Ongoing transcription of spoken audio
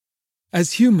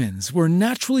As humans, we're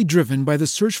naturally driven by the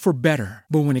search for better.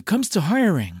 But when it comes to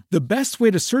hiring, the best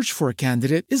way to search for a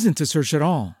candidate isn't to search at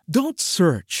all. Don't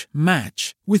search,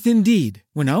 match with Indeed.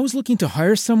 When I was looking to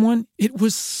hire someone, it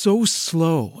was so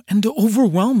slow and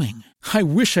overwhelming. I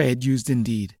wish I had used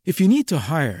Indeed. If you need to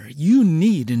hire, you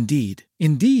need Indeed.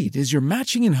 Indeed is your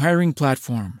matching and hiring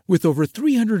platform with over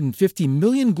 350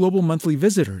 million global monthly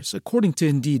visitors, according to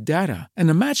Indeed data, and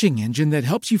a matching engine that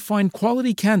helps you find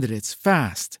quality candidates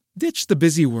fast. Ditch the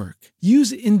busy work.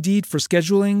 Use Indeed for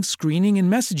scheduling, screening,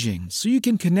 and messaging so you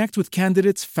can connect with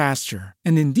candidates faster.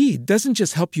 And Indeed doesn't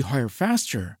just help you hire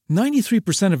faster.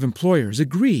 93% of employers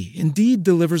agree Indeed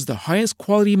delivers the highest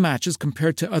quality matches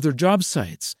compared to other job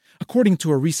sites, according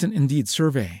to a recent Indeed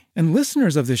survey. And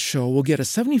listeners of this show will get a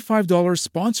 $75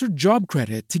 sponsored job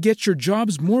credit to get your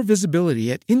jobs more visibility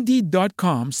at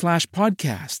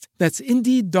Indeed.com/podcast. That's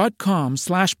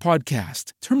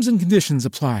Indeed.com/podcast. Terms and conditions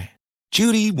apply.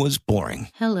 Judy was boring.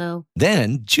 Hello.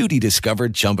 Then Judy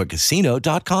discovered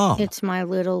ChumbaCasino.com. It's my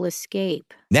little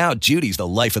escape. Now Judy's the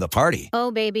life of the party. Oh,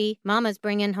 baby, mama's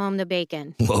bringing home the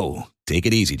bacon. Whoa, take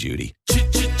it easy, Judy.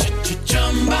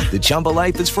 The Chumba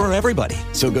life is for everybody.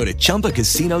 So go to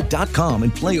ChumbaCasino.com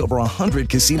and play over 100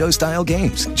 casino-style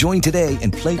games. Join today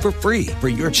and play for free for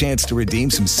your chance to redeem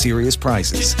some serious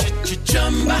prizes.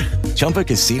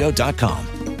 ChumbaCasino.com.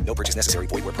 No purchase necessary.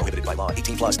 Void where prohibited by law.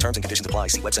 18 plus terms and conditions apply.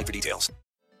 See website for details.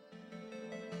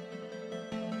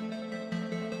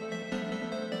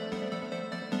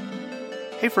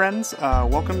 Hey friends,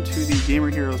 welcome to the Gamer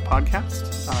Heroes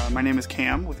podcast. My name is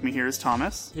Cam. With me here is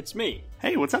Thomas. It's me.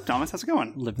 Hey, what's up, Thomas? How's it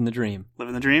going? Living the dream.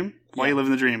 Living the dream? Why are you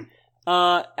living the dream?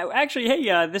 Actually,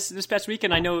 hey, this past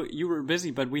weekend, I know you were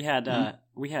busy, but we had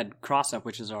Cross Up,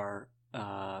 which is our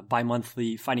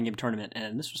bi-monthly fighting game tournament,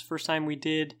 and this was the first time we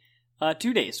did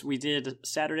 2 days. We did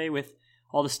Saturday with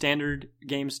all the standard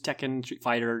games, Tekken, Street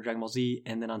Fighter, Dragon Ball Z,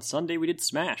 and then on Sunday we did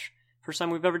Smash. First time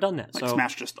we've ever done that. Like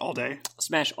Smash just all day?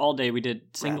 Smash all day. We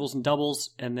did singles and doubles,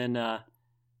 and then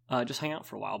just hang out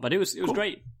for a while. But it was cool.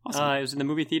 Great. Awesome. It was in the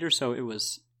movie theater, so it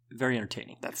was very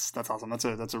entertaining. That's awesome.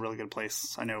 That's a really good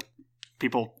place. I know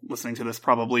people listening to this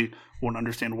probably won't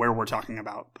understand where we're talking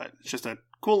about, but it's just a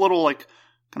cool little like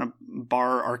kind of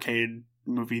bar arcade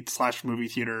movie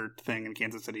theater thing in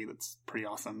Kansas City that's pretty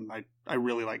awesome. I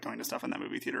really like going to stuff in that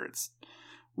movie theater. It's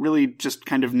really just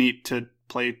kind of neat to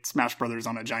play Smash Brothers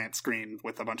on a giant screen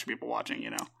with a bunch of people watching,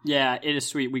 you know? Yeah, it is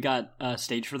sweet. We got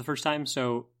stage for the first time,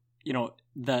 so, you know,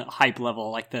 the hype level,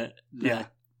 like the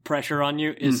pressure on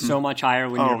you is so much higher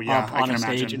when you're up on a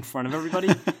stage in front of everybody.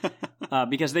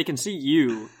 Because they can see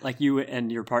you, like you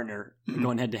and your partner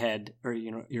going head to head, or, you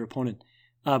know, your opponent.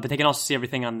 But they can also see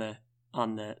everything on the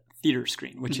theater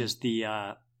screen, which is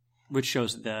which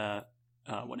shows the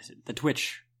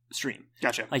Twitch stream.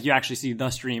 Gotcha. Like you actually see the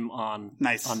stream on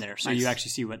there. So you actually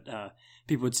see what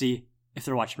people would see if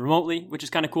they're watching remotely, which is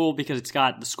kind of cool because it's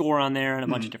got the score on there and a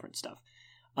bunch of different stuff.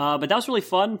 But that was really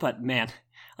fun, but man,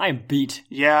 I am beat.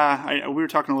 Yeah, we were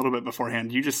talking a little bit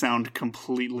beforehand. You just sound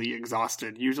completely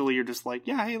exhausted. Usually you're just like,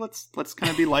 yeah, hey, let's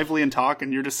kind of be lively and talk,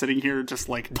 and you're just sitting here just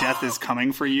like death is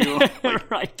coming for you.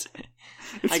 Like, right.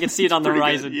 I can see it on the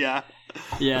horizon. Good. Yeah.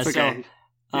 Yeah, it's okay.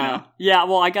 Yeah,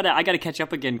 well, I gotta catch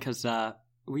up again because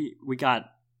we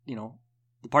got, you know,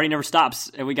 the party never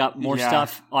stops, and we got more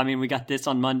stuff. I mean, we got this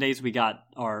on Mondays, we got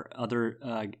our other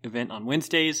event on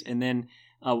Wednesdays, and then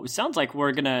it sounds like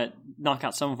we're gonna knock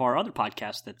out some of our other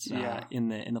podcasts that's in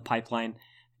the pipeline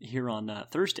here on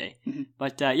Thursday. Mm-hmm.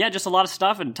 But just a lot of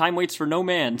stuff, and time waits for no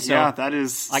man. So yeah, that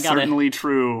is certainly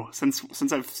true.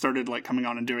 Since I've started like coming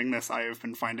on and doing this, I have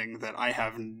been finding that I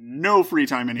have no free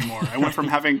time anymore. I went from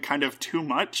having kind of too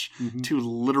much to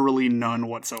literally none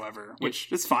whatsoever,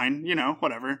 which is fine, you know,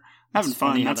 whatever. Having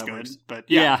fun, that's good. Works. But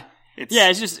it's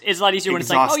a lot easier when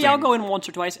it's like, oh yeah, I'll go in once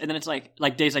or twice, and then it's like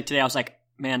days like today, I was like,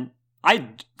 man, I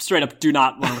straight up do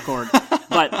not want to record,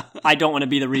 but I don't want to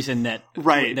be the reason that we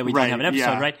don't have an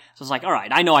episode, right? So it's like, all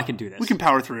right, I know I can do this. We can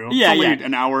power through. Yeah, it's only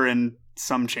an hour and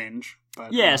some change.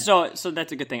 But, so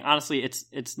that's a good thing. Honestly,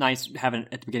 it's nice having it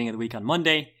at the beginning of the week on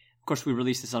Monday. Of course, we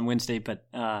release this on Wednesday, but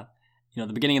the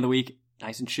beginning of the week,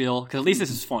 nice and chill, because at least this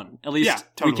is fun. At least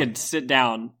we can sit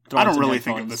down. I don't really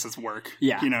think of this as work.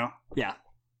 Yeah, you know. Yeah,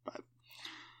 but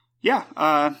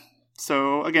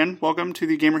So, again, welcome to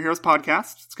the Gamer Heroes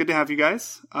podcast. It's good to have you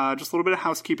guys. Just a little bit of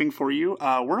housekeeping for you.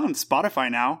 We're on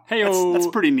Spotify now. Hey-o. That's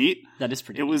pretty neat. That is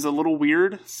pretty neat. It was a little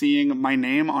weird seeing my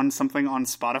name on something on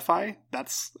Spotify.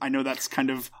 I know that's kind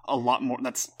of a lot more,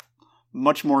 that's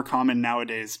much more common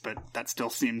nowadays, but that still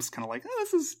seems kind of like,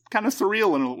 this is kind of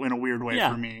surreal in a weird way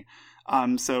for me.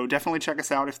 So definitely check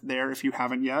us out if you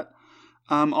haven't yet.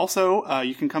 Also,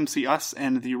 you can come see us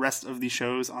and the rest of the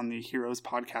shows on the Heroes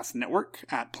Podcast Network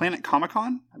at Planet Comic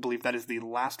Con. I believe that is the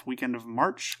last weekend of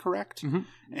March, correct? Mm-hmm.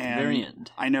 And very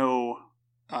end. I know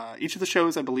each of the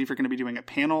shows, I believe, are going to be doing a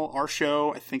panel. Our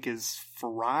show, I think, is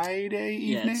Friday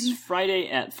evening? Yeah, it's Friday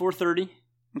at 4:30.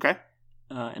 Okay.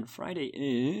 And Friday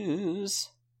is...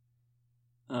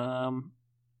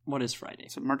 what is Friday?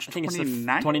 Is it March 29th? I think it's the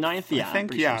 29th? Yeah, I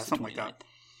think, yeah, something like that.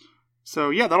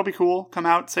 So, yeah, that'll be cool. Come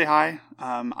out, say hi.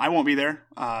 I won't be there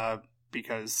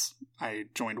because I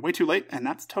joined way too late, and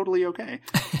that's totally okay.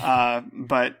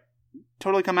 But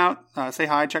totally come out, say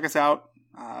hi, check us out,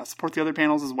 support the other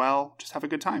panels as well. Just have a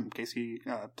good time.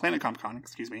 Planet Comic Con,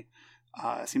 excuse me.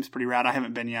 Seems pretty rad. I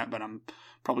haven't been yet, but I'm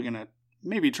probably going to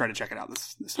maybe try to check it out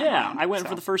this time around. I went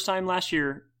for the first time last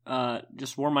year.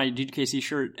 Just wore my GKC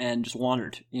shirt and just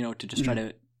wandered, to just try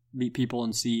to meet people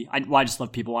and see. I just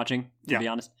love people watching, to be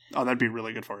honest. Oh, that'd be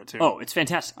really good for it, too. Oh, it's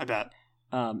fantastic. I bet.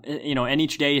 And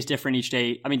each day is different each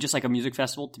day. I mean, just like a music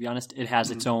festival, to be honest, it has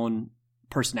its own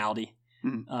personality.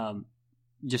 Mm-hmm.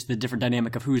 Just the different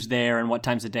dynamic of who's there and what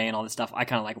times of day and all this stuff. I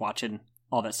kind of like watching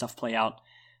all that stuff play out.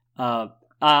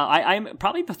 I'm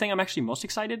probably the thing I'm actually most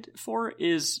excited for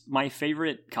is my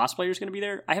favorite cosplayer is going to be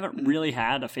there. I haven't really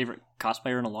had a favorite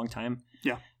cosplayer in a long time.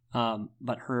 Yeah.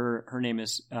 But her name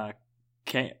is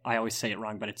I always say it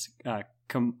wrong, but it's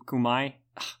Kumai.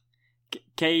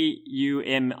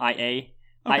 Kumia. Okay.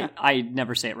 I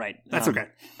never say it right. That's okay.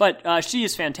 But she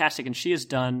is fantastic, and she has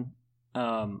done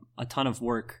a ton of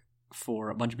work for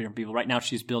a bunch of different people. Right now,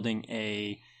 she's building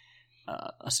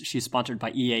she's sponsored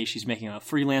by EA. She's making a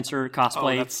freelancer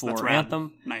cosplay for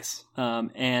Anthem. Nice.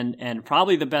 And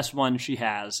probably the best one she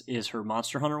has is her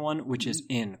Monster Hunter one, which is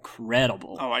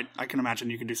incredible. Oh, I can imagine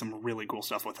you can do some really cool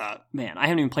stuff with that. Man, I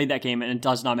haven't even played that game, and it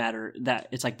does not matter that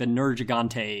it's like the Ner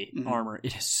Gigante armor.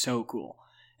 It is so cool.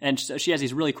 And so she has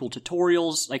these really cool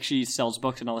tutorials, like she sells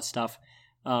books and all this stuff.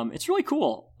 It's really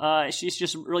cool. She's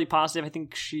just really positive. I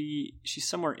think she's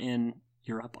somewhere in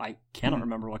Europe. I cannot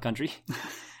remember what country.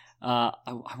 I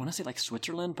want to say like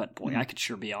Switzerland, but boy, I could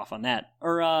sure be off on that.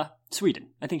 Or Sweden.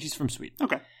 I think she's from Sweden.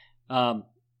 Okay.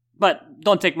 But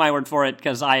don't take my word for it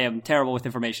because I am terrible with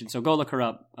information. So go look her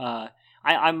up.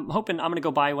 I'm hoping I'm going to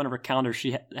go buy one of her calendars.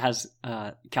 She has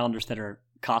calendars that are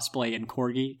cosplay and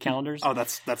corgi calendars. Oh,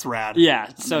 that's rad. Yeah.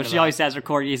 So she always has her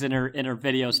corgis in her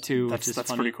videos too, which is that's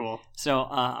funny. Pretty cool. So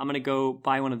I'm going to go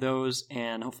buy one of those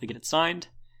and hopefully get it signed,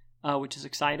 which is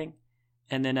exciting.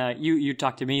 And then you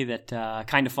talked to me that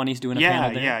Kind of Funny's doing a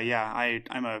panel there. Yeah.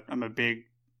 I'm a big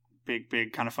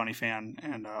Kind of Funny fan,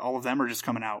 and all of them are just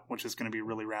coming out, which is going to be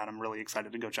really rad. I'm really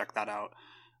excited to go check that out.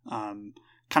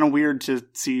 Kind of weird to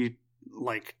see,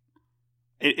 like,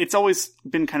 it's always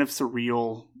been kind of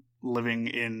surreal living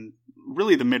in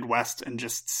really the Midwest and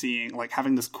just seeing, like,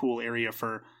 having this cool area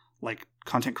for, like,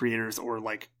 content creators or,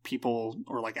 like, people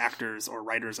or, like, actors or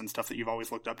writers and stuff that you've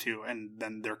always looked up to, and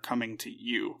then they're coming to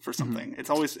you for something. It's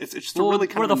always, it's just a really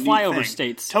kind of we're the flyover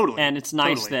states. Totally. And it's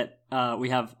nice that we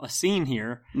have a scene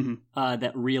here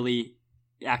that really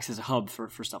acts as a hub for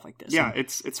stuff like this. Yeah,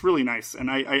 it's really nice. And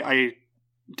I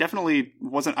definitely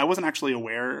wasn't actually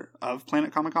aware of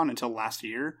Planet Comic Con until last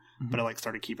year, but I, like,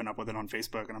 started keeping up with it on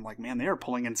Facebook, and I'm like, man, they are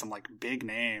pulling in some, like, big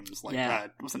names. Like,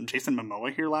 wasn't Jason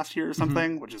Momoa here last year or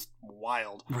something? Which is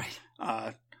wild.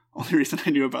 Right. Only reason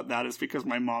I knew about that is because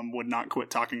my mom would not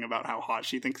quit talking about how hot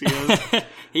she thinks he is.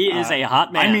 He is a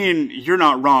hot man. I mean, you're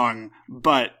not wrong,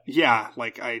 but yeah,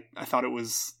 like, I thought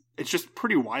it's just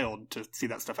pretty wild to see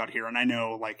that stuff out here. And I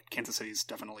know, like, Kansas City's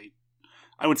definitely,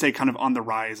 I would say, kind of on the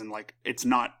rise, and, like, it's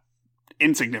not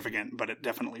insignificant, but it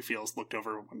definitely feels looked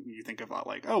over when you think about,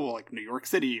 like, oh, well, like New York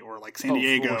City or like San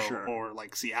Diego or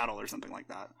like Seattle or something like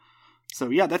that. So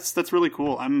yeah, that's really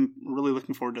cool. I'm really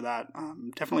looking forward to that.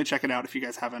 Definitely check it out if you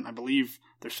guys haven't. I believe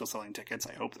they're still selling tickets.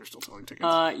 I hope they're still selling tickets.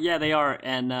 Yeah, they are.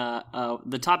 And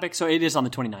the topic, so it is on the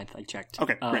 29th. I checked.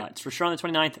 Okay, great. It's for sure on the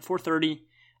 29th at 4:30.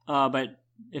 But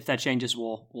if that changes,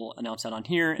 we'll announce that on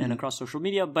here and across social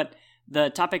media. But the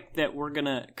topic that we're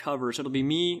gonna cover, so it'll be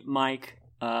me, Mike,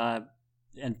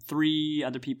 and 3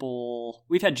 other people.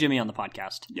 We've had Jimmy on the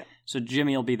podcast. Yeah. So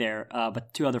Jimmy will be there,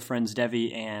 but 2 other friends,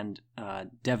 Devi and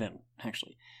Devin,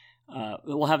 actually.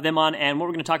 We'll have them on, and what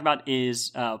we're going to talk about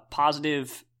is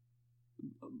positive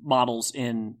models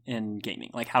in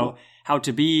gaming. Like how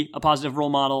to be a positive role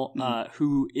model,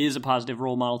 who is a positive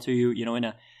role model to you,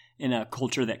 in a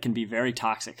culture that can be very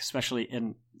toxic, especially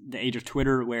in the age of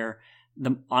Twitter, where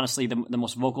honestly the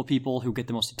most vocal people who get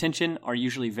the most attention are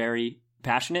usually very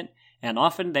passionate. And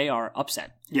often they are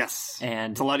upset. Yes.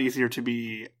 And it's a lot easier to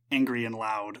be angry and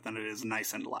loud than it is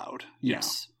nice and loud.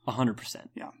 Yes. 100%.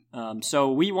 Yeah.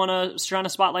 So we want to shine a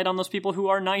spotlight on those people who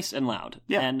are nice and loud.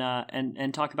 Yeah.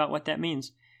 And talk about what that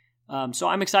means. So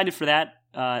I'm excited for that.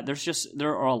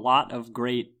 There are a lot of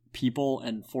great people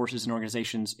and forces and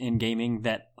organizations in gaming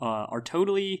that are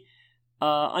totally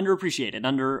underappreciated,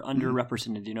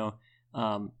 underrepresented. You know,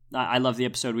 I love the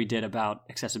episode we did about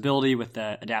accessibility with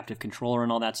the adaptive controller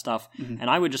and all that stuff. And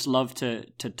I would just love to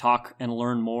talk and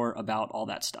learn more about all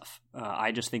that stuff.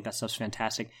 I just think that stuff's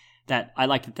fantastic. That I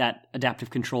liked that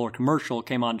adaptive controller commercial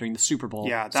came on during the Super Bowl.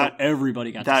 Yeah, so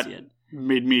everybody got to see it.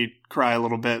 Made me cry a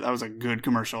little bit. That was a good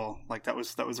commercial. Like that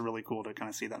was really cool to kind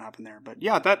of see that happen there. But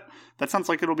yeah, that sounds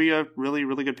like it'll be a really,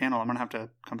 really good panel. I'm gonna have to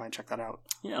come by and check that out.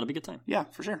 Yeah, it'll be a good time. Yeah,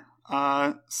 for sure.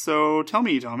 So tell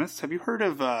me, Thomas, have you heard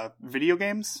of video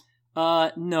games?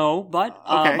 No, but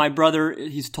okay. My brother,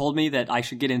 he's told me that I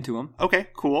should get into them. Okay,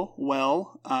 cool.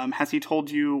 Well, has he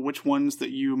told you which ones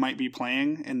that you might be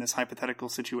playing in this hypothetical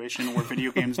situation where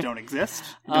video games don't exist?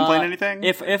 You been playing anything?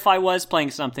 If I was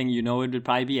playing something, it would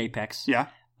probably be Apex. Yeah.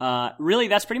 Really,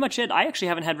 that's pretty much it. I actually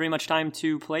haven't had very much time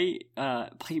to play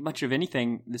much of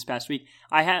anything this past week.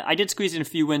 I did squeeze in a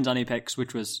few wins on Apex,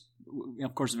 which was,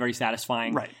 of course, very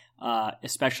satisfying. Right.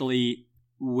 Especially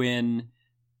when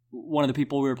one of the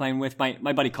people we were playing with, my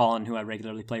buddy Colin, who I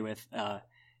regularly play with,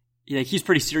 he's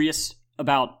pretty serious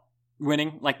about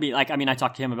winning. Like me, I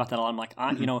talk to him about that a lot. I'm like,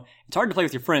 it's hard to play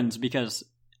with your friends because,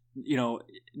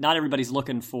 not everybody's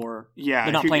looking for. Yeah,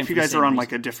 they're not playing. If you guys are on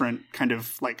like a different kind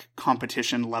of like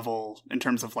competition level in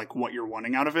terms of like what you're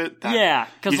wanting out of it.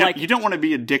 Because you don't want to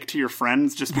be a dick to your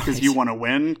friends just because you want to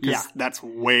win. Because that's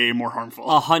way more harmful.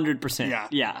 100%.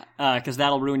 Yeah. Because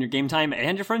that'll ruin your game time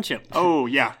and your friendship. Oh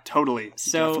yeah, totally.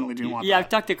 So definitely do want that. I've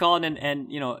talked to Colin and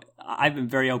I've been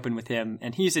very open with him,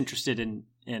 and he's interested in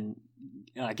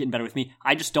getting better with me.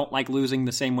 I just don't like losing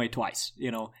the same way twice.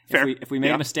 Fair. If we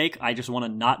made a mistake, I just want to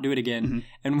not do it again.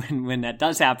 And when that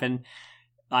does happen,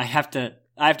 I have to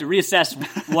reassess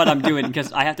what I'm doing,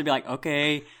 because I have to be like,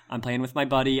 okay, I'm playing with my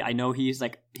buddy. I know he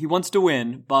wants to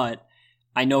win, but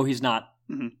I know he's not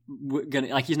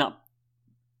he's not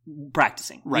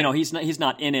practicing. Right. He's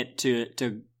not in it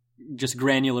to just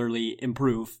granularly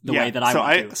improve the way that I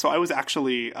want to. So I was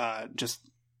actually just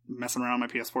messing around on my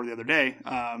PS4 the other day,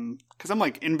 because I'm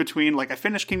like in between. Like I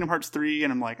finished Kingdom Hearts 3,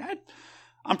 and I'm like,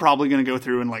 I'm probably going to go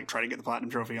through and like try to get the platinum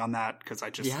trophy on that, because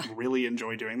I just really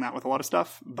enjoy doing that with a lot of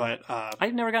stuff. But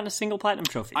I've never gotten a single platinum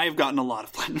trophy. I've gotten a lot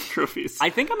of platinum trophies. I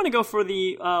think I'm going to go for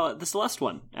the Celeste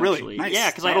one. Actually. Really? Nice.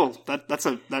 Yeah,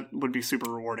 because that would be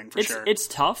super rewarding for sure. It's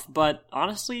tough, but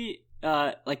honestly,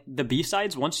 like the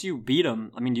B-sides, once you beat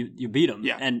them, you beat them.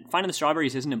 Yeah. And finding the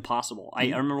strawberries isn't impossible. I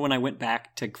remember when I went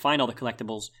back to find all the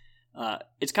collectibles,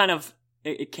 it's kind of,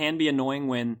 it can be annoying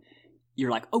when you're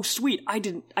like, oh sweet, I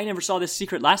never saw this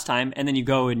secret last time, and then you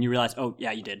go and you realize, oh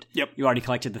yeah, you did. Yep. You already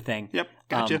collected the thing. Yep.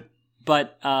 Gotcha.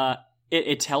 But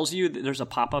it tells you that there's a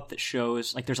pop-up that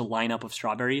shows, like, there's a lineup of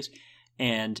strawberries,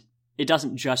 and it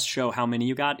doesn't just show how many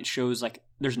you got. It shows like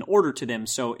there's an order to them.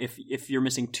 So if you're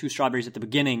missing 2 strawberries at the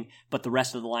beginning, but the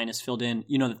rest of the line is filled in,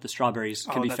 you know that the strawberries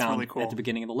can be found really cool. at the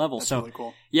beginning of the level. That's really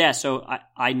cool. Yeah, so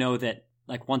I know that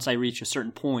like once I reach a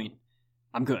certain point,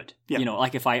 I'm good. Yeah.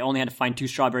 Like if I only had to find 2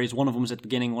 strawberries, one of them was at the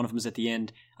beginning, one of them was at the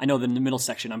end. I know that in the middle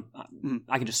section,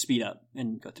 I can just speed up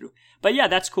and go through. But yeah,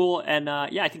 that's cool. And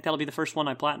I think that'll be the first one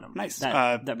I platinum. Nice.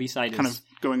 That B-side kind is of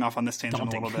going off on this tangent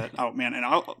daunting. a little bit. Oh man, and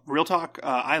real talk,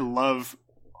 I love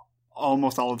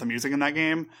almost all of the music in that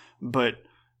game, but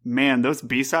man, those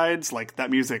B-sides, like that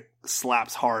music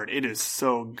slaps hard. It is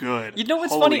so good. You know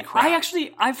what's Holy funny?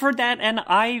 crap. I've heard that, and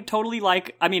I totally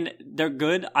they're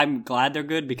good. I'm glad they're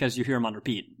good because you hear them on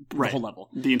repeat the whole level.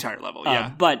 The entire level, yeah.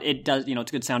 But it does,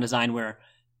 it's good sound design where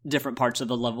different parts of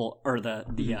the level or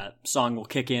the song will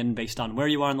kick in based on where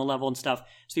you are on the level and stuff.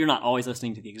 So you're not always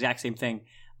listening to the exact same thing.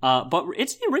 But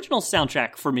it's the original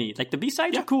soundtrack for me. Like the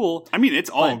B-sides are cool. It's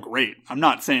all great. I'm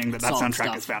not saying that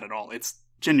soundtrack is bad at all. It's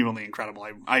genuinely incredible.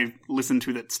 I listen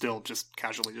to that still just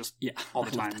casually, all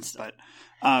the time. But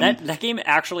that game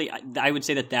actually, I would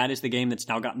say that is the game that's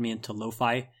now gotten me into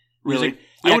lo-fi music. Really?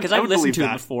 Yeah, because I've listened to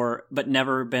it before, but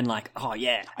never been like, oh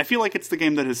yeah. I feel like it's the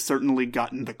game that has certainly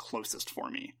gotten the closest for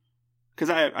me. Because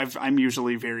I'm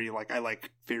usually I like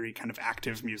very kind of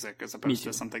active music as opposed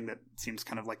to something that seems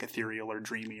kind of like ethereal or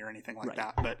dreamy or anything like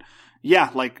that. But yeah,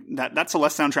 like that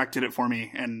Celeste soundtrack did it for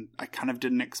me, and I kind of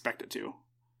didn't expect it to.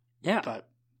 Yeah. But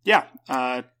yeah,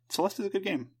 Celeste is a good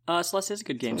game. Celeste is a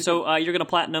good game. So you're going to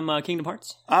platinum Kingdom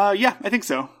Hearts? Yeah, I think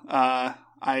so.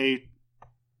 I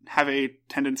have a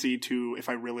tendency to, if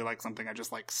I really like something, I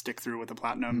just like stick through with the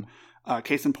platinum.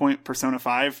 Case in point, Persona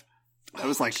 5. That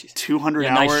was like 200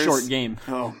 hours. Nice short game.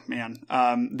 Oh man.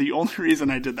 The only reason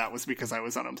I did that was because I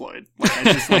was unemployed. Like I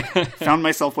just like found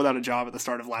myself without a job at the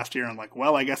start of last year. And I'm like,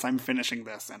 well, I guess I'm finishing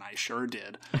this, and I sure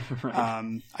did.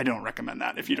 Right. I don't recommend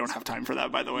that if you don't have time for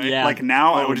that, by the way. Yeah. Like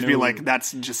now I would just be like,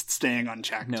 that's just staying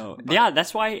unchecked. No. But, yeah,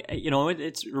 that's why,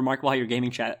 it's remarkable how your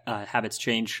gaming habits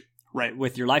change right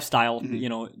with your lifestyle,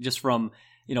 just from,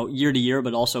 year to year,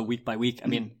 but also week by week. I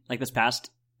mean, like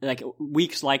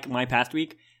weeks like my past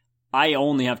week, I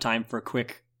only have time for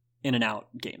quick in and out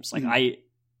games. Like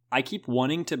I keep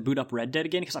wanting to boot up Red Dead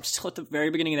again because I'm still at the very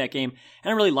beginning of that game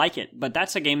and I really like it. But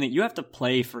that's a game that you have to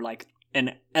play for like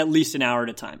at least an hour at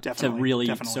a time to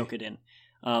really soak it in.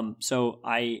 So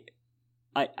I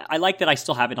like that I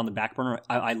still have it on the back burner.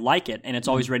 I like it and it's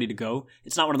always ready to go.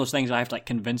 It's not one of those things I have to like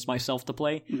convince myself to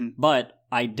play, but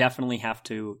I definitely have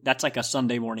to. That's like a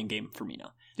Sunday morning game for me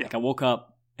now. Yeah. Like I woke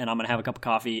up and I'm going to have a cup of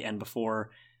coffee, and before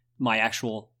my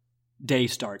actual day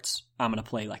starts, I'm going to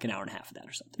play like an hour and a half of that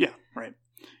or something. Yeah, right.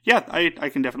 Yeah, I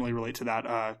can definitely relate to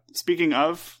that. Speaking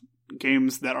of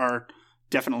games that are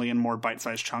definitely in more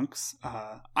bite-sized chunks,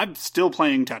 I'm still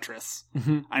playing Tetris.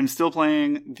 I'm still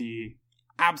playing the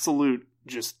absolute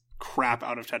just crap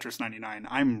out of Tetris 99.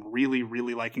 I'm really,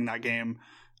 really liking that game.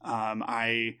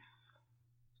 I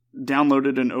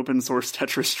downloaded an open source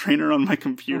Tetris trainer on my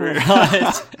computer.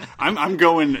 I'm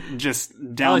going just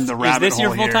down the rabbit hole. Is this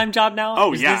your full-time job now?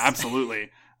 Oh, yeah, absolutely.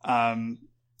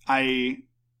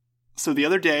 So the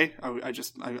other day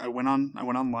I went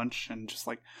on lunch and just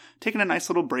like taking a nice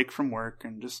little break from work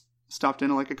and just stopped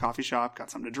into like a coffee shop, got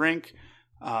something to drink,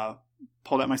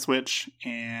 pulled out my Switch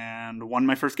and won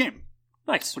my first game.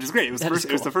 Nice. Which is great. It was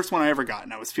the first one I ever got,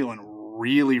 and I was feeling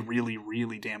really, really,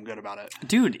 really damn good about it.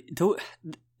 Dude,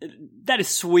 that is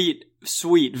sweet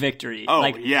victory. Oh,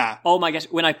 yeah. Oh my gosh.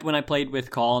 When I played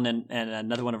with Colin and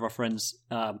another one of our friends,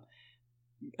 the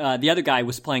other guy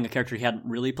was playing a character he hadn't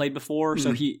really played before,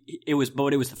 so it was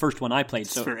the first one I played.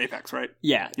 So for Apex, right?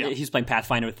 Yeah, he's playing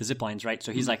Pathfinder with the zip lines, right?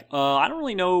 So he's like, I don't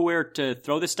really know where to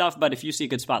throw this stuff, but if you see a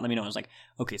good spot, let me know. I was like,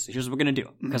 okay, so here's what we're gonna do,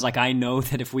 because like I know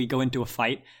that if we go into a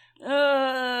fight,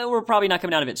 we're probably not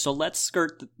coming out of it. So let's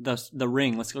skirt the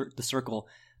ring, let's skirt the circle,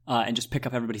 and just pick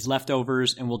up everybody's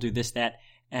leftovers, and we'll do this, that,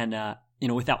 and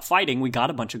without fighting, we got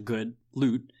a bunch of good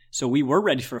loot, so we were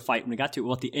ready for a fight when we got to it.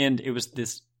 Well, at the end, it was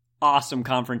this awesome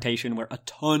confrontation where a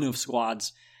ton of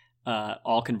squads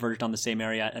all converged on the same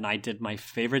area, and I did my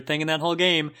favorite thing in that whole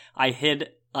game. I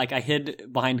hid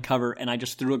behind cover, and I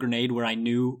just threw a grenade where I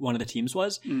knew one of the teams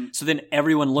was. So then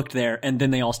everyone looked there, and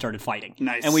then they all started fighting.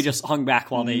 Nice. And we just hung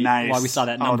back while we saw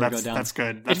that number go down. That's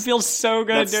good. It feels so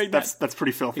good doing that. That's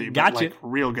pretty filthy, but like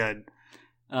real good.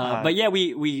 But yeah,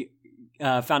 we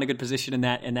found a good position in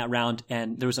that round,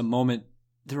 and there was a moment.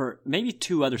 There were maybe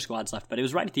 2 other squads left, but it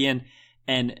was right at the end,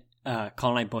 and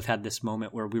Colin and I both had this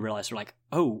moment where we realized, we're like,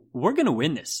 oh, we're going to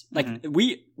win this. Like,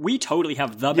 we totally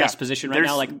have the best position right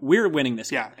now. Like, we're winning this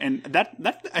game. Yeah, and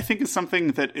that I think is something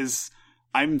that is,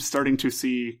 I'm starting to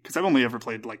see, because I've only ever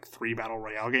played like 3 Battle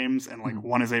Royale games, and like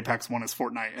one is Apex, one is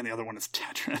Fortnite, and the other one is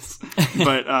Tetris.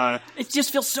 But it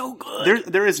just feels so good.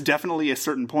 There is definitely a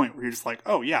certain point where you're just like,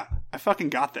 oh yeah, I fucking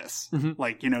got this.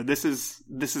 Like, this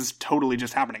is totally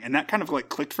just happening. And that kind of like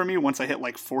clicked for me once I hit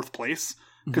like 4th place.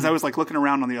 Because I was like looking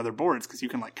around on the other boards, because you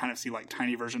can like kind of see like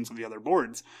tiny versions of the other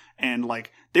boards, and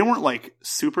like they weren't like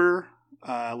super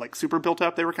built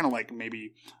up. They were kind of like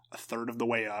maybe a third of the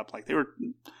way up. Like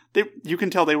you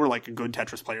can tell they were like good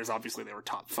Tetris players. Obviously they were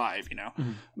top 5,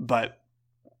 but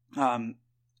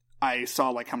I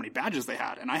saw like how many badges they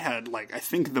had, and I had like I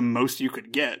think the most you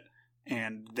could get,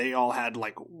 and they all had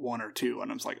like 1 or 2,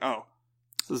 and I was like, oh.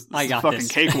 This is a fucking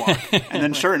cakewalk. And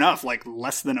then sure enough, like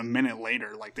less than a minute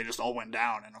later, like they just all went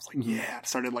down, and I was like, yeah, I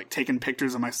started like taking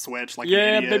pictures of my Switch like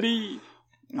an idiot. Baby.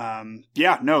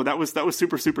 That was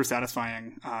super, super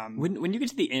satisfying. When you get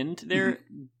to the end there,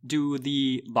 do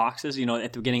the boxes,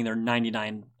 at the beginning there are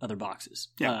 99 other boxes,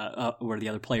 where the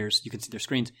other players, you can see their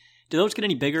screens. Do those get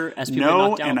any bigger as people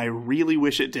knock down? And I really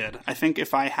wish it did. I think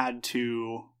if I had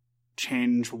to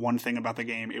change one thing about the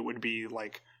game, it would be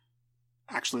like,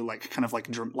 actually like kind of like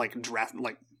draft,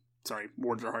 like, sorry,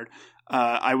 words are hard.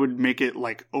 I would make it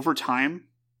like over time,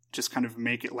 just kind of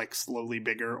make it like slowly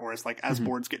bigger, or as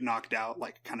boards get knocked out,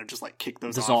 like kind of just like kick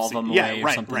those dissolve off. Them away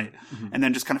or something. Right. And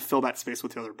then just kind of fill that space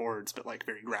with the other boards, but like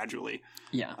very gradually.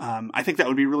 Yeah. I think that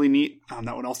would be really neat.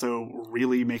 That would also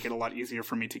really make it a lot easier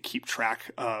for me to keep track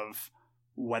of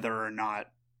whether or not,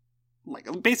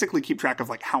 like, basically keep track of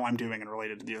like how I'm doing and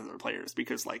related to the other players,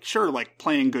 because like, sure, like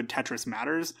playing good Tetris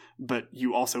matters, but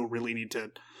you also really need to,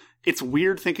 it's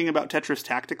weird thinking about Tetris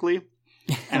tactically,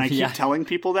 And I keep telling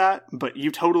people that, but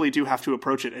you totally do have to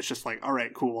approach it. It's just like, all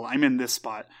right, cool. I'm in this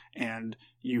spot, and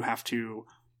you have to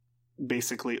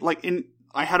basically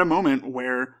I had a moment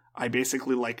where I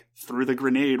basically like threw the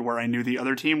grenade where I knew the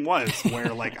other team was,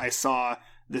 where like I saw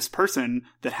this person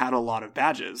that had a lot of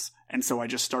badges. And so I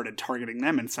just started targeting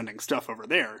them and sending stuff over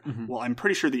there. Mm-hmm. Well, I'm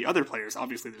pretty sure the other players,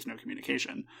 obviously there's no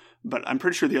communication, but I'm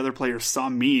pretty sure the other players saw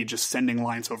me just sending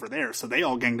lines over there. So they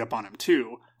all ganged up on him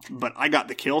too. But I got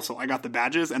the kill, so I got the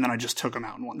badges, and then I just took them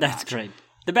out and won the match. That's great.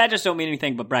 The badges don't mean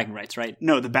anything but bragging rights, right?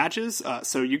 No, the badges,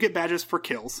 so you get badges for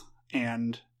kills,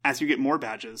 and as you get more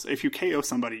badges, if you KO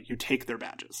somebody, you take their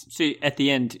badges. So at the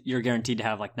end, you're guaranteed to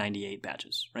have like 98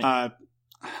 badges, right?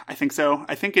 I think so.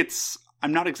 I think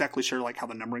I'm not exactly sure like how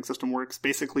the numbering system works.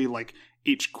 Basically, like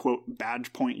each quote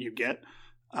badge point you get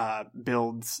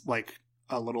builds like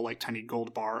a little like tiny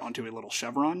gold bar onto a little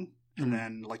chevron. Mm-hmm. And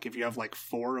then like if you have like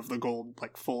 4 of the gold,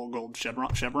 like full gold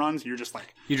chevrons, you're just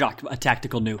like... You dropped a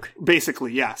tactical nuke.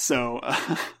 Basically, yeah. So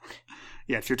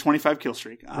yeah, it's your 25 kill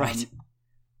streak. Right.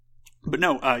 But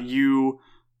no, you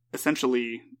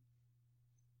essentially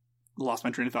lost my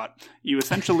train of thought. You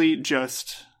essentially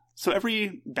just... So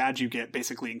every badge you get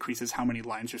basically increases how many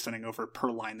lines you're sending over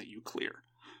per line that you clear.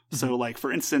 Mm-hmm. So like,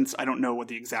 for instance, I don't know what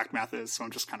the exact math is, so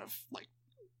I'm just kind of like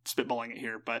spitballing it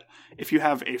here. But if you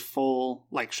have a full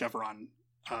like chevron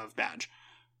of badge,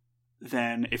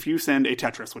 then if you send a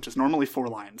Tetris, which is normally 4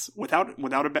 lines,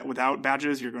 without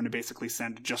badges, you're going to basically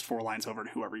send just 4 lines over to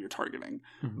whoever you're targeting.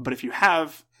 Mm-hmm. But if you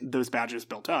have those badges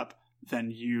built up, then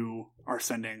you are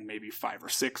sending maybe 5 or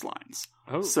 6 lines.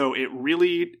 Oh. So it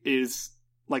really is...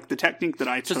 Like the technique that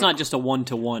I took... So it's not just a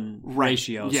 1-to-1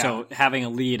 ratio. Yeah. So having a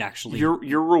lead actually... You're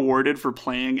rewarded for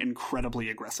playing incredibly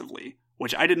aggressively,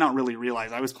 which I did not really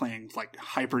realize. I was playing like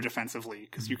hyper defensively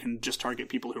because you can just target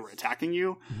people who are attacking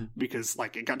you, because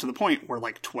like it got to the point where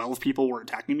like 12 people were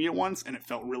attacking me at once, and it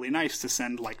felt really nice to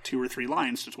send like 2 or 3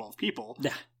 lines to 12 people.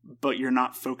 Yeah. But you're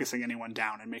not focusing anyone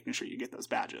down and making sure you get those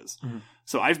badges. Mm-hmm.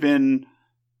 So I've been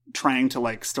trying to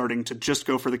like starting to just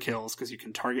go for the kills, because you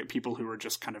can target people who are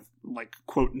just kind of like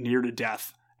quote near to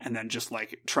death, and then just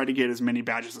like try to get as many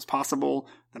badges as possible.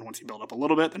 Then once you build up a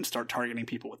little bit, then start targeting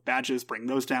people with badges, bring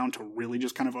those down to really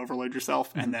just kind of overload yourself.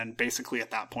 Mm-hmm. And then basically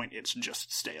at that point it's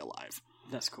just stay alive.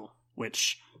 That's cool.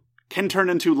 Which can turn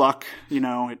into luck, you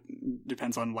know, it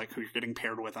depends on like who you're getting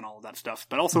paired with and all of that stuff.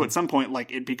 But also at some point,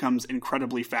 like it becomes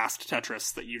incredibly fast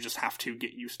Tetris that you just have to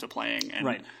get used to playing.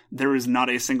 And there is not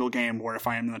a single game where if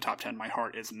I am in the top 10, my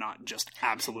heart is not just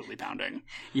absolutely pounding.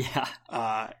 Yeah.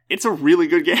 It's a really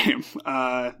good game.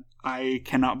 I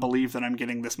cannot believe that I'm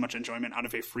getting this much enjoyment out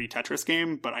of a free Tetris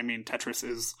game. But I mean, Tetris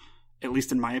is, at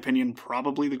least in my opinion,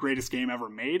 probably the greatest game ever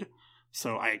made.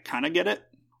 So I kind of get it.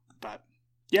 But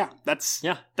yeah, that's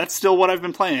still what I've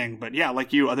been playing. But yeah,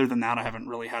 like you, other than that, I haven't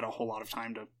really had a whole lot of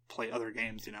time to play other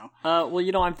games, you know? Well,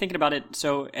 you know, I'm thinking about it.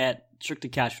 So at Strictly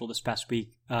Casual this past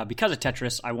week, because of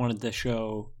Tetris, I wanted to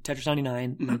show Tetris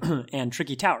 99 and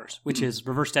Tricky Towers, which is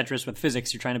reverse Tetris with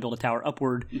physics. You're trying to build a tower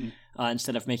upward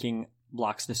instead of making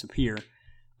blocks disappear.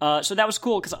 So that was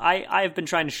cool, because I've been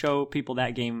trying to show people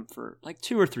that game for like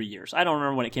 2 or 3 years. I don't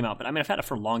remember when it came out, but I mean, I've had it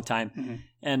for a long time.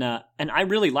 And I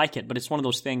really like it, but it's one of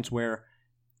those things where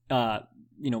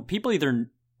you know, people either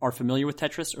are familiar with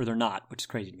Tetris or they're not, which is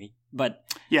crazy to me. But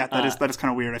yeah, that is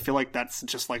kind of weird. I feel like that's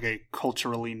just like a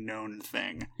culturally known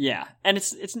thing. Yeah, and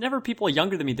it's never people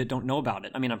younger than me that don't know about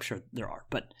it. I mean, I'm sure there are,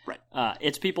 but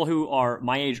it's people who are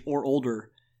my age or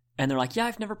older, and they're like, "Yeah,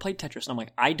 I've never played Tetris." And I'm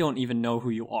like, "I don't even know who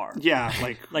you are." Yeah,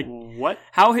 like what?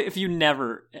 How have you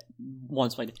never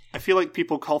once played it? I feel like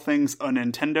people call things a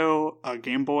Nintendo, a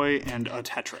Game Boy, and a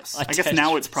Tetris. I guess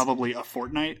now it's probably a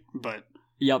Fortnite, but.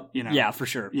 Yep. You know. Yeah, for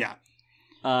sure. Yeah.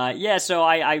 So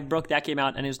I broke that game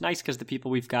out, and it was nice because the people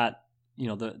we've got, you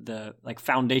know, the like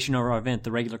foundation of our event,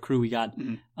 the regular crew we got,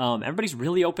 everybody's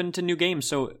really open to new games.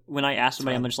 So when I ask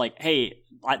somebody, I'm just like, "Hey,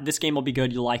 this game will be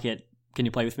good. You'll like it. Can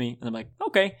you play with me?" And I'm like,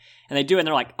 "Okay." And they do, and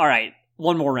they're like, "All right,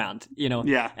 one more round," you know?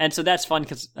 Yeah. And so that's fun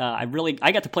because I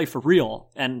got to play for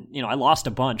real, and you know, I lost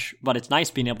a bunch, but it's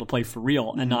nice being able to play for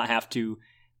real and not have to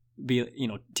be, you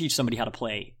know, teach somebody how to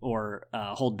play or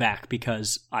hold back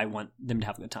because I want them to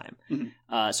have a good time.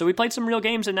 So we played some real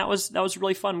games, and that was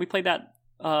really fun. We played that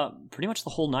pretty much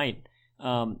the whole night.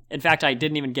 In fact, I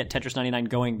didn't even get Tetris 99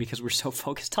 going because we're so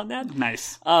focused on that.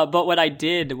 Nice. But what I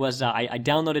did was I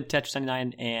downloaded Tetris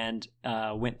 99 and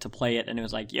went to play it, and it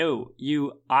was like, "Yo,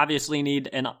 you obviously need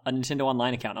a Nintendo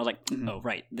Online account." And I was like, "Oh,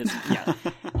 right,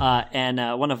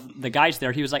 and one of the guys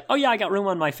there, he was like, "Oh yeah, I got room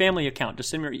on my family account. Just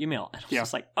send me your email." And I was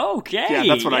just like, "Okay, yeah,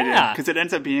 that's what I did," because it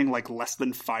ends up being like less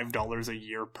than $5 a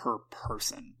year per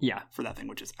person. Yeah, for that thing,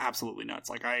 which is absolutely nuts.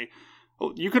 Like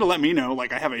Well, you could have let me know.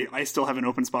 Like, I still have an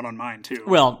open spot on mine too.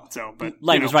 Well, so but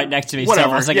Light was right next to me.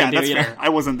 Whatever. So that's fair. I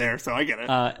wasn't there, so I get it.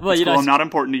 Well, cool. I'm not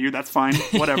important to you. That's fine.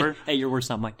 Whatever. Hey, your word's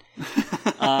not mine.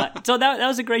 So that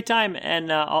was a great time,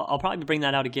 and I'll probably bring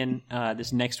that out again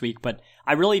this next week. But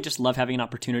I really just love having an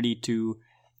opportunity to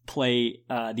play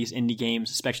these indie games,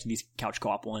 especially these couch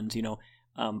co-op ones.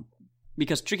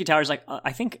 Because Tricky Towers, like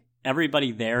I think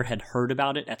everybody there had heard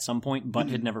about it at some point, but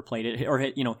had never played it, or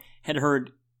had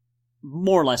heard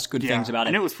more or less good things about it.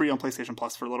 And it was free on PlayStation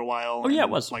Plus for a little while. Oh, yeah, it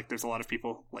was. Like, there's a lot of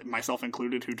people, like myself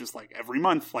included, who just, like, every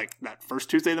month, like, that first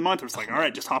Tuesday of the month, was like, all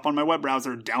right, just hop on my web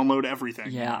browser, download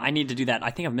everything. Yeah, I need to do that. I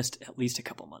think I've missed at least a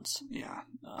couple months. Yeah.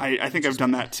 I think I've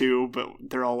done that, too, but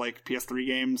they're all, like, PS3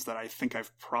 games that I think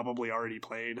I've probably already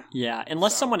played. Yeah,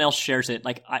 unless someone else shares it.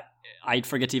 Like, I'd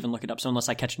forget to even look it up, so unless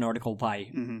I catch an article by,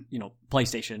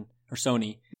 PlayStation or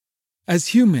Sony.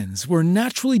 As humans, we're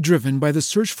naturally driven by the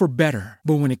search for better.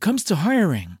 But when it comes to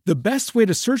hiring, the best way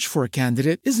to search for a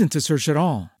candidate isn't to search at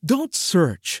all. Don't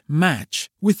search, match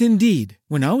with Indeed.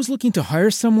 When I was looking to hire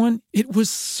someone, it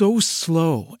was so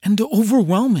slow and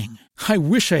overwhelming. I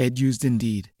wish I had used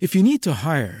Indeed. If you need to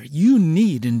hire, you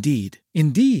need Indeed.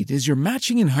 Indeed is your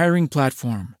matching and hiring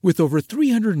platform with over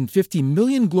 350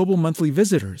 million global monthly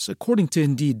visitors, according to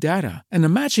Indeed data, and a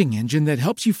matching engine that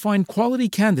helps you find quality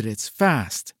candidates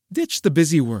fast. Ditch the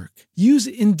busy work. Use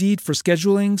Indeed for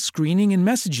scheduling, screening, and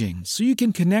messaging so you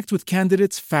can connect with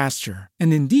candidates faster.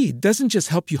 And Indeed doesn't just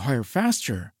help you hire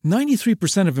faster.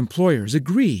 93% of employers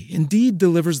agree Indeed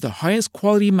delivers the highest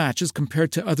quality matches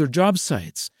compared to other job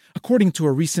sites, according to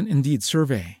a recent Indeed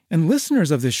survey. And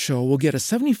listeners of this show will get a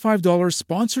 $75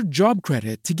 sponsored job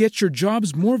credit to get your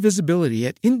jobs more visibility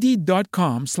at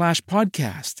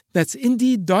Indeed.com/podcast. That's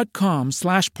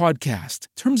Indeed.com/podcast.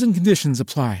 Terms and conditions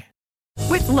apply.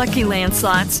 With Lucky Land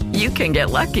Slots, you can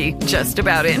get lucky just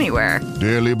about anywhere.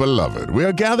 Dearly beloved, we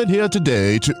are gathered here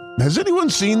today to... Has anyone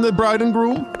seen the bride and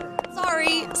groom?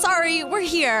 Sorry, we're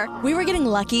here. We were getting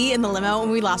lucky in the limo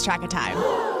and we lost track of time.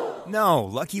 No,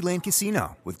 Lucky Land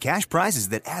Casino, with cash prizes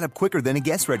that add up quicker than a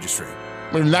guest registry.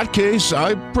 In that case,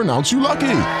 I pronounce you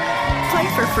lucky.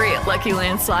 Play for free at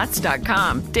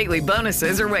LuckyLandSlots.com. Daily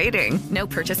bonuses are waiting. No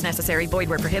purchase necessary. Void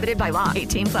where prohibited by law.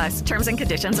 18+. Terms and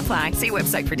conditions apply. See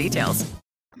website for details.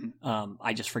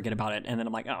 I just forget about it, and then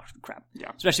I'm like, oh crap.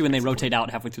 Yeah. Especially when they rotate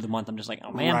out halfway through the month, I'm just like,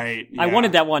 oh man, right, yeah. I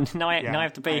wanted that one. Now I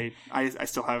have to pay. I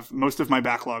still have most of my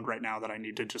backlog right now that I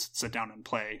need to just sit down and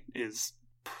play is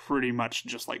pretty much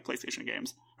just like PlayStation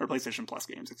games, or PlayStation Plus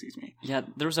games, excuse me. Yeah,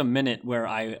 there was a minute where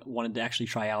I wanted to actually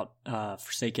try out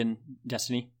Forsaken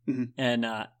Destiny, and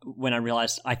when I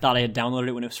realized, I thought I had downloaded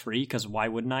it when it was free, because why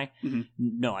wouldn't I?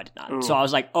 No, I did not. Ooh. So I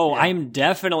was like, I'm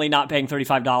definitely not paying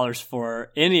 $35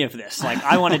 for any of this. Like,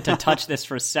 I wanted to touch this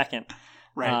for a second.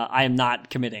 Right. I am not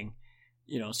committing.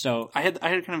 So I had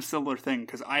kind of a similar thing,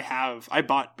 because I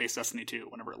bought Base Destiny 2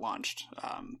 whenever it launched,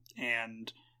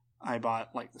 and I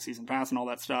bought like the season pass and all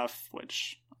that stuff,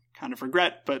 which I kind of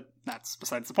regret, but that's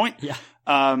besides the point. Yeah.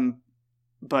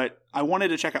 But I wanted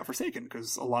to check out Forsaken,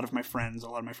 because a lot of my friends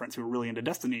who are really into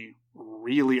Destiny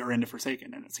really are into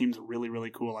Forsaken, and it seems really,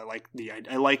 really cool. I like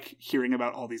hearing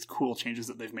about all these cool changes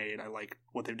that they've made. I like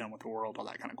what they've done with the world, all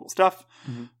that kind of cool stuff.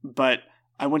 But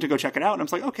I went to go check it out, and I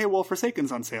was like, okay, well,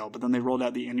 Forsaken's on sale. But then they rolled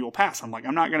out the annual pass. I'm like,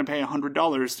 I'm not going to pay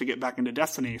 $100 to get back into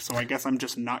Destiny, so I guess I'm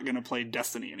just not going to play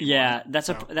Destiny anymore. Yeah,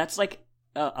 that's like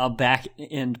a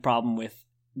back-end problem with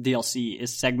DLC,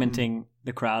 is segmenting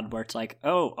the crowd, where it's like,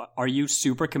 oh, are you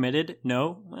super committed?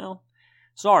 No? Well,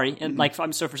 sorry. And like,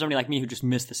 for somebody like me who just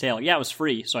missed the sale, yeah, it was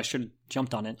free, so I should have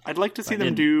jumped on it. I'd like to see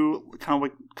them do kind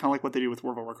of like what they do with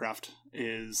World of Warcraft,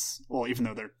 is, well, even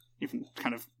though they're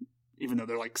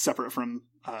like separate from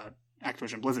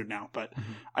Activision Blizzard now, but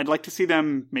I'd like to see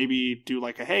them maybe do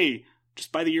like hey,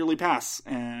 just buy the yearly pass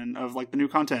and of like the new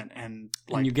content, and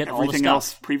like you get everything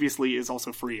else previously is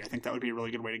also free. I think that would be a really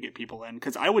good way to get people in,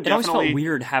 because I would definitely. It always felt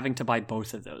weird having to buy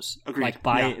both of those. Agreed. Like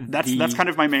buy that's kind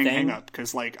of my main hang up,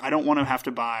 because like I don't want to have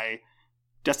to buy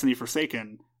Destiny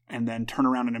Forsaken and then turn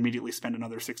around and immediately spend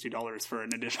another $60 for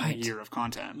an additional year of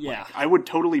content. Yeah, like, I would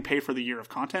totally pay for the year of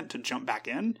content to jump back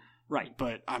in. Right,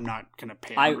 but I'm not going to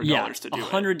pay $100 to do it.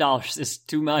 $100 is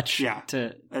too much. Yeah,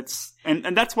 that's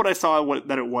and that's what I saw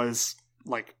that it was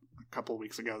like a couple of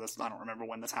weeks ago. I don't remember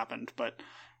when this happened, but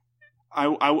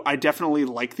I definitely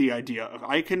like the idea of,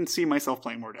 I can see myself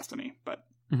playing more Destiny, but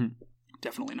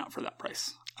definitely not for that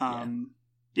price.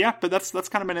 Yeah, but that's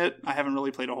kind of been it. I haven't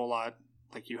really played a whole lot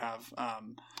like you have.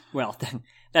 Well,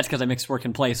 that's because I mixed work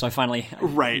and play, so I finally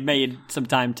made some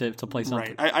time to play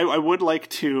something. Right, I would like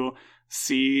to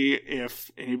see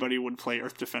if anybody would play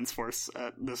Earth Defense Force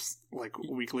at this like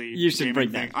weekly you should gaming bring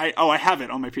thing. I have it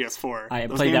on my PS4.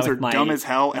 Those games are dumb as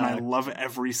hell, and I love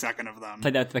every second of them.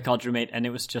 Played that with my college roommate, and it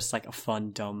was just like a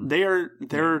fun, dumb.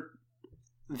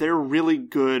 They're really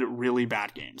good, really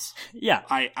bad games. Yeah.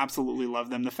 I absolutely love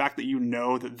them. The fact that you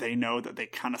know that they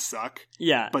kind of suck.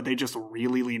 Yeah. But they just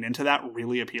really lean into that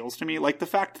really appeals to me. Like the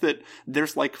fact that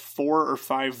there's like 4 or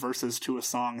 5 verses to a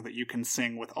song that you can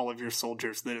sing with all of your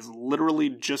soldiers that is literally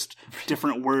just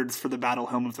different words for the Battle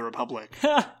Hymn of the Republic.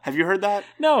 Have you heard that?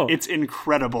 No. It's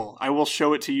incredible. I will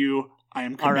show it to you. I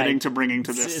am committing to bringing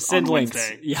to this on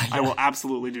Wednesday. Yeah. I will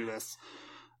absolutely do this.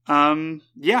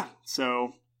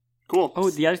 So... Cool. Oh,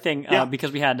 the other thing,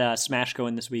 because we had Smash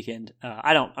going this weekend,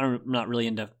 I'm not really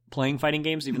into playing fighting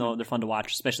games, even though they're fun to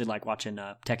watch, especially like watching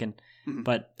Tekken. Mm-hmm.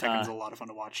 But Tekken's a lot of fun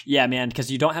to watch. Yeah, man,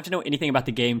 because you don't have to know anything about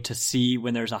the game to see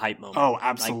when there's a hype moment. Oh,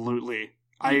 absolutely.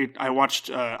 Like, I watch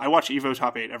Evo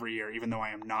Top 8 every year, even though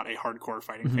I am not a hardcore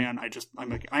fighting fan.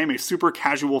 I am a super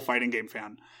casual fighting game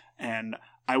fan, and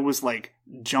I was like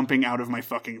jumping out of my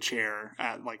fucking chair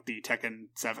at like the Tekken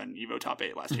 7 Evo Top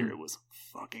 8 last year. It was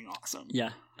fucking awesome. Yeah.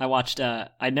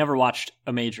 I never watched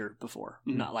a major before.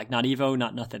 Not Evo,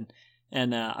 not nothing.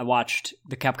 And I watched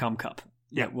the Capcom Cup.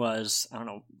 Yeah. It was, I don't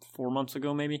know, 4 months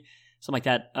ago maybe. Something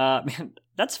like that. Man,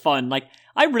 that's fun. Like,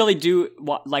 I really do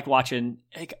like watching,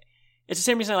 like, it's the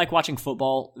same reason I like watching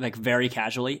football, like, very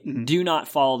casually. Mm-hmm. Do not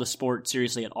follow the sport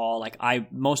seriously at all. Like, I,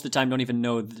 most of the time, don't even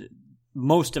know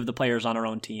most of the players on our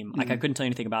own team. Like, I couldn't tell you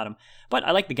anything about them. But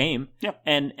I like the game. Yeah.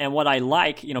 And what I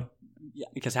like,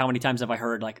 because how many times have I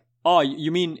heard, like, oh,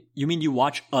 you mean you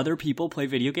watch other people play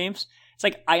video games? It's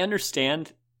like, I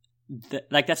understand that,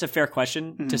 like, that's a fair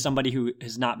question to somebody who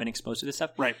has not been exposed to this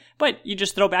stuff. Right. But you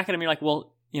just throw back at them, you're like,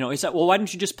 well, it's like, well, why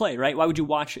don't you just play, right? Why would you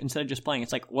watch instead of just playing?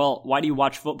 It's like, well, why do you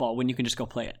watch football when you can just go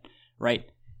play it, right?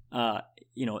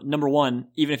 Number one,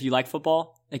 even if you like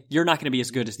football, like, you're not going to be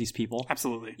as good as these people.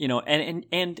 Absolutely.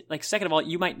 And like, second of all,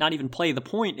 you might not even play. The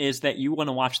point is that you want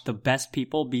to watch the best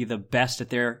people be the best at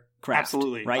their craft.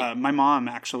 Absolutely. Right. My mom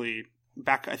actually,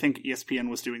 I think ESPN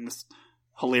was doing this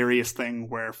hilarious thing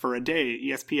where for a day,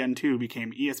 ESPN2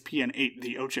 became ESPN8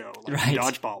 The Ocho, like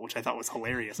dodgeball, which I thought was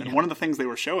hilarious. And one of the things they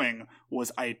were showing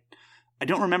was, I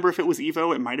don't remember if it was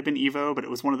Evo, it might have been Evo, but it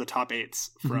was one of the top 8s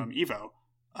from Evo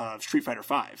of Street Fighter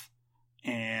V.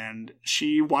 And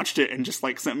she watched it and just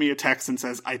like sent me a text and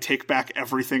says, I take back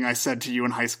everything I said to you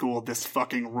in high school. This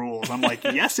fucking rules. I'm like,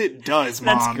 yes, it does,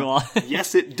 Mom. That's cool.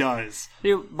 Yes, it does.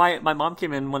 Dude, my mom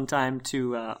came in one time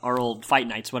to our old fight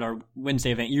nights, what our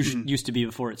Wednesday event used to be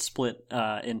before it split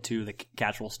into the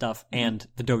casual stuff and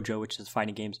the dojo, which is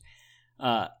fighting games.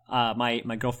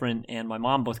 My girlfriend and my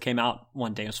mom both came out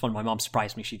one day. It was fun. My mom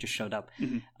surprised me. She just showed up.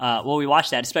 Well, we watched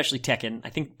that, especially Tekken.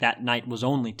 I think that night was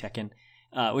only Tekken.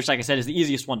 Which, like I said, is the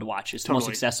easiest one to watch. It's the most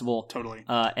accessible. Totally.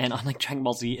 And unlike Dragon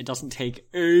Ball Z, it doesn't take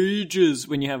ages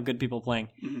when you have good people playing.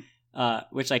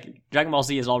 Which, like, Dragon Ball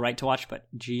Z is all right to watch, but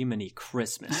Jiminy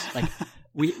Christmas. Like,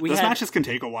 we those matches can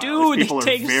take a while. Dude, people are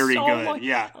very so good. Long.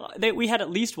 Yeah. We had at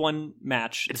least one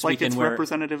match. It's like it's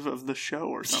representative of the show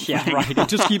or something. Yeah, right. It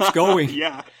just keeps going.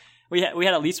 Yeah. We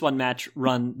had at least one match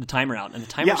run the timer out, and the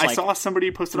timer's I saw somebody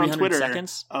posted on Twitter.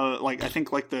 Seconds. I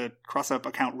think like the CrossUp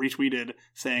account retweeted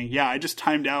saying, "Yeah, I just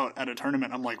timed out at a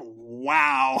tournament." I'm like,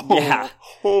 "Wow, yeah,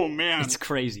 oh man, it's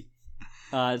crazy."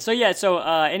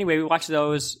 Anyway, we watched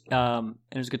those, and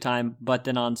it was a good time. But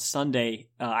then on Sunday,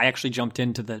 I actually jumped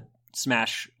into the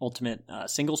Smash Ultimate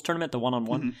singles tournament, the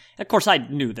one-on-one. Of course, I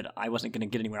knew that I wasn't going to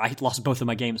get anywhere. I lost both of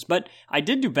my games, but I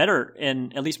did do better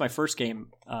in at least my first game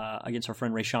against our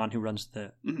friend Ray Sean, who runs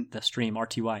the stream,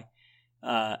 RTY.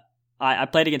 I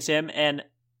played against him, and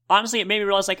honestly, it made me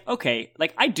realize, like, okay,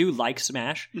 like, I do like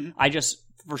Smash. I just,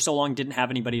 for so long, didn't have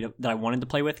anybody that I wanted to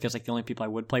play with, because, like, the only people I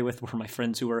would play with were my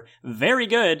friends who were very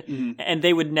good, and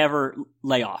they would never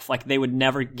lay off. Like, they would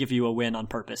never give you a win on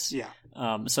purpose. Yeah.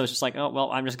 So it's just like, oh,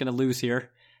 well, I'm just going to lose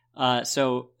here.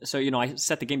 So I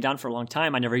set the game down for a long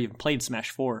time. I never even played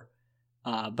Smash 4.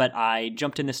 But I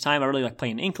jumped in this time. I really like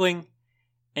playing Inkling.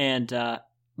 And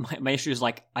my issue is,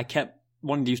 like, I kept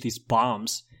wanting to use these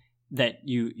bombs that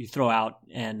you throw out,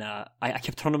 and I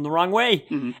kept throwing them the wrong way.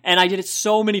 And I did it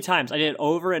so many times. I did it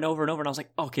over and over and over, and I was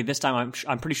like, okay, this time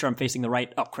I'm pretty sure I'm facing the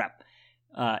right. Oh, crap.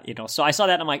 So I saw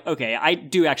that and I'm like, okay, I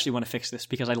do actually want to fix this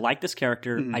because I like this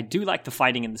character. I do like the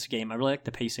fighting in this game. I really like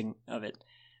the pacing of it.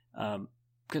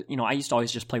 Cause, I used to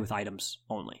always just play with items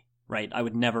only, right? I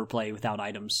would never play without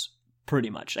items pretty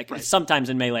much. Like sometimes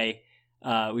in Melee,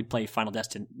 we'd play Final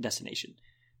Destination,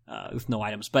 with no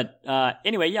items. But,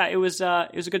 anyway, yeah, it was a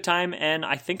good time. And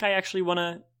I think I actually want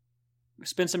to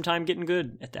spend some time getting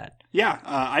good at that. Yeah,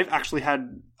 I've actually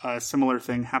had a similar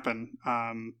thing happen.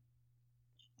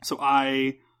 So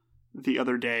the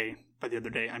other day, by the other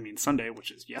day, I mean Sunday,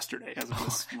 which is yesterday as of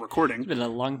this recording. It's been a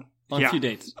long few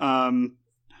days.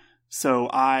 So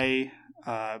I,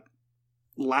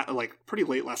 pretty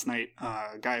late last night,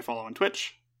 a guy I follow on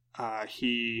Twitch,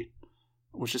 he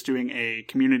was just doing a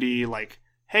community,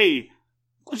 hey,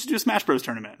 let's just do a Smash Bros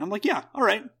tournament. And I'm like, yeah, all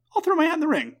right, I'll throw my hat in the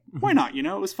ring. Why not? It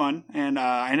was fun. And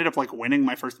I ended up winning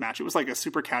my first match. It was a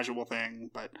super casual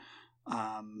thing, but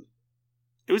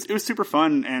it was super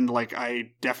fun. And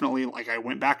I definitely I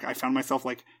went back. I found myself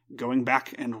going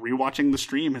back and rewatching the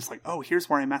stream. It's oh, here's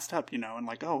where I messed up, and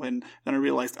and then I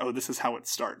realized, oh, this is how it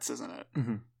starts, isn't it?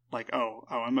 Mm-hmm. Oh,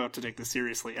 I'm about to take this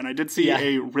seriously. And I did see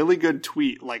a really good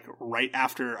tweet right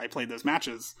after I played those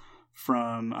matches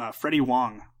from Freddie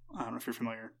Wong. I don't know if you're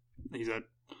familiar. He's a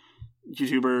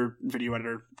YouTuber, video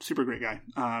editor, super great guy.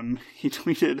 He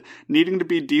tweeted, "Needing to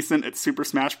be decent at Super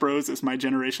Smash Bros. Is my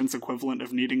generation's equivalent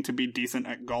of needing to be decent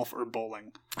at golf or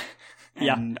bowling."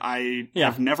 And I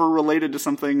have never related to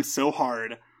something so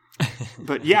hard.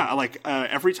 But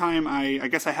every time I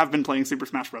guess I have been playing Super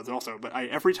Smash Bros. Also, but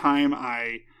every time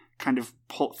I kind of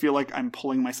feel like I'm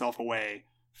pulling myself away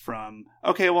from,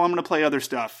 okay, well, I'm going to play other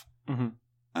stuff. Mm-hmm.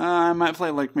 I might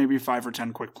play maybe 5 or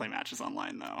 10 quick play matches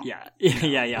online though. Yeah.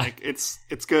 Yeah.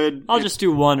 It's good. I'll just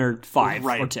do 1 or 5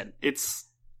 or 10. It's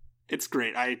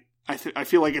great. I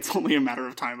feel like it's only a matter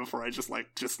of time before I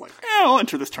I'll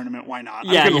enter this tournament. Why not?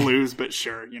 I'm going to lose, but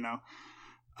sure,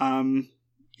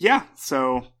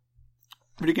 so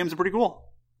video games are pretty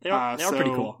cool. They are pretty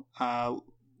cool.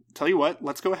 Tell you what,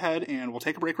 let's go ahead and we'll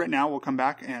take a break right now. We'll come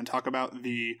back and talk about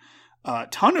the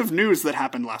ton of news that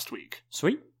happened last week.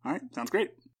 Sweet. All right, sounds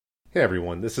great. Hey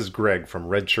everyone, this is Greg from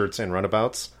Red Shirts and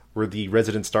Runabouts. We're the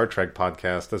resident Star Trek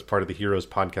podcast as part of the Heroes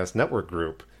Podcast Network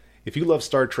group. If you love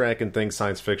Star Trek and things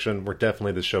science fiction, we're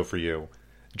definitely the show for you.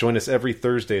 Join us every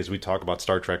Thursday as we talk about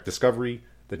Star Trek Discovery,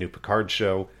 the new Picard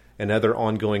show, and other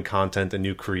ongoing content and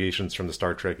new creations from the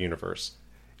Star Trek universe.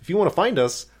 If you want to find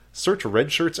us, search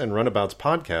Red Shirts and Runabouts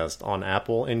podcast on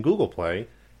Apple and Google Play,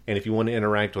 and if you want to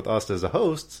interact with us as a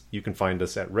host, you can find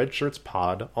us at Red Shirts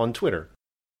Pod on Twitter.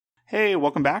 Hey,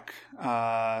 welcome back.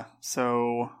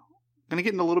 So, I'm going to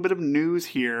get into a little bit of news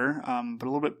here, but a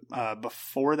little bit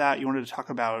before that, you wanted to talk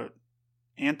about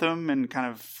Anthem and kind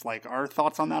of our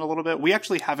thoughts on that a little bit. We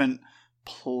actually haven't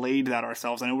played that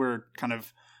ourselves. I know we're kind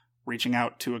of reaching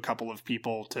out to a couple of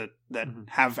people that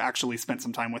have actually spent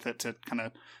some time with it to kind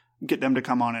of get them to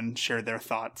come on and share their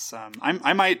thoughts.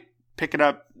 I might pick it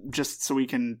up just so we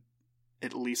can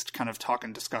at least kind of talk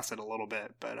and discuss it a little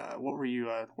bit. But what were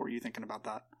you thinking about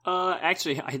that?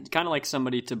 Actually, I'd kind of like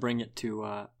somebody to bring it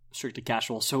to Strictly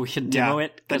Casual so we can demo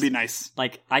it. That'd be nice.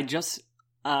 I just,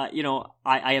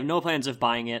 I have no plans of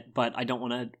buying it, but I don't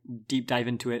want to deep dive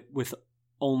into it with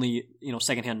only,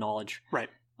 secondhand knowledge. Right.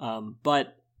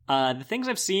 But the things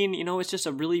I've seen, it's just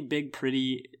a really big,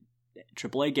 pretty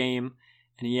AAA game.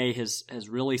 And EA has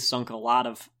really sunk a lot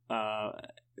of,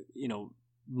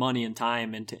 money and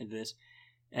time into this.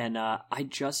 And I'm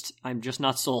just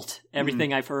not sold.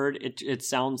 Everything I've heard, it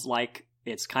sounds like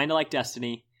it's kind of like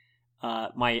Destiny.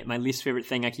 My least favorite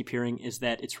thing I keep hearing is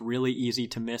that it's really easy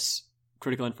to miss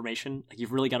critical information.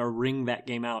 You've really got to wring that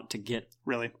game out to get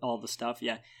all the stuff.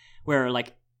 Yeah, where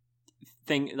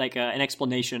an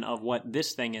explanation of what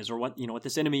this thing is, or what what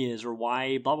this enemy is, or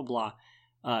why blah blah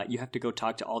blah. You have to go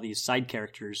talk to all these side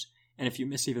characters, and if you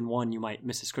miss even one, you might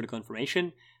miss this critical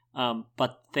information. But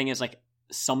the thing is,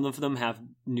 some of them have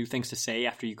new things to say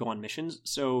after you go on missions.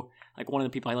 So, one of the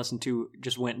people I listened to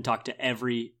just went and talked to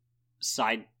every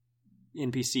side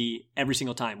NPC every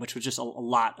single time, which was just a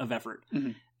lot of effort.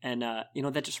 Mm-hmm. And,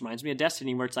 that just reminds me of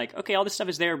Destiny, where it's okay, all this stuff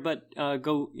is there, but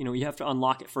go, you have to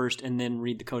unlock it first and then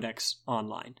read the codex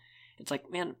online. It's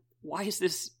man, why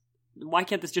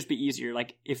can't this just be easier?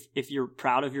 If you're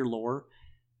proud of your lore,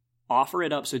 offer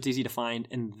it up so it's easy to find,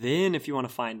 and then if you want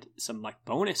to find some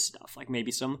bonus stuff,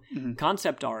 maybe some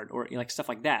concept art or stuff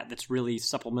like that, that's really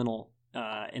supplemental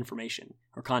information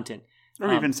or content,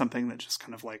 or even something that just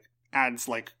kind of adds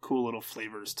cool little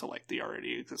flavors to the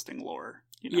already existing lore.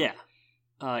 Yeah,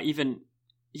 I mean,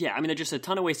 there's just a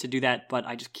ton of ways to do that, but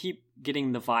I just keep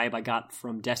getting the vibe I got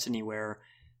from Destiny where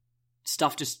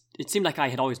stuff it seemed like I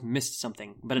had always missed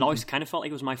something, but it always kind of felt like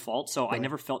it was my fault, so I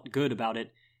never felt good about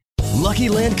it. Lucky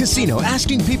Land Casino,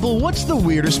 asking people, what's the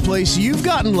weirdest place you've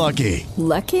gotten lucky?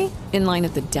 Lucky? In line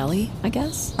at the deli, I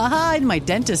guess? Aha, in my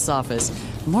dentist's office.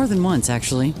 More than once,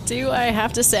 actually. Do I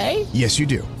have to say? Yes, you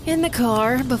do. In the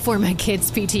car before my kids'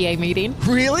 PTA meeting.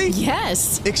 Really?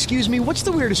 Yes. Excuse me, what's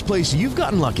the weirdest place you've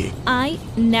gotten lucky? I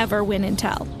never win and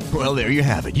tell. Well, there you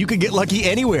have it. You can get lucky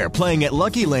anywhere, playing at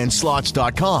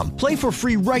LuckyLandSlots.com. Play for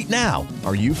free right now.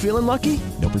 Are you feeling lucky?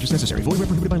 No purchase necessary. Void where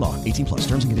prohibited by law. 18+.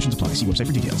 Terms and conditions apply. See website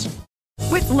for details.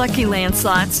 With Lucky Land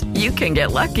Slots, you can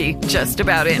get lucky just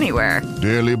about anywhere.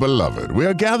 Dearly beloved, we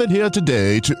are gathered here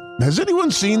today to... Has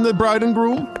anyone seen the bride and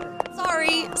groom?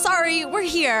 Sorry, we're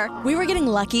here. We were getting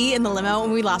lucky in the limo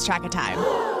and we lost track of time.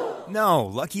 No,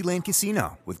 Lucky Land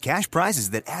Casino, with cash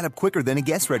prizes that add up quicker than a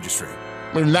guest registry.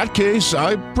 In that case,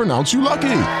 I pronounce you lucky.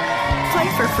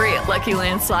 Play for free at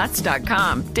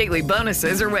LuckyLandSlots.com. Daily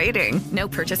bonuses are waiting. No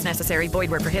purchase necessary.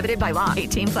 Void where prohibited by law.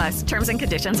 18+. Terms and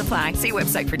conditions apply. See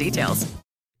website for details.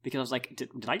 Because I was like,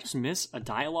 did I just miss a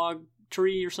dialogue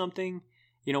tree or something?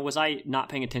 Was I not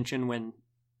paying attention when...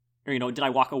 Or, did I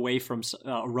walk away from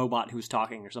a robot who's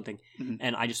talking or something,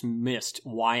 and I just missed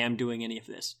why I'm doing any of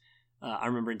this? I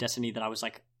remember in Destiny that I was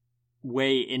like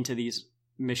way into these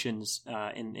missions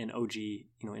in OG,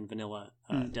 in vanilla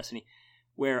Destiny,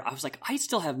 where I was like, I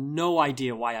still have no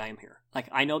idea why I am here. Like,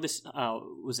 I know this,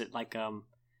 was it like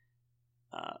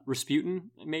Rasputin?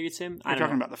 Maybe it's him? You're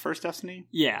talking about the first Destiny?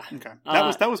 Yeah. Okay.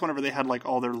 That was whenever they had like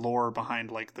all their lore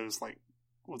behind like those like,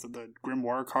 was it the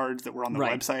Grimoire cards that were on the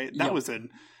website? That was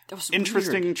an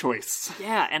interesting weird choice.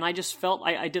 Yeah, and I just felt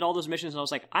I did all those missions and I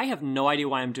was like, I have no idea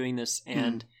why I'm doing this,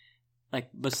 and like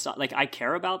I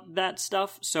care about that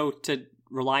stuff, so to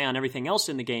rely on everything else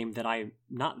in the game that I'm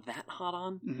not that hot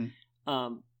on.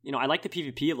 I like the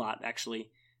PvP a lot actually,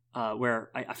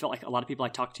 where I felt like a lot of people I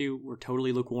talked to were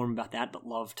totally lukewarm about that, but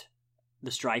loved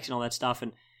the strikes and all that stuff.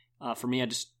 And for me, I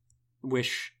just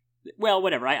wish. Well,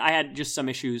 whatever. I had just some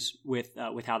issues with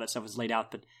how that stuff was laid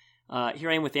out, but here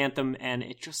I am with Anthem, and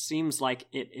it just seems like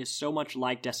it is so much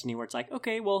like Destiny, where it's like,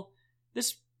 okay, well,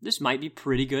 this might be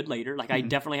pretty good later. Like, I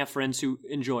definitely have friends who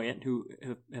enjoy it, who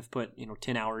have put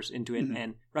 10 hours into it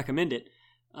and recommend it.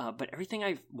 But everything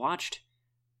I've watched,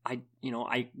 I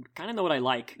kind of know what I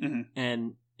like,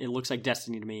 and it looks like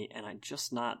Destiny to me, and I'm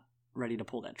just not ready to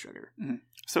pull that trigger.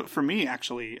 So for me,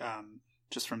 actually.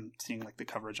 Just from seeing like the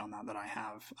coverage on that I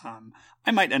have,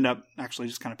 I might end up actually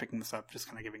just kind of picking this up, just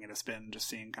kind of giving it a spin, just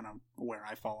seeing kind of where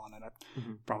I fall on it. I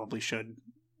probably should,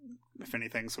 if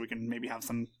anything, so we can maybe have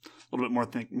some a little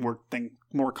bit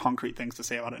more concrete things to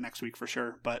say about it next week for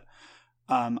sure. But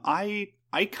I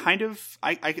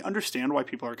understand why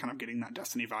people are kind of getting that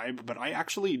Destiny vibe, but I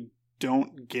actually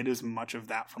don't get as much of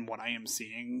that from what I am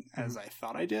seeing as I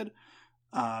thought I did.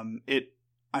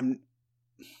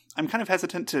 I'm kind of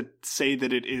hesitant to say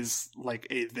that it is like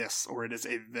a this or it is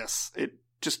a this. It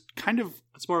just kind of...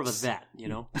 It's more of a that,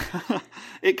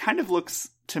 It kind of looks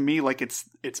to me like it's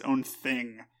its own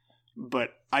thing, but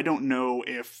I don't know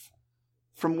if...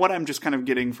 From what I'm just kind of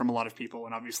getting from a lot of people,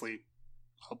 and obviously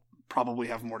I'll probably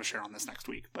have more to share on this next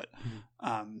week, but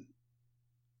I'm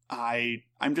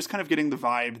just kind of getting the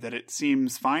vibe that it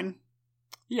seems fine.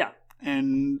 Yeah.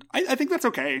 And I think that's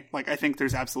okay. Like, I think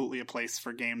there's absolutely a place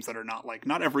for games that are not like,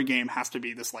 not every game has to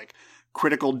be this like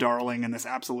critical darling and this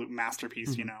absolute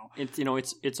masterpiece,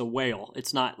 It's a whale.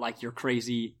 It's not like your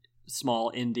crazy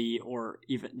small indie or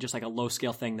even just like a low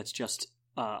scale thing that's just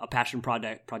a passion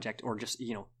project or just,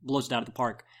 blows it out of the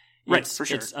park. Right, for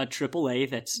sure. It's a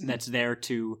AAA that's there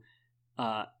to,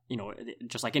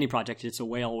 just like any project, it's a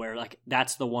whale where like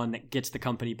that's the one that gets the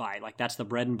company by. Like that's the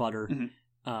bread and butter.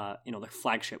 The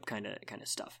flagship kind of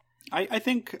stuff. I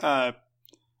think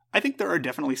there are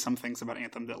definitely some things about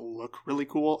Anthem that look really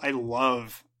cool. I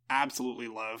absolutely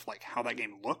love like how that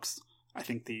game looks. I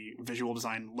think the visual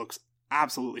design looks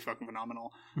absolutely fucking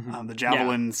phenomenal. The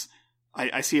javelins,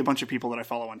 I see a bunch of people that I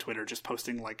follow on Twitter just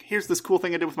posting like, here's this cool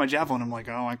thing I did with my javelin. I'm like,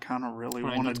 oh, I kind of really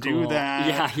want to do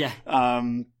that. Yeah.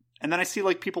 And then I see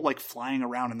like people like flying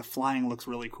around, and the flying looks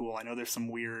really cool. I know there's some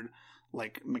weird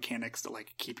like mechanics that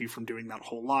like keep you from doing that a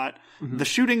whole lot. The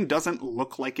shooting doesn't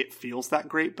look like it feels that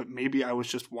great, but maybe I was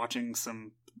just watching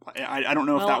some. I don't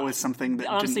know if that was something that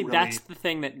honestly didn't really... that's the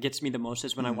thing that gets me the most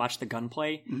is when I watch the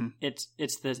gunplay. It's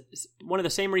one of the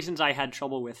same reasons I had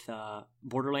trouble with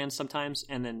Borderlands sometimes,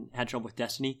 and then had trouble with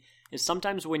Destiny. Is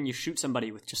sometimes when you shoot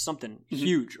somebody with just something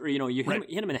huge, or you hit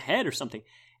them in the head or something,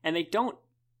 and they don't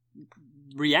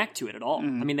react to it at all.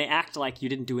 I mean, they act like you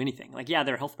didn't do anything. Like, yeah,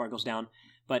 their health bar goes down.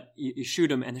 But you shoot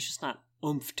them, and there's just not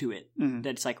oomph to it.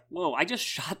 That's like, whoa, I just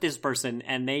shot this person,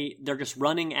 and they're just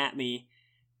running at me,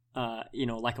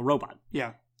 like a robot.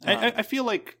 Yeah. I feel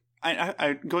like,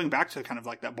 I going back to kind of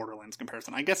like that Borderlands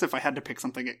comparison, I guess if I had to pick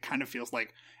something, it kind of feels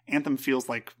like, Anthem feels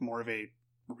like more of a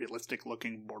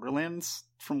realistic-looking Borderlands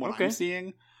from what I'm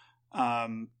seeing.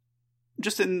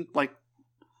 Just in, like,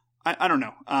 I don't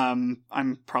know.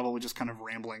 I'm probably just kind of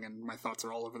rambling and my thoughts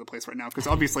are all over the place right now because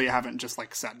obviously I haven't just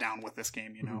like sat down with this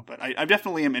game, you know, but I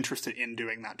definitely am interested in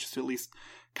doing that just to at least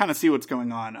kind of see what's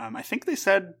going on. I think they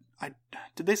said,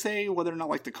 did they say whether or not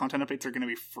like the content updates are going to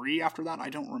be free after that? I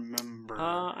don't remember.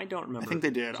 I don't remember. I think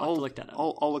they did. So I'll look that up.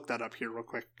 I'll look that up here real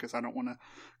quick because I don't want to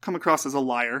come across as a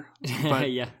liar.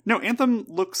 But yeah. No, Anthem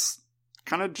looks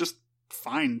kind of just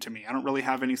fine to me. I don't really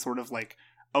have any sort of like,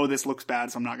 oh, this looks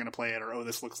bad, so I'm not going to play it, or oh,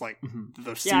 this looks like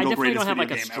the single greatest video game ever made. Yeah, I definitely don't have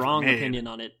like a strong opinion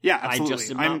on it. Yeah, absolutely. I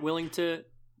just am not willing to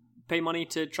pay money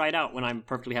to try it out when I'm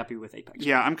perfectly happy with Apex.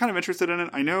 Yeah, I'm kind of interested in it.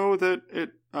 I know that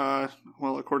it,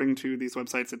 well, according to these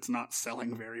websites, it's not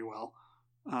selling very well.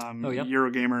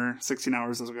 Eurogamer 16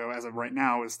 hours ago, as of right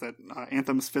now, is that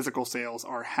Anthem's physical sales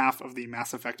are half of the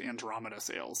Mass Effect Andromeda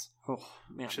sales. Oh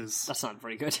man, that's not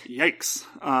very good. Yikes.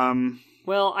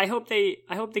 Well, I hope they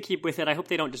keep with it. I hope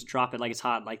they don't just drop it like it's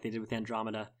hot, like they did with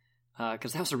Andromeda,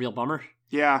 because that was a real bummer.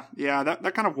 Yeah,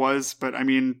 that kind of was. But I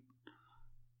mean,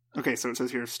 okay, so it says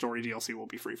here story DLC will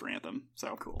be free for Anthem,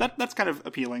 so cool. That's kind of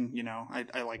appealing, you know.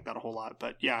 I like that a whole lot.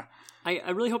 But yeah, I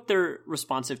really hope they're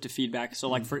responsive to feedback. So,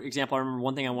 like for example, I remember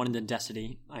one thing I wanted in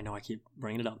Destiny. I know I keep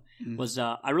bringing it up. Was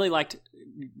I really liked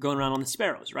going around on the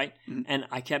Sparrows, right? And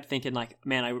I kept thinking like,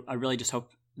 man, I really just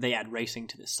hope they add racing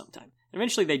to this sometime. And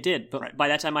eventually they did, but by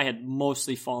that time I had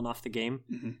mostly fallen off the game.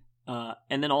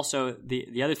 And then also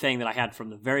the other thing that I had from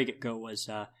the very get-go was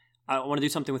I want to do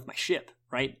something with my ship,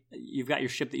 right? You've got your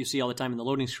ship that you see all the time in the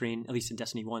loading screen, at least in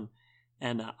Destiny 1.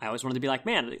 And I always wanted to be like,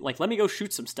 man, like let me go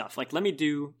shoot some stuff. Like let me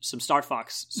do some Star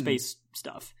Fox space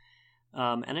stuff.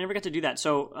 And I never got to do that.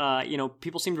 So, you know,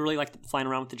 people seem to really like flying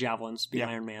around with the javelins, being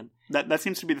Iron Man. That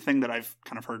seems to be the thing that I've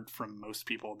kind of heard from most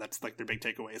people. That's like their big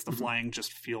takeaway is the flying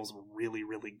just feels really,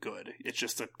 really good. It's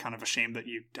just a kind of a shame that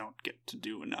you don't get to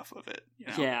do enough of it. You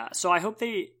know? Yeah. So I hope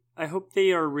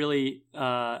they are really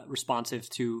responsive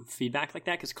to feedback like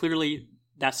that, because clearly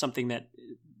that's something that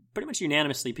pretty much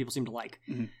unanimously people seem to like.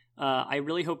 I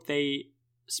really hope they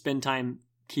spend time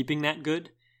keeping that good.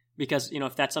 Because, you know,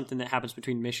 if that's something that happens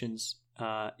between missions,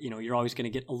 you know, you're always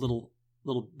going to get a little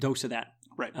dose of that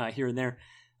here and there.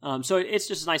 So it's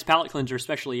just a nice palate cleanser,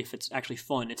 especially if it's actually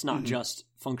fun. It's not just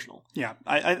functional. Yeah.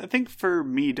 I think for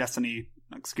me,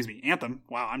 Anthem,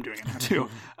 wow, I'm doing it now too.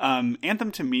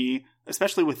 Anthem to me,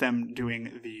 especially with them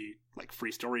doing the like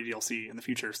free story DLC in the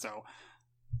future. So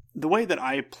the way that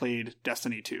I played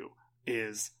Destiny 2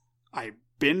 is I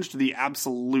binged the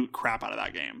absolute crap out of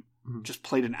that game. Just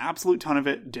played an absolute ton of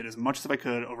it, did as much as I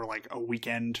could over like a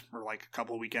weekend or like a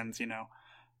couple of weekends, you know.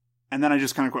 And then I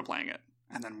just kind of quit playing it.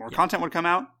 And then more content would come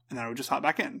out, and then I would just hop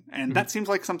back in. And that seems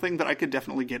like something that I could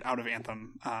definitely get out of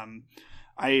Anthem.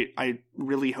 I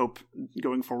really hope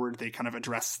going forward they kind of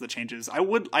address the changes.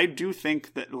 I do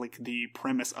think that like the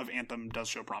premise of Anthem does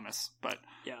show promise, but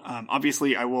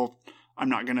obviously I'm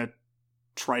not going to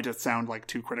try to sound like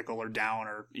too critical or down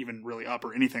or even really up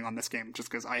or anything on this game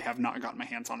just because I have not gotten my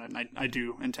hands on it, and I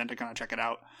do intend to kind of check it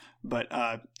out. But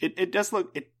it does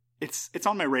look it's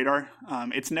on my radar.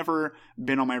 It's never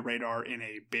been on my radar in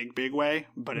a big way,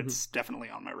 but it's definitely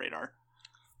on my radar.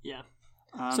 Yeah.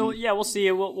 So yeah, we'll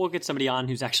see. We'll get somebody on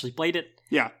who's actually played it.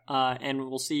 Yeah. And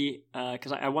we'll see,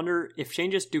 because I wonder if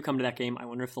changes do come to that game. I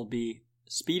wonder if they'll be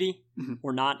speedy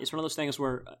or not. It's one of those things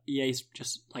where EA's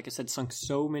just, like I said, sunk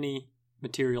so many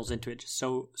materials into it, just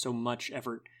so much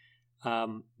effort,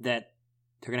 that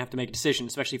they're gonna have to make a decision,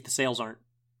 especially if the sales aren't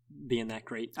being that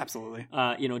great. Absolutely.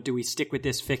 You know, do we stick with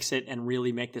this, fix it, and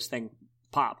really make this thing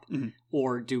pop,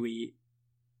 or do we,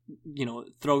 you know,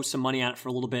 throw some money at it for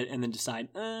a little bit and then decide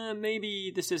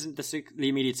maybe this isn't the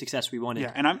immediate success we wanted?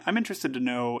 Yeah, and I'm interested to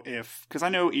know if, because I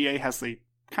know EA has the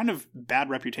kind of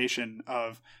bad reputation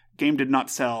of game did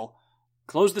not sell,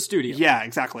 close the studio. Yeah,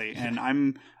 exactly.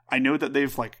 And I know that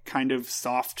they've like kind of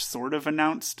soft sort of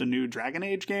announced a new Dragon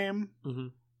Age game,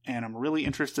 and I'm really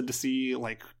interested to see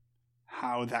like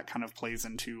how that kind of plays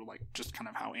into like just kind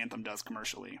of how Anthem does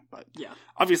commercially. But yeah,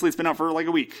 obviously it's been out for like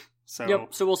a week, so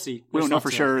so we'll see. We don't know for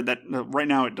sure. That right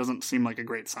now it doesn't seem like a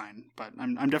great sign, but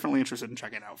I'm definitely interested in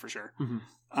checking it out for sure.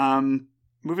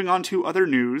 Moving on to other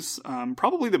news,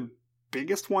 probably the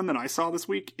biggest one that I saw this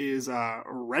week is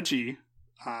Reggie.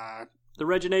 The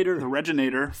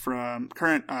Reginator from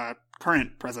current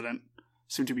president,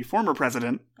 soon to be former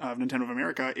president of Nintendo of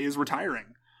America, is retiring.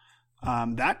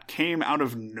 That came out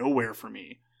of nowhere for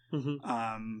me.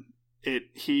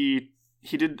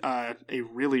 He did a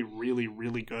really, really,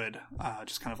 really good,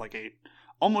 just kind of like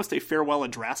almost a farewell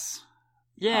address.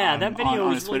 Yeah, that video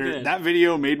was really good. That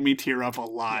video made me tear up a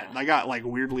lot. Yeah. I got like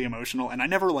weirdly emotional, and I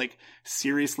never like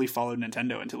seriously followed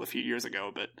Nintendo until a few years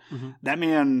ago. But that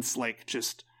man's like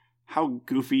just how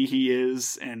goofy he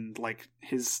is and like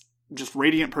his just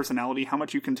radiant personality, how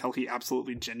much you can tell he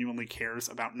absolutely genuinely cares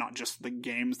about not just the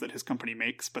games that his company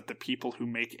makes, but the people who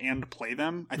make and play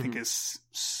them. I think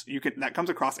that comes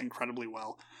across incredibly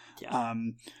well. Yeah.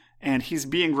 And he's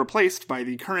being replaced by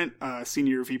the current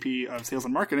senior VP of sales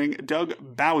and marketing, Doug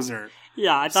Bowser.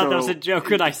 Yeah, I thought that was a joke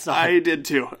when I saw it. I did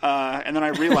too. And then I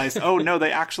realized, oh no,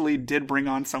 they actually did bring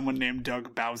on someone named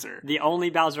Doug Bowser. The only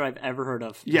Bowser I've ever heard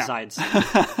of besides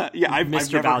I've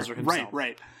Mr. Bowser himself.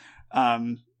 Right.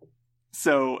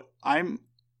 So I'm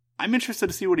interested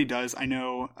to see what he does. I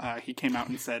know he came out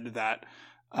and said that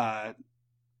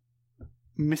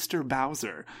Mr.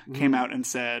 Bowser came out and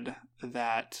said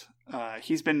that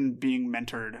he's been being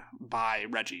mentored by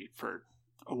Reggie for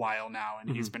a while now,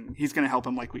 and he's going to help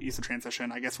him like ease the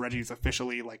transition. I guess Reggie's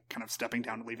officially like kind of stepping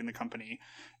down and leaving the company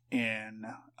in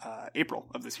April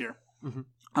of this year.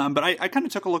 But I kind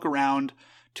of took a look around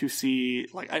to see,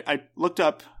 like I looked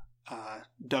up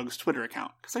Doug's Twitter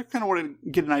account because I kind of wanted to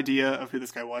get an idea of who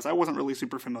this guy was. I wasn't really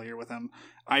super familiar with him.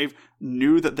 I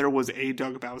knew that there was a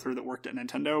Doug Bowser that worked at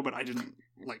Nintendo, but I didn't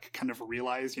like kind of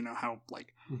realize, how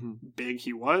like big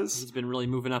he was. He's been really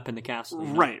moving up in the castle.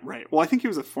 Right. Well, I think he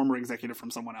was a former executive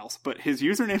from someone else, but his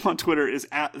username on Twitter is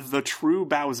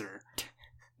 @TheTrueBowser,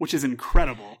 which is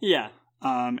incredible. Yeah.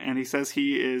 And he says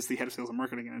he is the head of sales and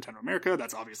marketing at Nintendo America.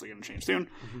 That's obviously going to change soon.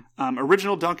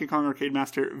 Original Donkey Kong Arcade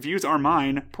Master. Views are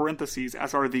mine, parentheses,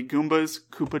 as are the Goombas,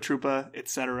 Koopa Troopa,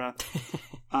 etc.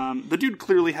 The dude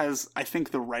clearly has, I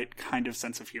think, the right kind of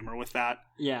sense of humor with that.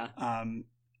 Yeah.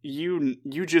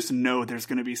 You just know there's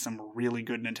going to be some really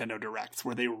good Nintendo Directs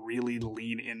where they really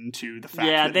lean into the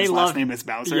fact that his last name is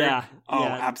Bowser. Yeah. Oh,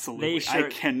 absolutely. I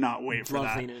cannot wait for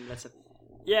that.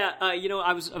 Yeah,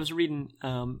 I was reading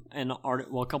a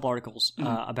couple articles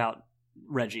about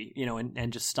Reggie,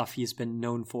 and just stuff he's been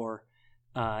known for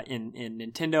in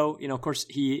Nintendo. Of course,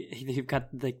 he got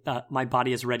the "My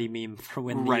Body Is Ready" meme for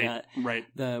when the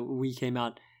Wii came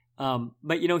out.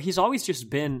 But he's always just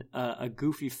been a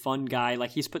goofy, fun guy. Like,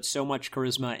 he's put so much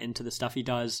charisma into the stuff he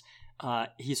does.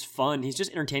 He's fun. He's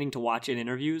just entertaining to watch in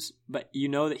interviews, but you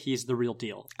know that he's the real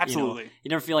deal. Absolutely. You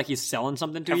never feel like he's selling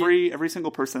something to you. Every single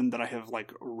person that I have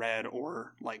like read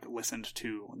or like listened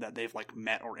to that they've like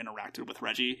met or interacted with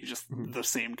Reggie, he's just the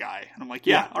same guy. And I'm like,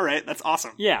 all right, that's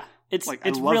awesome. Yeah. It's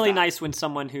really nice when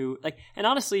someone who like, and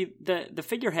honestly, the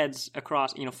figureheads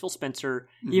across, Phil Spencer,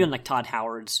 even like Todd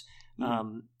Howard's,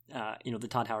 the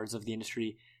Todd Howards of the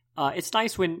industry. It's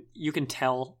nice when you can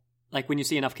tell, like when you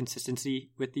see enough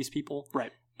consistency with these people,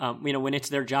 right? When it's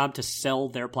their job to sell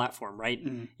their platform, right?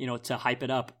 To hype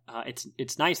it up.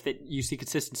 It's nice that you see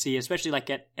consistency, especially like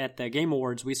at the Game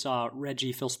Awards. We saw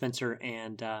Reggie, Phil Spencer,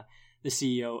 and the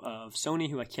CEO of Sony,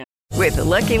 who I can't. With the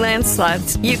Lucky Land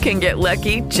Slots, you can get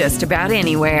lucky just about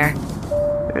anywhere.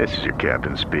 This is your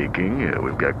captain speaking.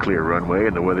 We've got clear runway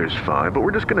and the weather's fine, but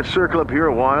we're just going to circle up here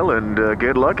a while and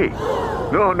get lucky.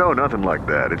 No, nothing like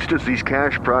that. It's just these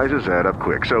cash prizes add up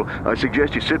quick. So I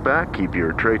suggest you sit back, keep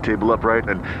your tray table upright,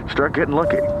 and start getting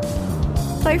lucky.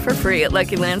 Play for free at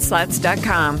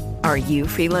LuckyLandSlots.com. Are you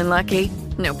feeling lucky?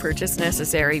 No purchase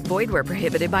necessary. Void where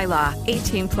prohibited by law.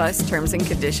 18+ terms and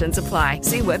conditions apply.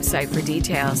 See website for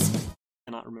details.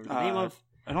 I cannot remember the name of.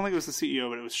 I don't think it was the CEO,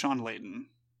 but it was Sean Layton.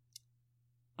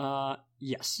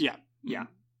 Yes. Yeah.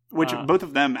 Which both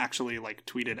of them actually like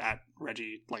tweeted at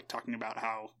Reggie, like talking about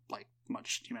how like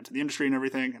much he meant to the industry and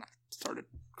everything, and I started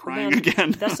crying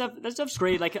again. that stuff's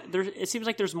great. Like it seems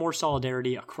like there's more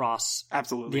solidarity across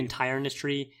absolutely the entire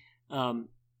industry.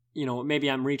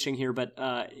 Maybe I'm reaching here, but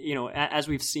as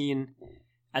we've seen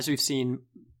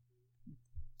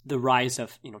the rise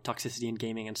of toxicity in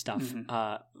gaming and stuff,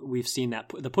 we've seen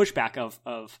that the pushback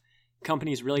of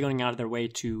companies really going out of their way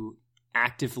to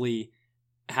actively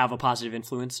have a positive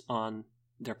influence on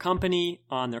their company,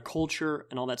 on their culture,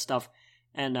 and all that stuff.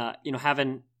 And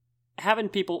having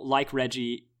people like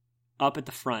Reggie up at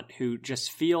the front who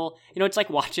just feel, it's like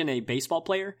watching a baseball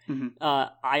player.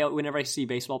 Whenever I see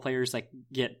baseball players like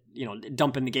get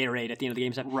dumping the Gatorade at the end of the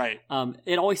game stuff, right?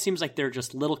 It always seems like they're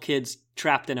just little kids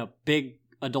trapped in a big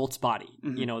adult's body.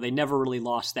 They never really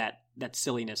lost that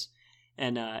silliness.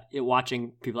 And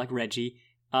watching people like Reggie,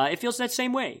 it feels that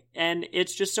same way, and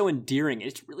it's just so endearing.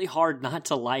 It's really hard not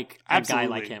to like a guy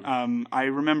like him. I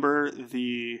remember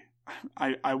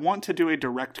I want to do a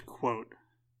direct quote.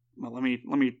 Well, let me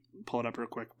pull it up real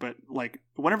quick. But like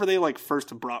whenever they like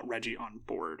first brought Reggie on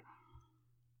board,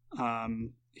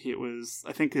 it was,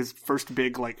 I think, his first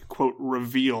big like quote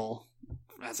reveal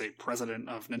as a president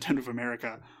of Nintendo of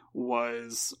America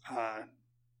was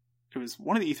it was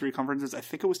one of the E3 conferences. I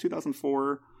think it was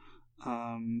 2004.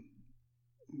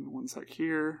 One sec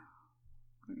here.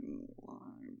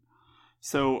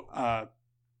 So, I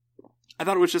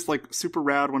thought it was just, like, super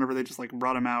rad whenever they just, like,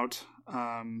 brought him out.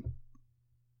 I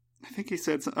think he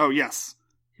said... Oh, yes.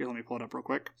 Here, let me pull it up real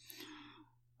quick.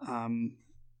 I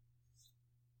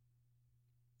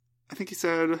think he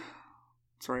said...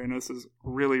 Sorry, I know this is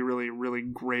really, really, really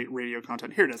great radio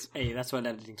content. Here it is. Hey, that's what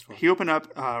editing's for. He opened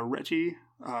up, Reggie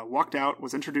walked out,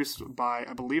 was introduced by,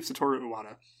 I believe, Satoru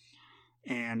Iwata.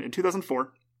 And in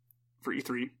 2004, for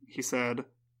E3, he said,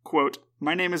 quote,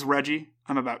 "My name is Reggie.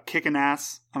 I'm about kicking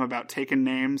ass. I'm about taking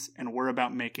names. And we're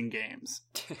about making games."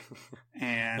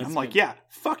 And I'm like, yeah,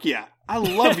 fuck yeah. I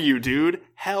love you, dude.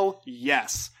 Hell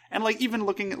yes. And like even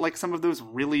looking at like some of those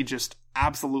really just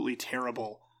absolutely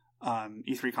terrible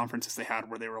E3 conferences they had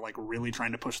where they were like really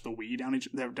trying to push the Wii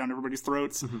down everybody's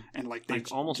throats, and like they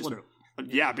like almost literally,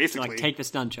 yeah, basically like take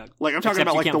this nunchuck. Like I'm talking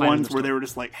about like the ones where they were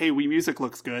just like, "Hey, Wii Music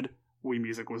looks good." Wii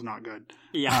Music was not good.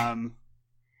 Yeah.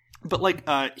 But like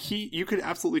you could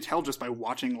absolutely tell just by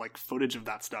watching like footage of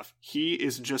that stuff, he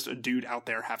is just a dude out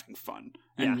there having fun,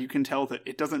 and you can tell that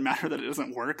it doesn't matter that it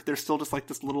doesn't work. There's still just like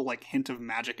this little like hint of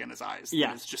magic in his eyes.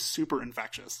 Yeah, it's just super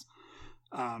infectious.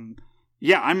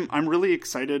 Yeah, I'm really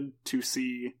excited to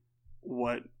see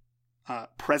what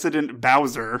President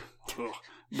Bowser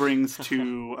brings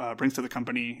to the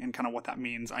company and kind of what that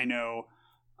means. I know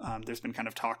there's been kind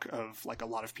of talk of like a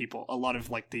lot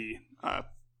of like the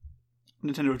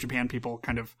Nintendo of Japan people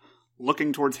kind of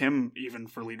looking towards him even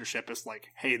for leadership as like,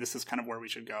 hey, this is kind of where we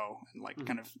should go, and like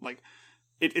kind of like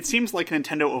it seems like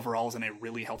Nintendo overall is in a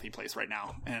really healthy place right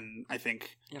now, and I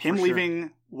think him leaving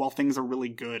while things are really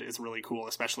good is really cool,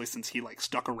 especially since he like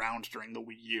stuck around during the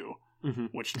Wii U,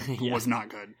 which was not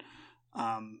good.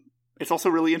 It's also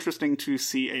really interesting to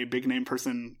see a big name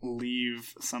person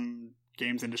leave some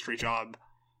games industry job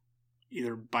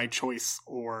either by choice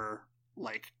or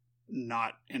like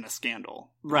not in a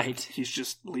scandal. Right. Like, he's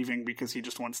just leaving because he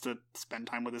just wants to spend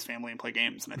time with his family and play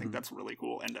games, and I think that's really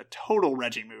cool and a total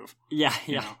Reggie move. Yeah,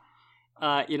 yeah.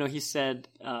 He said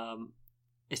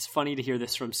it's funny to hear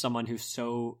this from someone who's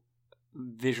so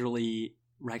visually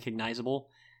recognizable.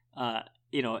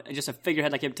 Just a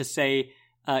figurehead like him to say,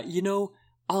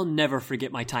 I'll never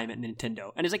forget my time at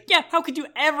Nintendo. And it's like, yeah, how could you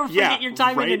ever forget your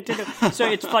time at Nintendo? So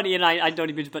it's funny, and I don't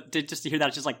even, but just to hear that,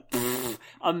 it's just like,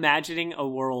 imagining a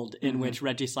world in which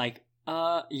Reggie's like,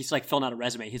 he's like filling out a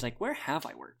resume. He's like, where have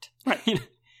I worked? Right.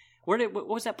 What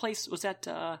was that place? Was that,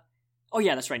 oh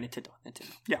yeah, that's right, Nintendo.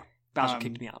 Yeah. Bowser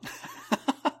kicked me out.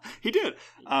 He did.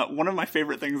 One of my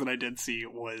favorite things that I did see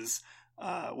was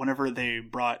whenever they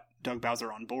brought Doug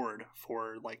Bowser on board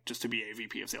for like just to be a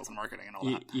VP of sales and marketing and all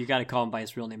that. You got to call him by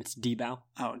his real name. It's D-Bow.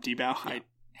 Oh, D-Bow? Yeah. I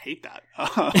hate that.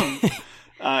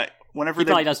 Whenever he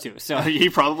probably does too. So he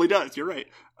probably does. You're right.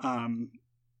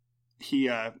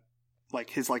 He like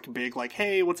his like big like,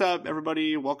 hey, what's up,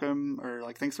 everybody? Welcome, or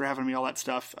like thanks for having me, all that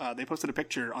stuff. They posted a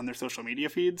picture on their social media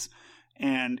feeds.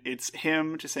 And it's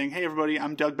him just saying, hey, everybody,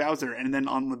 I'm Doug Bowser. And then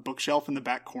on the bookshelf in the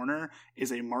back corner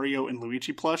is a Mario and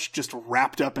Luigi plush just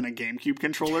wrapped up in a GameCube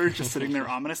controller, just sitting there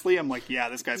ominously. I'm like, yeah,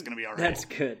 this guy's going to be all right. That's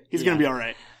good. He's going to be all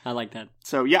right. I like that.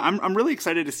 So, yeah, I'm really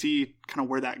excited to see kind of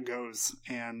where that goes.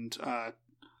 And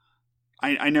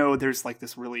I know there's like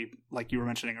this really, like you were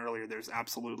mentioning earlier, there's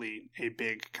absolutely a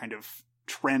big kind of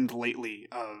trend lately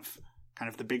of kind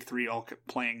of the big three all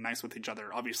playing nice with each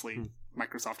other. Obviously,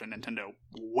 Microsoft and Nintendo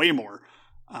way more.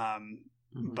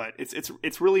 But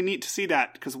it's really neat to see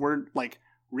that because we're like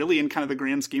really in kind of the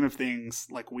grand scheme of things,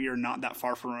 like we are not that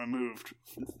far removed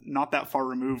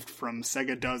from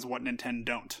Sega does what Nintendo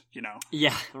don't, you know?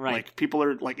 Yeah, right. Like people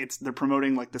are like, they're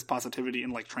promoting like this positivity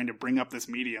and like trying to bring up this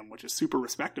medium, which is super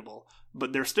respectable,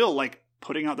 but they're still like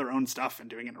putting out their own stuff and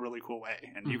doing it in a really cool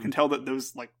way. And you can tell that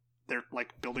those like, they're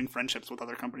like building friendships with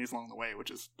other companies along the way,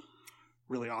 which is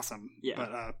really awesome. Yeah.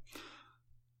 But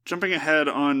jumping ahead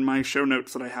on my show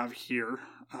notes that I have here,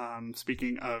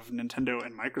 speaking of Nintendo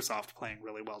and Microsoft playing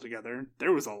really well together,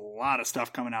 there was a lot of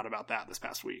stuff coming out about that this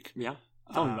past week. Yeah.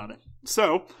 Tell me about it.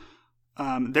 So,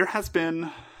 there has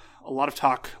been a lot of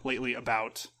talk lately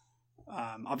about,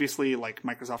 obviously, like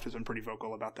Microsoft has been pretty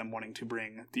vocal about them wanting to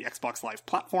bring the Xbox Live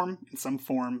platform in some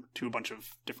form to a bunch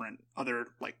of different other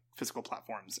like physical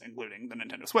platforms, including the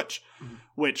Nintendo Switch,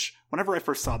 which whenever I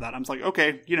first saw that, I was like,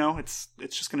 okay, you know, it's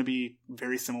just going to be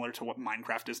very similar to what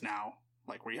Minecraft is now,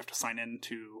 like where you have to sign in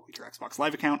to your Xbox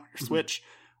Live account on your Switch,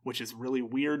 which is really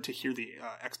weird to hear the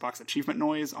Xbox achievement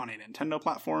noise on a Nintendo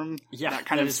platform. Yeah, that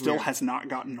kind of still has not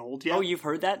gotten old yet. Oh, you've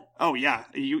heard that? Oh, yeah.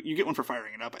 You get one for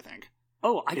firing it up, I think.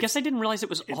 Oh, I guess I didn't realize it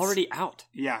was already out.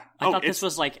 Yeah. I thought this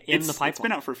was like in the pipeline. It's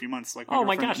been out for a few months. Like,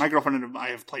 my gosh. My girlfriend and I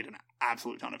have played an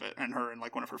absolute ton of it, and her and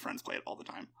like one of her friends play it all the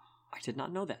time. I did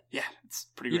not know that. Yeah, it's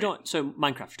pretty You great. don't. So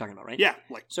Minecraft you're talking about, right? Yeah,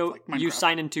 like you Minecraft.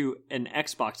 sign into an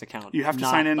Xbox account. You have to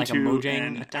not sign into like a Mojang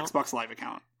an account? Xbox Live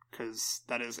account because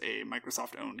that is a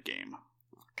Microsoft-owned game.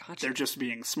 Gotcha. They're just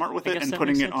being smart with I it guess and that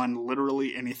putting makes it sense. on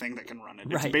literally anything that can run it.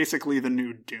 It's Right. basically the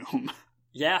new Doom.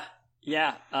 Yeah.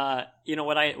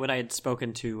 What I had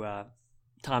spoken to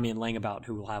Tommy and Lang about,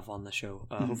 who we'll have on the show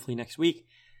hopefully next week,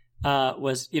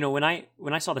 was when I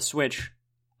saw the Switch,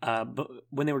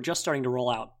 when they were just starting to roll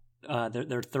out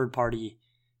their third party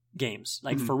games,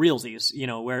 like for realsies,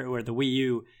 where the Wii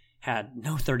U had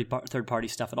no third party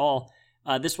stuff at all.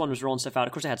 This one was rolling stuff out.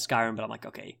 Of course, I had Skyrim, but I'm like,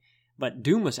 okay. But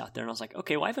Doom was out there, and I was like,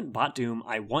 okay, well, I haven't bought Doom.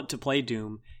 I want to play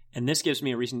Doom, and this gives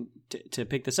me a reason to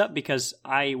pick this up, because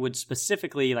I would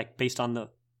specifically, like, based on the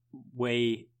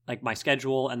way, like, my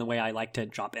schedule and the way I like to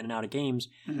drop in and out of games,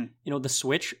 the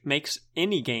Switch makes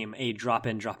any game a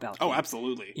drop-in, drop-out game. Oh,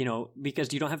 absolutely.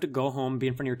 Because you don't have to go home, be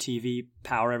in front of your TV,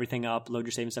 power everything up, load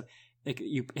your save and stuff. Like,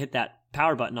 you hit that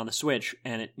power button on the Switch,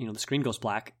 and it, the screen goes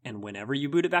black, and whenever you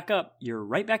boot it back up, you're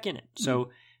right back in it. So,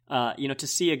 to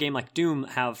see a game like Doom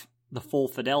have the full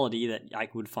fidelity that I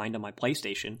would find on my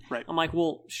PlayStation, right. I'm like,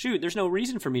 well, shoot, there's no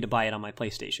reason for me to buy it on my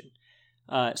PlayStation.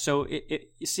 So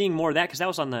seeing more of that, because that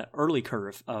was on the early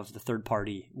curve of the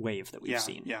third-party wave that we've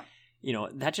seen. Yeah.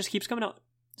 That just keeps coming out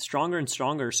stronger and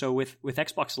stronger. So with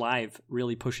Xbox Live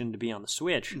really pushing to be on the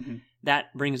Switch,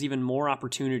 that brings even more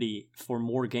opportunity for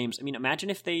more games. I mean, imagine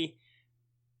if they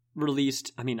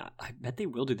released, I bet they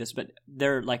will do this, but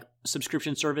they're like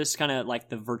subscription service, kind of like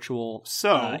the virtual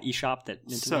eShop that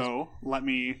Nintendo So let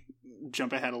me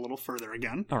jump ahead a little further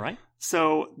again. All right.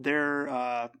 So there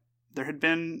had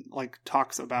been like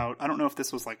talks about, I don't know if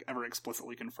this was like ever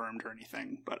explicitly confirmed or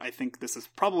anything, but I think this is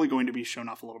probably going to be shown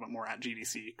off a little bit more at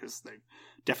GDC, because they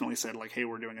definitely said like, hey,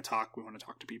 we're doing a talk. We want to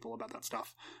talk to people about that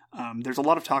stuff. There's a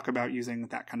lot of talk about using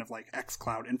that kind of like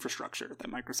xCloud infrastructure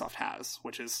that Microsoft has,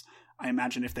 which is, I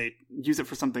imagine if they use it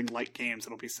for something like games,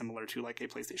 it'll be similar to like a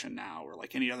PlayStation Now or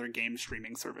like any other game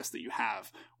streaming service that you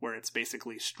have, where it's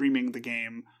basically streaming the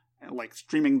game, like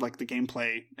streaming like the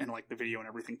gameplay and like the video and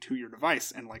everything to your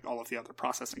device, and like all of the other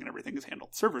processing and everything is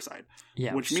handled server side.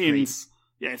 Yeah, which means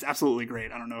it's absolutely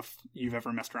great. I don't know if you've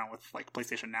ever messed around with like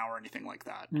PlayStation Now or anything like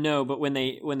that. No, but when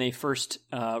they first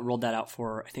rolled that out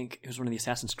for, I think it was one of the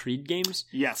Assassin's Creed games.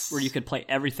 Yes, where you could play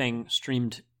everything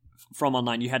streamed from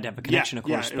online. You had to have a connection, of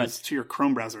course. Yeah, it was to your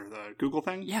Chrome browser, the Google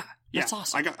thing. Yeah, that's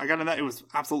awesome. I got in that. It was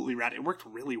absolutely rad. It worked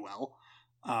really well.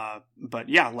 But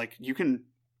yeah, like you can.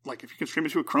 Like if you can stream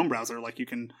it to a Chrome browser, like you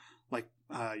can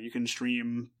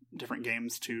stream different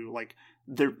games to like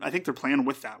I think their plan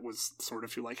with that was sort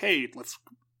of to like, hey, let's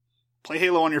play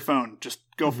Halo on your phone. Just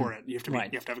go for it. You have to you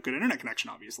have to have a good internet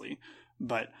connection, obviously.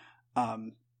 But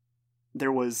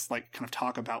there was like kind of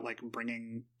talk about like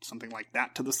bringing something like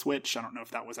that to the Switch. I don't know if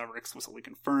that was ever explicitly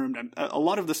confirmed. And a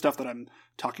lot of the stuff that I'm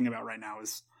talking about right now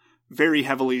is very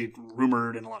heavily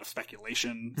rumored and a lot of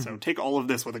speculation. So take all of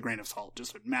this with a grain of salt,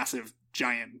 just a massive,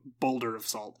 giant boulder of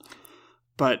salt.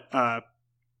 But,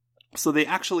 so they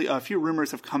actually, a few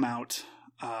rumors have come out,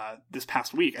 this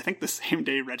past week. I think the same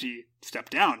day Reggie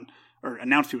stepped down, or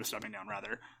announced he was stepping down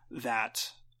rather, that,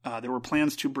 there were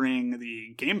plans to bring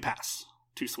the Game Pass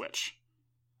to Switch,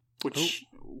 which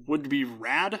would be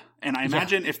rad. And I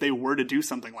imagine if they were to do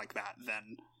something like that,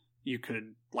 then you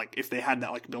could, like, if they had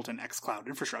that, like, built-in xCloud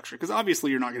infrastructure, because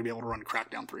obviously you're not going to be able to run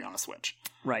Crackdown 3 on a Switch.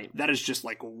 Right. That is just,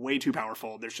 like, way too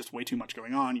powerful. There's just way too much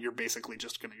going on. You're basically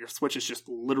just your Switch is just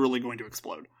literally going to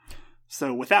explode.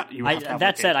 So with that, you have to have...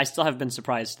 That said, I still have been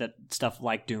surprised that stuff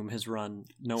like Doom has run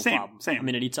no problem. Same. I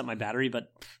mean, it eats up my battery,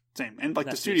 but... Same. And,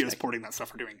 like, the studios porting that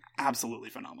stuff are doing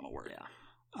absolutely phenomenal work.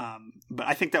 Yeah. But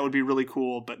I think that would be really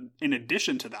cool. But in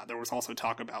addition to that, there was also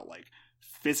talk about, like,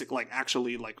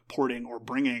 actually like porting or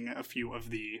bringing a few of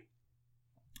the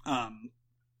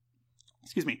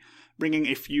bringing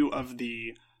a few of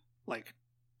the like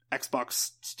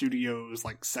Xbox Studios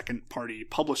like second party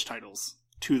published titles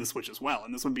to the Switch as well,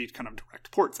 and this would be kind of direct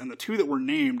ports. And the two that were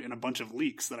named in a bunch of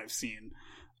leaks that I've seen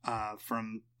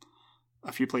from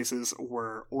a few places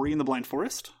were Ori and the Blind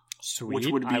Forest. Sweet. Which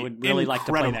would be I would really like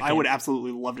to play that game. I would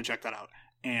absolutely love to check that out.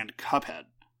 And Cuphead.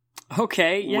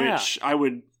 Okay, yeah. Which I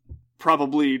would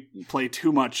probably play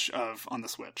too much of on the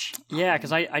Switch. Yeah,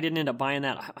 because I didn't end up buying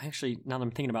that. I actually, now that I'm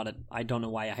thinking about it, I don't know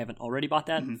why I haven't already bought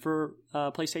that for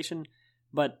PlayStation.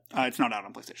 But it's not out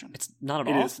on PlayStation. It's not at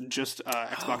all? It is just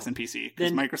Xbox and PC,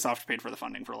 because Microsoft paid for the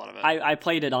funding for a lot of it. I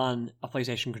played it on a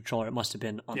PlayStation controller. It must have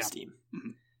been on Steam.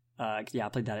 Mm-hmm. I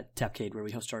played that at Tapcade, where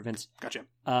we host our events. Gotcha.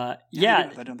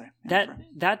 Yeah, that, don't they?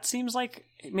 That seems like,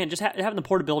 man, just having the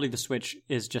portability of the Switch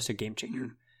is just a game changer.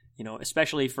 Mm-hmm. You know,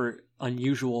 especially for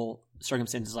unusual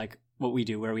circumstances like what we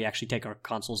do, where we actually take our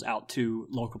consoles out to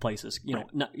local places. You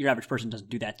know, your average person doesn't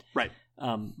do that. Right.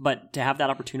 But to have that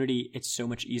opportunity, it's so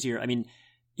much easier. I mean,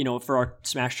 you know, for our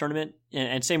Smash tournament,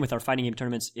 and same with our fighting game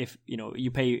tournaments, if, you know,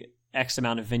 you pay X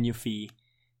amount of venue fee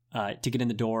to get in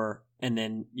the door, and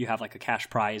then you have like a cash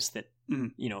prize that,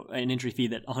 you know, an entry fee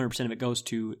that 100% of it goes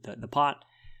to the pot.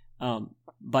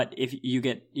 But if you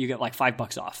get like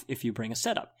 $5 off if you bring a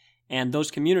setup. And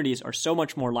those communities are so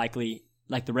much more likely,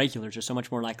 like the regulars are so much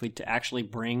more likely to actually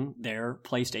bring their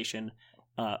PlayStation,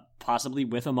 possibly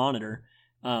with a monitor,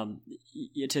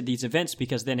 to these events,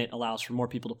 because then it allows for more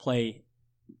people to play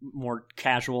more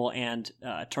casual and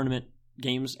tournament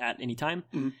games at any time.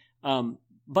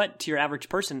 But to your average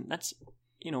person, that's,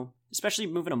 you know, especially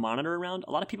moving a monitor around,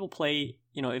 a lot of people play,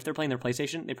 you know, if they're playing their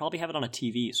PlayStation, they probably have it on a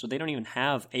TV, so they don't even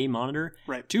have a monitor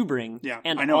to bring. Yeah,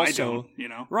 and I know also, I don't, you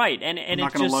know. Right, and I'm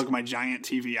not going to lug my giant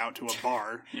TV out to a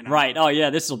bar, you know. Right, oh yeah,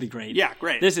 this will be great. Yeah,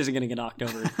 great. This isn't going to get knocked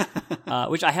over.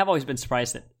 Which I have always been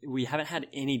surprised that we haven't had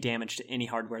any damage to any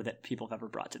hardware that people have ever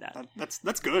brought to that.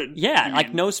 That's good. Yeah,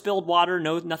 like no spilled water,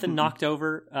 nothing knocked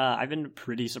over. I've been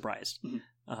pretty surprised.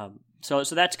 So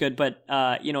that's good. But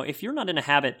you know, if you're not in a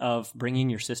habit of bringing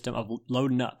your system, of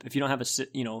loading up, if you don't have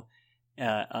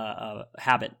a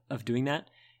habit of doing that,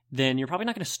 then you're probably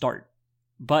not going to start.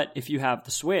 But if you have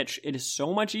the Switch, it is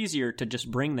so much easier to just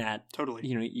bring that. Totally.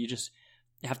 You know, you just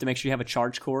have to make sure you have a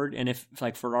charge cord. And if,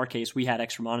 like for our case, we had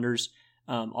extra monitors,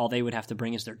 all they would have to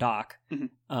bring is their dock.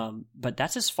 But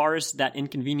that's as far as that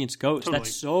inconvenience goes. Totally.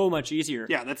 That's so much easier.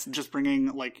 Yeah, that's just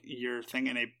bringing like your thing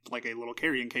in a little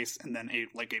carrying case, and then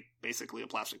basically a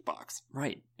plastic box.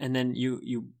 Right, and then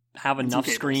you have enough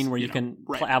screen where you can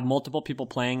have multiple people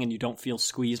playing, and you don't feel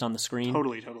squeezed on the screen.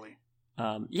 Totally.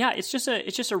 Yeah, it's just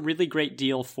a really great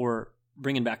deal for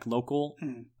bringing back local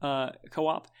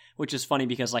co-op, which is funny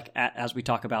because like as we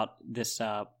talk about this.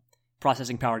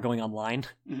 Processing power going online,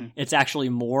 it's actually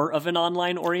more of an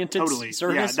online oriented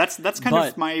service. Yeah, that's kind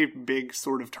of my big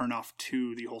sort of turnoff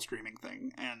to the whole streaming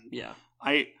thing. And yeah,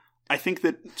 I think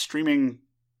that streaming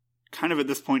kind of at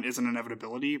this point is an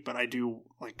inevitability, but I do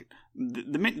like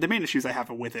the main issues I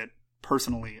have with it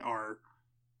personally are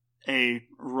a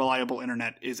reliable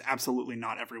internet is absolutely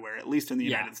not everywhere, at least in the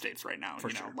United States right now.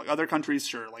 You know, like other countries,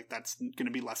 sure, like that's going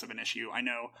to be less of an issue. I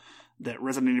know that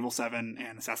Resident Evil 7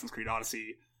 and Assassin's Creed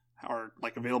Odyssey are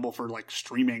like available for like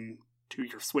streaming to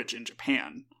your Switch in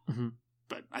Japan.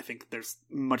 But I think there's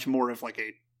much more of like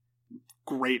a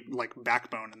great like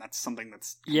backbone, and that's something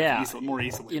that's more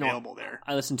easily available there.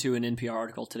 I listened to an NPR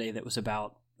article today that was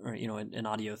about, or you know, an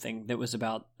audio thing that was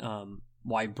about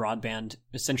why broadband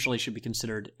essentially should be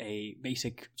considered a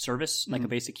basic service, like a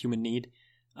basic human need,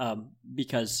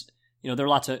 because you know there are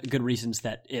lots of good reasons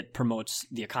that it promotes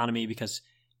the economy, because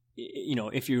you know,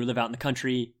 if you live out in the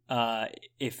country,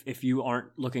 if you aren't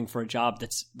looking for a job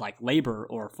that's like labor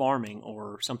or farming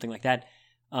or something like that,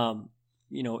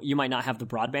 you know, you might not have the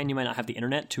broadband, you might not have the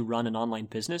internet to run an online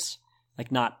business,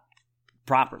 like not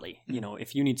properly. You know,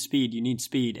 if you need speed,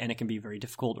 and it can be very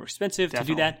difficult or expensive to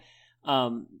do that.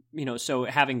 You know, so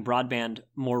having broadband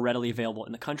more readily available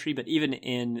in the country, but even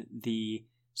in the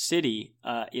city,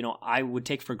 you know, I would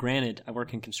take for granted, I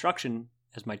work in construction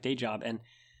as my day job, and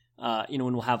you know,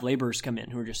 when we'll have laborers come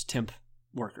in who are just temp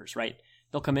workers, right?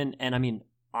 They'll come in, and I mean,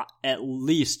 at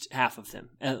least half of them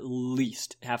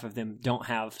don't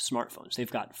have smartphones.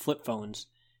 They've got flip phones,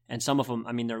 and some of them,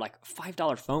 I mean, they're like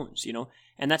 $5 phones, you know?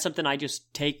 And that's something I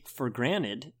just take for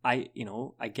granted. I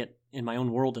get in my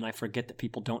own world, and I forget that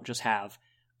people don't just have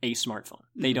a smartphone.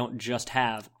 They don't just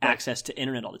have access to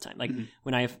internet all the time. Like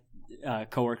when I have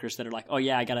coworkers that are like, oh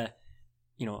yeah, I gotta,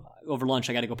 you know, over lunch,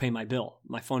 I got to go pay my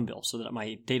phone bill, so that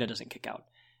my data doesn't kick out.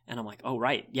 And I'm like, oh,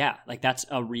 right. Yeah. Like that's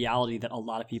a reality that a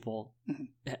lot of people,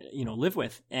 you know, live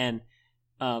with. And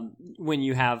when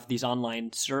you have these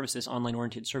online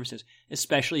oriented services,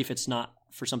 especially if it's not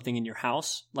for something in your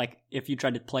house, like if you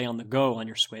tried to play on the go on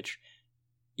your Switch,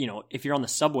 you know, if you're on the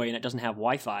subway and it doesn't have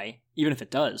Wi-Fi, even if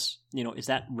it does, you know, is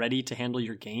that ready to handle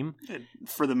your game?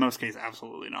 For the most case,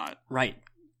 absolutely not. Right.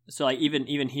 So like even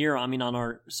here, I mean,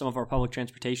 on some of our public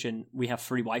transportation, we have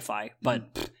free Wi-Fi,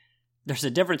 but there's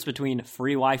a difference between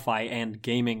free Wi-Fi and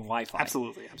gaming Wi-Fi.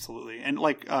 Absolutely. And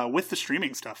like with the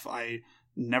streaming stuff, I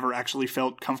never actually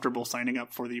felt comfortable signing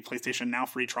up for the PlayStation Now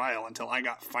free trial until I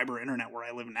got fiber internet where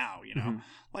I live now. You know,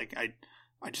 like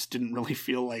I just didn't really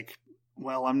feel like,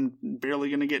 well, I'm barely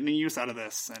going to get any use out of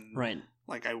this. And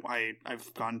like I've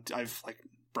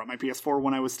brought my PS4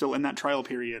 when I was still in that trial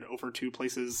period over to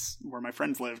places where my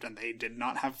friends lived, and they did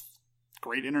not have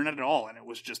great internet at all, and it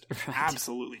was just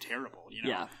absolutely terrible, you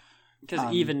know?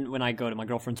 Because even when I go to my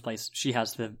girlfriend's place, she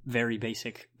has the very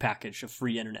basic package of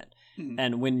free internet. Mm-hmm.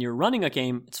 And when you're running a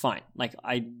game, it's fine. Like,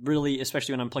 I really,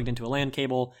 especially when I'm plugged into a LAN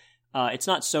cable, it's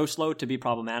not so slow to be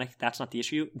problematic. That's not the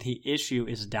issue. The issue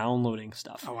is downloading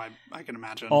stuff. Oh, I can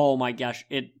imagine. Oh my gosh.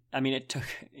 It took,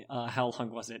 how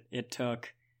long was it? It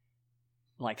took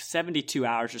like 72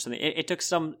 hours or something. It took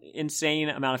some insane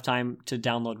amount of time to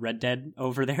download Red Dead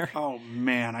over there. Oh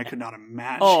man, I could not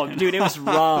imagine. Oh dude, it was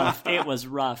rough. It was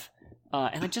rough.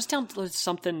 And I just downloaded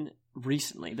something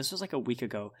recently. This was like a week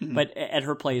ago. Mm-hmm. But at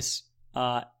her place,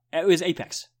 it was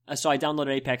Apex. So I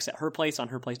downloaded Apex at her place on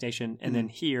her PlayStation, and then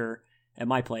here at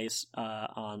my place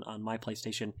on my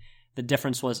PlayStation, the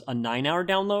difference was a 9-hour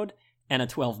download and a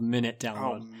 12-minute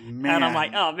download. Oh man! And I'm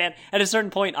like, oh man! At a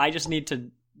certain point, I just need to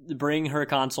bring her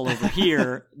console over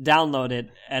here, download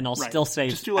it, and I'll still save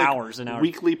just do, like, hours and hours.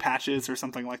 Weekly patches or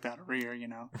something like that over here,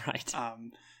 Right.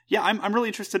 Yeah, I'm really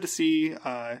interested to see.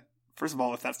 First of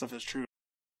all, if that stuff is true,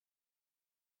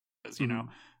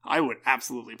 I would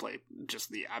absolutely play just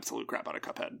the absolute crap out of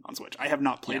Cuphead on Switch. I have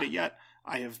not played it yet.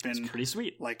 I have been it's pretty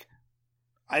sweet. Like,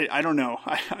 I don't know.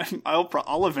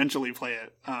 I'll eventually play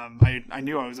it. I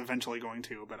knew I was eventually going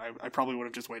to, but I probably would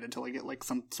have just waited till I get like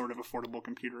some sort of affordable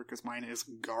computer because mine is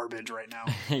garbage right now.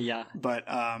 Yeah. But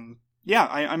yeah,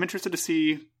 I'm interested to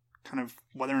see kind of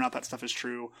whether or not that stuff is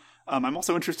true. I'm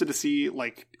also interested to see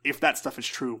like if that stuff is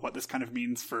true, what this kind of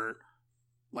means for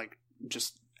like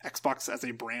just Xbox as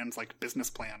a brand's like business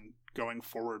plan going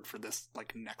forward for this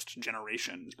like next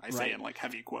generation. I say in like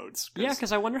heavy quotes. Yeah,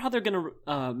 because I wonder how they're going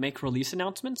to make release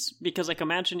announcements. Because like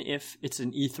imagine if it's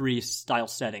an E3 style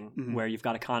setting where you've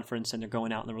got a conference and they're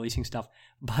going out and they're releasing stuff,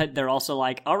 but they're also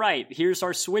like, all right, here's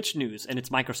our Switch news, and it's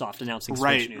Microsoft announcing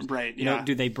Switch news. Right. You know,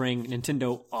 do they bring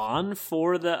Nintendo on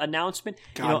for the announcement?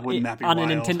 God, wouldn't that be on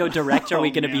wild? A Nintendo Direct, are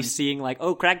we going to be seeing like,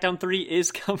 oh, Crackdown 3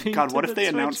 is coming? God, what if they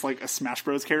Switch? announce like a Smash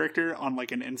Bros character on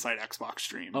like an Inside Xbox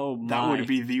stream? Oh my. That would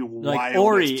be the wildest like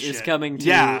Ori shit. is coming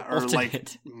to or Ultimate.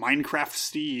 like Minecraft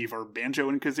Steve or Banjo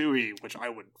and Kazooie, which I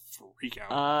would freak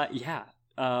out.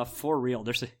 For real.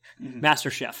 There's a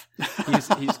Master Chef.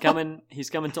 He's coming.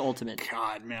 He's coming to Ultimate.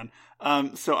 God, man.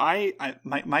 So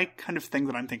my kind of thing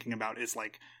that I'm thinking about is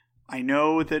like, I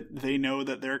know that they know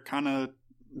that they're kind of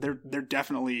they're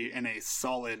definitely in a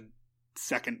solid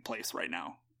second place right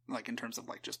now. Like in terms of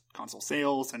like just console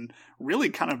sales and really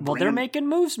kind of they're making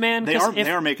moves, man. They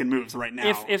are making moves right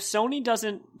now. If Sony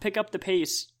doesn't pick up the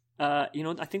pace, I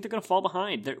think they're going to fall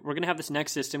behind. We're going to have this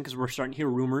next system because we're starting to hear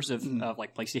rumors of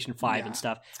like PlayStation 5 and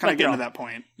stuff. It's kind of getting to that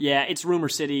point. Yeah, it's rumor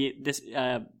city. This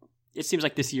it seems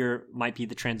like this year might be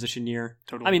the transition year.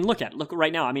 Totally. I mean, look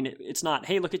right now. I mean, it's not,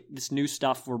 hey, look at this new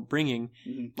stuff we're bringing.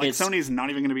 Like Sony's not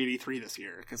even going to be at E3 this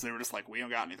year because they were just like, we don't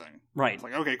got anything. Right. It's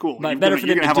like, okay, cool. But you're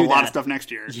going to have a lot that. of stuff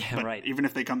next year. Yeah, but right. Even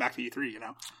if they come back to E3,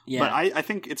 Yeah. But I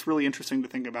think it's really interesting to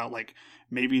think about like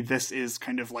maybe this is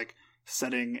kind of like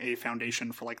setting a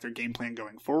foundation for like their game plan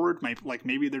going forward.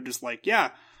 Maybe they're just like,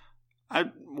 yeah,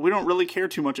 we don't really care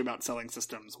too much about selling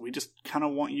systems. We just kind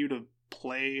of want you to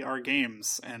play our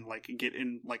games and like get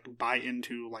in, like buy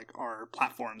into like our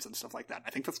platforms and stuff like that.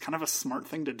 I think that's kind of a smart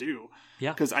thing to do.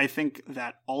 Yeah. Because I think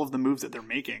that all of the moves that they're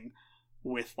making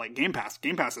with like Game Pass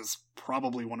is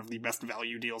probably one of the best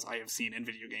value deals I have seen in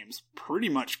video games pretty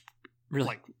much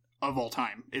like of all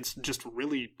time. It's just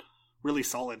really, really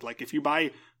solid. Like if you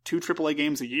buy 2 AAA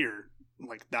games a year,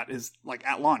 like that is like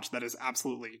at launch, that is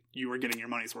absolutely, you are getting your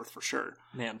money's worth for sure.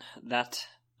 Man, that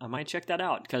I might check that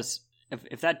out because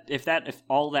if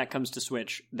all that comes to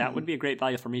Switch, that would be a great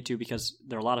value for me too because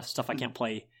there are a lot of stuff I can't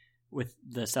play with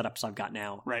the setups I've got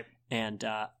now. Right. And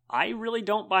I really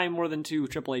don't buy more than 2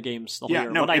 AAA games the whole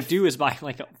year. No, what I do is buy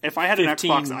like if I had an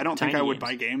Xbox, I don't think I would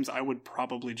buy games. I would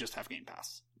probably just have Game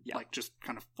Pass. Yeah. Like just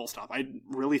kind of full stop. I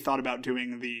really thought about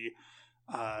doing the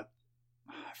I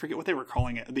forget what they were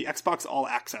calling it, the Xbox All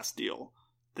Access deal.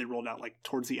 They rolled out like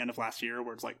towards the end of last year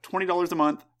where it's like $20 a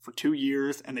month for 2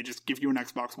 years and they just give you an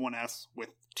Xbox One S with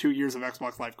 2 years of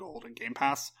Xbox Live Gold and Game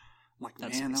Pass. I'm like,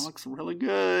 That's man, nice. That looks really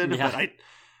good. Yeah. But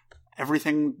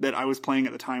everything that I was playing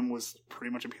at the time was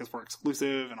pretty much a PS4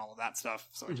 exclusive and all of that stuff.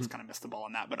 So I just kind of missed the ball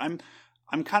on that. But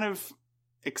I'm kind of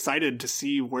excited to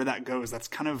see where that goes. That's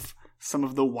kind of some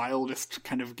of the wildest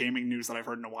kind of gaming news that I've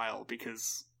heard in a while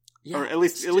because, or at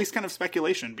least kind of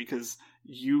speculation because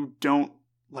you don't,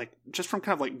 like, just from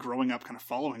kind of like growing up kind of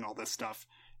following all this stuff,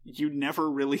 you never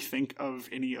really think of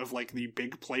any of like the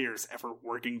big players ever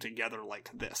working together like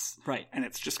this. Right. And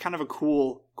it's just kind of a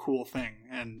cool thing.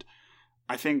 And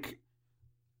I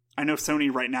know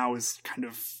Sony right now is kind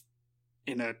of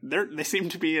they seem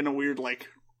to be in a weird like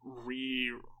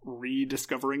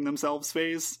rediscovering themselves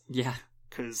phase. Yeah.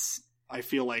 Cause I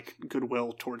feel like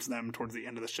goodwill towards them towards the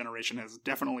end of this generation has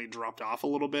definitely dropped off a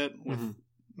little bit with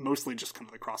mostly just kind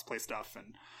of the crossplay stuff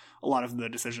and a lot of the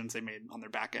decisions they made on their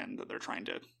back end that they're trying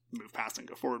to move past and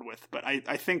go forward with. But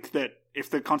I think that if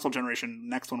the console generation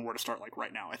next one were to start like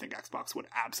right now, I think Xbox would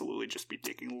absolutely just be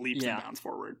taking leaps and bounds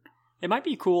forward. It might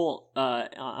be cool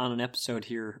on an episode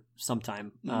here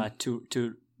sometime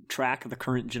to track the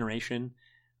current generation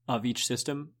of each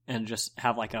system and just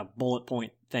have like a bullet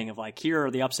point thing of like, here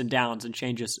are the ups and downs and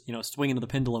changes, swinging to the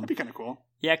pendulum. That'd be kind of cool.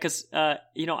 Yeah, because I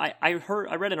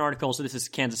read an article, so this is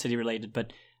Kansas City related,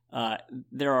 but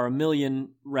there are 1 million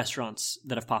restaurants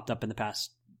that have popped up in the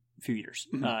past few years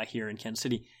here in Kansas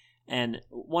City, and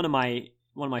one of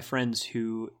my friends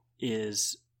who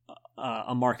is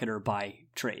a marketer by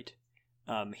trade,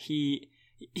 he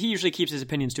usually keeps his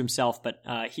opinions to himself, but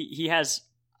he has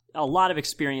a lot of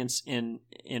experience in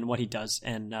what he does,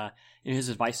 and his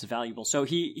advice is valuable. So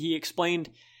he explained.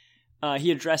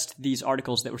 He addressed these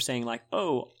articles that were saying like,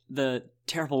 oh, the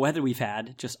terrible weather we've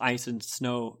had, just ice and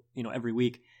snow, every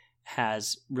week,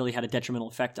 has really had a detrimental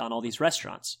effect on all these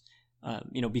restaurants.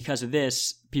 Because of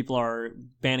this, people are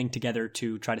banding together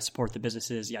to try to support the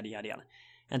businesses, yada, yada, yada.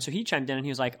 And so he chimed in and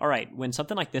he was like, all right, when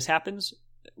something like this happens,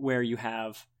 where you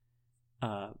have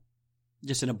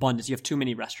just an abundance, you have too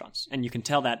many restaurants. And you can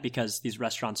tell that because these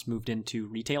restaurants moved into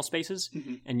retail spaces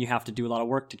and you have to do a lot of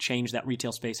work to change that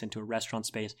retail space into a restaurant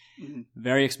space.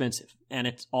 Very expensive. And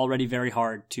it's already very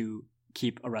hard to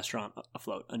keep a restaurant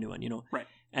afloat, a new one, Right.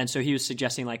 And so he was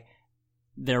suggesting like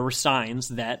there were signs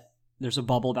that there's a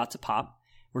bubble about to pop.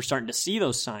 We're starting to see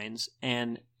those signs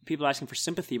and people are asking for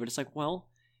sympathy, but it's like, well,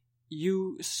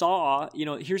 you saw,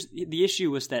 here's the issue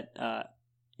was that,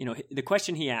 the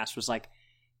question he asked was like,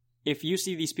 if you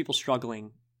see these people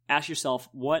struggling, ask yourself,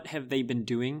 what have they been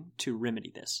doing to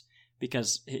remedy this?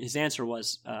 Because his answer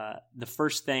was one of the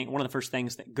first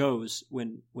things that goes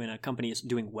when a company is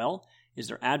doing well is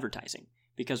their advertising.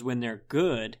 Because when they're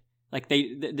good, like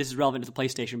this is relevant to the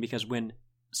PlayStation because when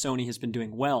Sony has been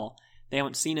doing well, they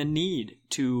haven't seen a need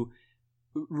to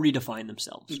redefine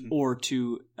themselves or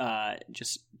to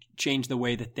just change the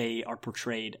way that they are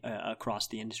portrayed across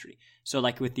the industry. So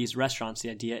like with these restaurants, the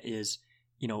idea is,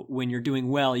 when you're doing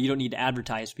well, you don't need to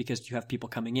advertise because you have people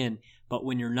coming in. But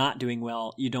when you're not doing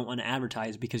well, you don't want to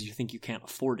advertise because you think you can't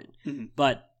afford it.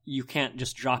 But you can't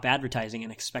just drop advertising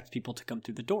and expect people to come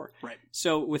through the door. Right.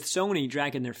 So with Sony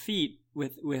dragging their feet,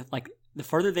 with like the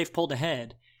further they've pulled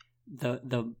ahead,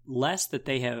 the less that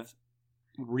they have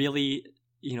really,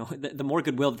 the more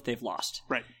goodwill that they've lost.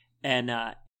 Right. And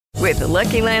with the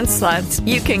Lucky Land Slots,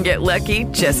 you can get lucky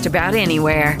just about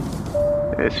anywhere.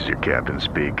 This is your captain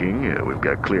speaking. We've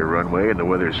got clear runway and the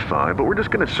weather's fine, but we're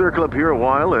just going to circle up here a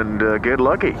while and get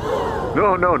lucky.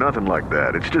 No, nothing like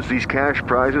that. It's just these cash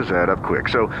prizes add up quick.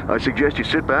 So I suggest you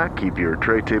sit back, keep your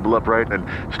tray table upright,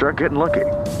 and start getting lucky.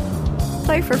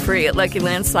 Play for free at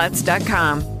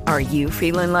LuckyLandSlots.com. Are you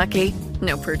feeling lucky?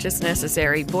 No purchase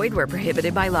necessary. Void where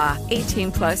prohibited by law.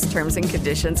 18+ terms and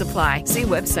conditions apply. See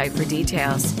website for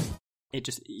details. It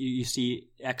just you see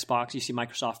Xbox, you see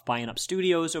Microsoft buying up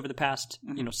studios over the past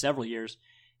several years,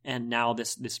 and now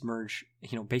this merge,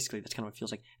 basically that's kind of what it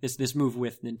feels like. This move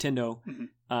with Nintendo,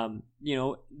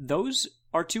 those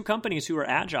are two companies who are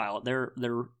agile. They're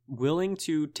willing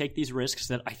to take these risks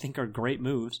that I think are great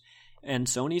moves, and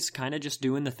Sony's kind of just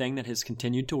doing the thing that has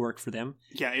continued to work for them.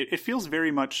 Yeah, it feels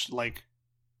very much like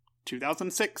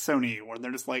 2006 Sony, where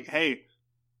they're just like, hey,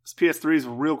 this PS3 is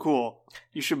real cool.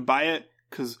 You should buy it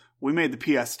because we made the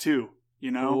PS2,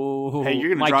 Ooh, hey,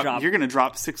 you're gonna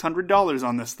drop $600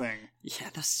 on this thing. Yeah,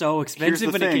 that's so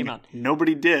expensive when it came out.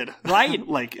 Nobody did. Right. It's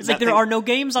like there are no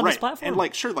games on this platform.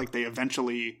 And they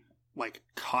eventually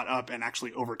caught up and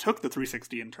actually overtook the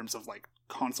 360 in terms of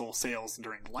console sales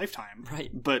during the lifetime.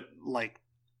 Right. But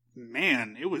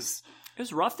man, it was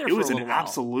rough there. It for was a an little while.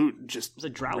 Absolute, just it was a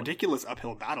drought. Ridiculous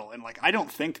uphill battle, and I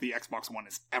don't think the Xbox One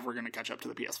is ever going to catch up to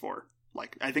the PS4.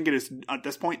 I think it is at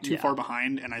this point too far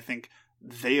behind, and I think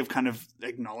they have kind of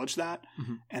acknowledged that,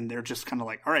 and they're just kind of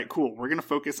like, all right, cool, we're going to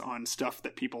focus on stuff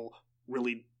that people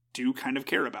really do kind of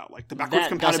care about, the backwards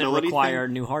compatibility doesn't require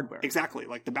thing. New hardware. Exactly,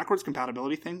 the backwards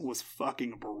compatibility thing was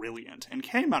fucking brilliant and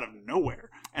came out of nowhere,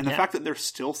 and the fact that they're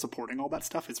still supporting all that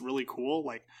stuff is really cool.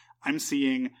 I'm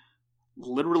seeing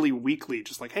literally weekly,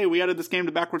 just hey, we added this game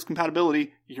to backwards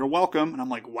compatibility, you're welcome, and I'm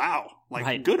like, wow,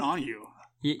 good on you.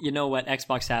 You know what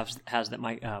Xbox has that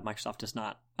Microsoft does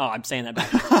not? Oh, I'm saying that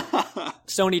back.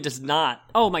 Sony does not.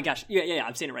 Oh my gosh. Yeah,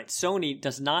 I'm saying it right. Sony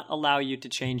does not allow you to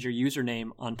change your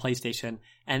username on PlayStation,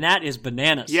 and that is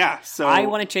bananas. Yeah, so I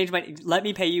want to change let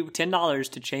me pay you $10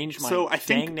 to change my so I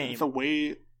think dang name. The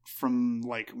way from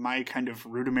like my kind of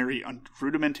rudimentary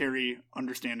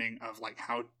understanding of like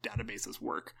how databases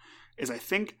work is I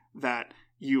think that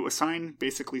you assign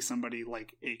basically somebody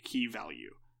like a key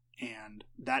value, and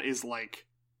that is like,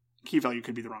 key value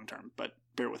could be the wrong term, but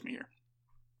bear with me here.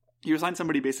 You assign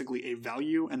somebody basically a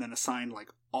value and then assign like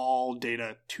all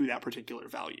data to that particular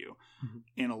value. Mm-hmm.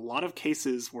 In a lot of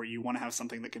cases where you want to have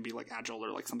something that can be like agile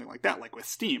or like something like that, like with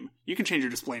Steam, you can change your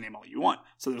display name all you want.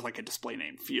 So there's like a display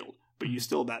name field, but you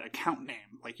still, that account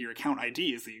name, like your account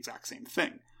ID is the exact same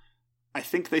thing. I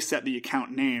think they set the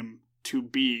account name to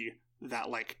be that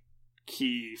like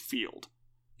key field.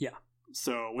 Yeah.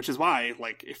 So, which is why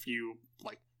like if you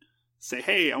like say,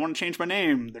 hey, I want to change my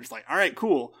name, they're just like, all right,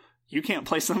 cool. You can't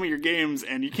play some of your games,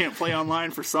 and you can't play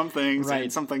online for some things, right.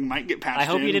 And something might get patched in. I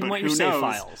hope you didn't want your save knows?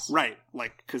 Files. Right,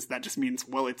 like, because that just means,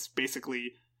 well, it's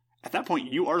basically, at that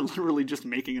point, you are literally just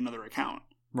making another account.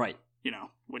 Right. You know,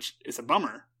 which is a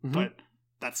bummer, but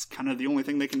that's kind of the only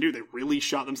thing they can do. They really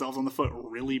shot themselves on the foot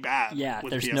really bad. Yeah,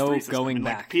 with there's PS3 no system. going and,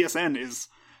 back. Like, PSN is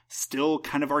still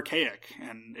kind of archaic,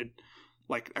 and it...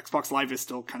 Like, Xbox Live is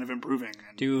still kind of improving.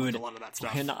 And dude, a lot of that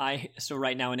stuff. So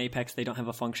right now in Apex, they don't have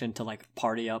a function to, like,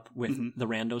 party up with the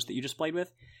randos that you just played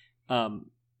with. So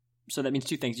that means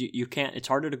two things. You can't, it's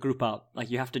harder to group up.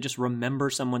 Like, you have to just remember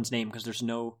someone's name because there's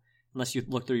no, unless you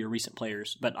look through your recent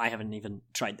players, but I haven't even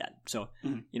tried that. So,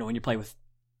 you know, when you play with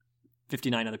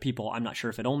 59 other people, I'm not sure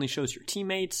if it only shows your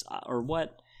teammates or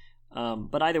what.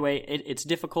 But either way, it's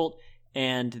difficult,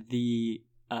 and the...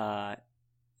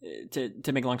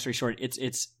 To make a long story short,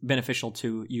 it's beneficial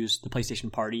to use the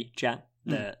PlayStation Party chat,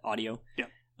 the audio,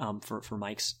 for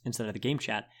mics instead of the game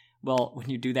chat. Well, when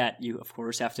you do that, you of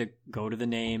course have to go to the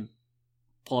name,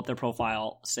 pull up their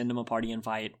profile, send them a party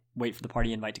invite, wait for the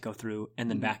party invite to go through, and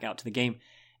then back out to the game.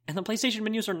 And the PlayStation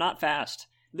menus are not fast.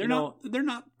 They're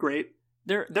not great.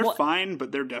 They're fine,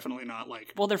 but they're definitely not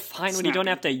like. Well, they're fine when you don't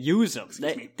have to use them.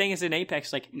 The thing is, in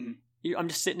Apex, like. I'm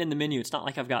just sitting in the menu. It's not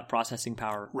like I've got processing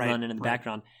power running in the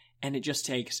background. And it just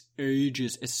takes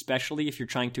ages, especially if you're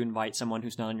trying to invite someone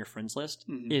who's not on your friends list.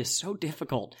 It is so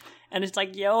difficult. And it's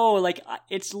like,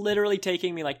 it's literally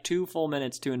taking me like 2 full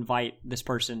minutes to invite this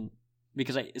person,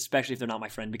 because especially if they're not my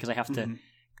friend, because I have to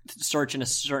search in a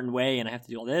certain way and I have to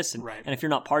do all this. And if you're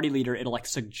not party leader, it'll like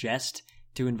suggest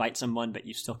to invite someone, but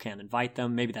you still can't invite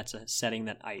them. Maybe that's a setting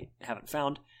that I haven't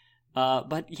found.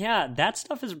 But yeah, that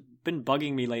stuff has been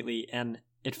bugging me lately, and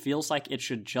it feels like it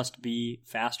should just be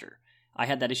faster. I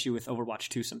had that issue with Overwatch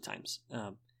 2 sometimes.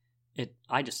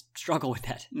 I just struggle with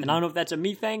that. And I don't know if that's a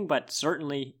me thing, but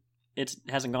certainly it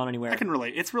hasn't gone anywhere. I can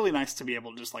relate. It's really nice to be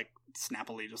able to just like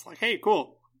snappily just like, hey,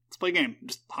 cool, let's play a game.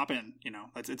 Just hop in, you know.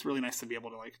 It's really nice to be able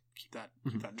to like keep that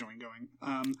joint going.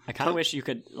 I kind of wish you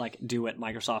could like do what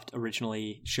Microsoft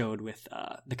originally showed with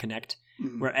the Kinect,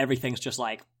 where everything's just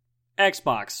like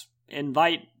Xbox,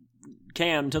 invite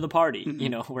Cam to the party, you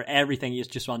know, where everything is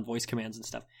just on voice commands and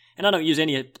stuff. And I don't use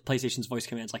any of PlayStation's voice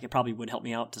commands. Like, it probably would help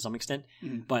me out to some extent.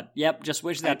 But, yep, just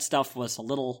wish that stuff was a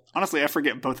little... Honestly, I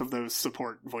forget both of those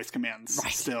support voice commands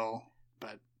still.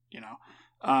 But, you know.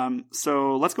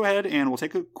 So let's go ahead and we'll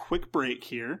take a quick break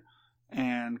here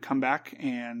and come back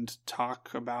and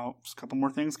talk about just a couple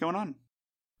more things going on.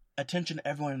 Attention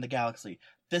everyone in the galaxy.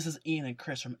 This is Ian and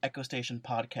Chris from Echo Station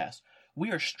Podcast.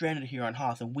 We are stranded here on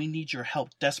Hoth, and we need your help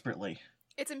desperately.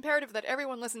 It's imperative that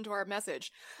everyone listen to our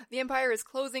message. The Empire is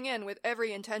closing in with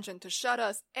every intention to shut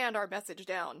us and our message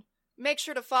down. Make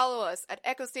sure to follow us at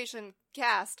Echo Station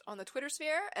Cast on the Twitter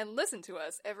sphere, and listen to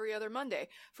us every other Monday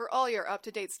for all your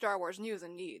up-to-date Star Wars news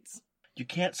and needs. You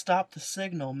can't stop the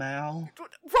signal, Mal.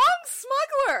 Wrong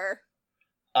smuggler!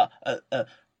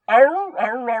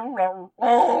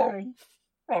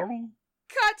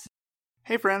 Cut!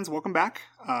 Hey friends, welcome back.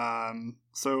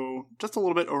 So just a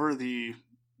little bit over the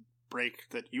break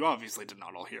that you obviously did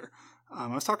not all hear. I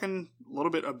was talking a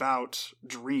little bit about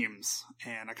Dreams,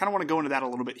 and I kind of want to go into that a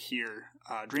little bit here.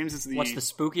 Dreams is the... What's the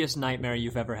spookiest nightmare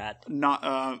you've ever had? Not,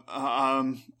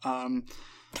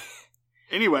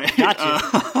 anyway.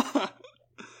 Gotcha.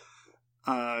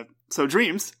 So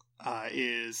Dreams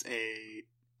is a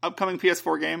upcoming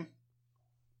PS4 game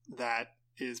that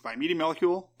is by Media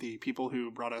Molecule, the people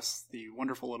who brought us the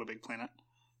Wonderful Little Big Planet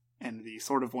and the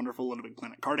sort of Wonderful Little Big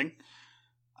Planet karting.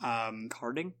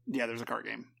 Karting? Yeah, there's a kart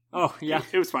game. Oh, yeah.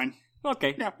 It was fine.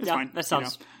 Okay. Yeah, it's fine. That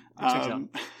sounds...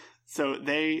 So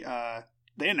they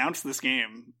announced this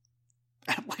game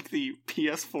at like the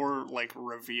PS4 like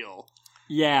reveal.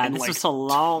 Yeah, this was a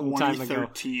long time ago.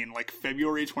 2013, like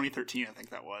February 2013, I think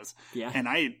that was. Yeah. And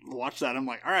I watched that. I'm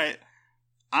like, all right,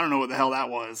 I don't know what the hell that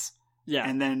was. Yeah.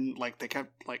 And then, like, they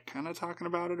kept, like, kind of talking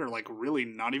about it, or, like, really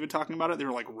not even talking about it. They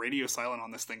were, like, radio silent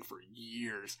on this thing for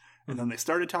years. And then they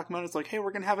started talking about it. It's like, hey,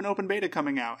 we're going to have an open beta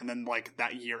coming out. And then, like,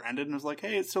 that year ended, and it was like,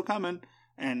 hey, it's still coming.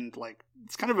 And, like,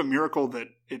 it's kind of a miracle that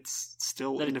it's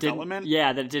still in development.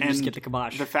 That it didn't just get the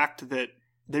kibosh. The fact that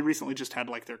they recently just had,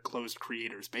 like, their closed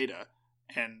creators beta.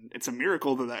 And it's a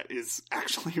miracle that is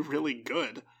actually really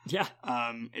good. Yeah.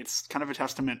 It's kind of a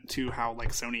testament to how,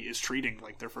 like, Sony is treating,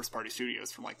 like, their first-party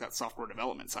studios from, like, that software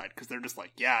development side. Because they're just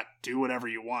like, yeah, do whatever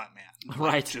you want, man. Like,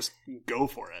 right. Just go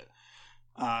for it.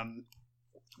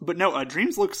 But no,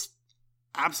 Dreams looks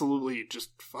absolutely just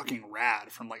fucking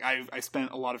rad. From, like, I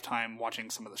spent a lot of time watching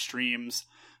some of the streams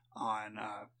on,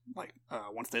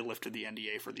 once they lifted the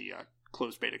NDA for the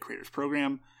closed beta creators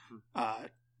program.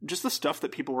 Just the stuff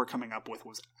that people were coming up with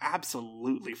was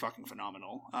absolutely fucking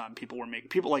phenomenal. People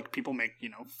make, you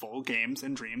know, full games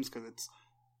in Dreams because it's.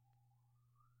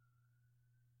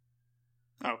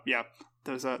 Oh yeah,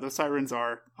 those sirens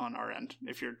are on our end.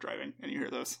 If you're driving and you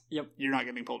hear those, yep, you're not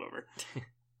getting pulled over.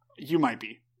 You might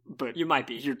be, but you might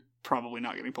be. You're probably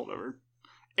not getting pulled over.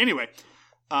 Anyway,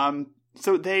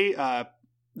 so they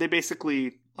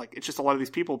basically. Like, it's just a lot of these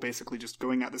people basically just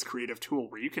going at this creative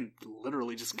tool where you can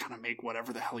literally just kind of make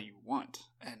whatever the hell you want.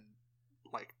 And,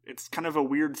 like, it's kind of a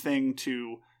weird thing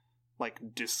to, like,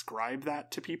 describe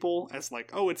that to people as,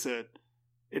 like, oh, it's a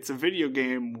video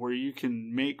game where you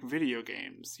can make video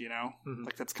games, you know? Mm-hmm.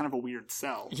 Like, that's kind of a weird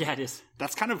sell. Yeah, it is.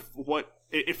 That's kind of what...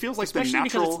 It feels like especially the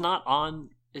natural... because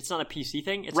it's not a PC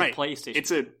thing, it's right. a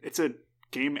PlayStation. It's a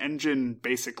game engine,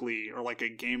 basically, or like a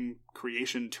game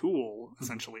creation tool,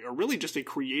 essentially, or really just a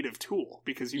creative tool,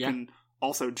 because you can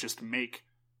also just make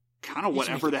kind of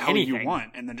whatever the hell you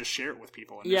want and then just share it with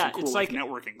people. And it's a cool like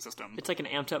networking system. It's like an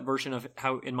amped up version of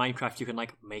how in Minecraft you can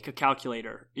like make a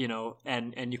calculator, you know,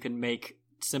 and you can make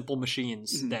simple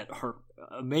machines that are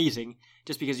amazing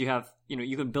just because you have, you know,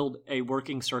 you can build a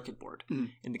working circuit board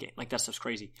in the game. Like, that stuff's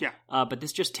crazy. Yeah. But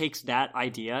this just takes that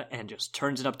idea and just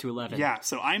turns it up to 11. Yeah.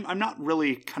 So I'm not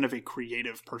really kind of a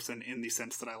creative person in the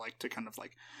sense that I like to kind of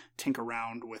like tinker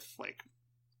around with like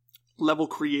level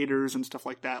creators and stuff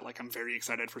like that. Like, I'm very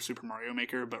excited for Super Mario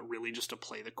Maker, but really just to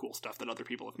play the cool stuff that other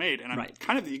people have made. And I'm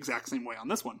kind of the exact same way on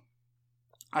this one.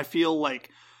 I feel like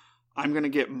I'm going to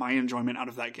get my enjoyment out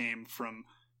of that game from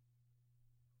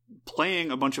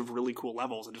playing a bunch of really cool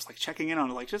levels and just like checking in on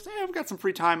it, like, just, hey, I've got some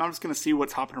free time. I'm just going to see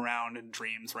what's hopping around in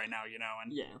Dreams right now, you know?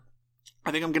 And yeah,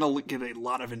 I think I'm going to get a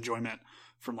lot of enjoyment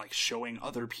from like showing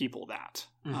other people that,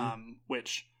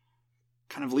 which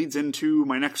kind of leads into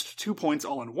my next 2 points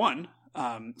all in one.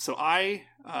 So I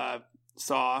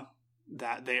saw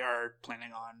that they are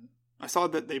planning on, I saw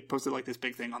that they posted like this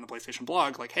big thing on the PlayStation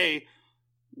blog, like, hey,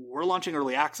 we're launching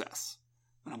early access.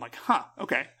 And I'm like,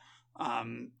 okay.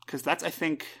 Because that's, I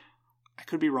think, I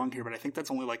could be wrong here, but I think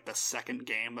that's only like the second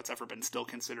game that's ever been still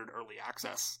considered early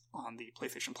access on the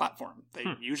PlayStation platform. They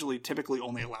typically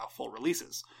only allow full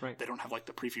releases. Right. They don't have like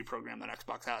the preview program that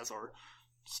Xbox has or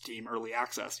Steam early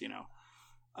access, you know.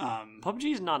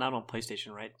 PUBG is not out on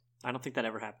PlayStation, right? I don't think that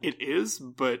ever happened. It is,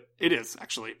 but it is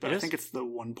actually. But I think it's the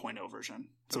 1.0 version.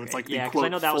 So it's like the quote, I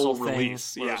know that was full a thing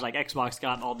release. Where it was like Xbox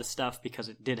got all this stuff because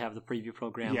it did have the preview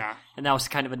program. Yeah. And that was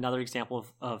kind of another example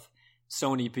of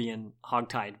Sony being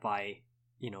hogtied by,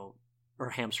 you know, or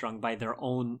hamstrung by their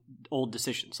own old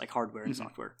decisions, like hardware and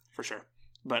software. For sure.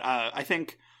 But I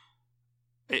think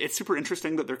it's super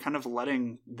interesting that they're kind of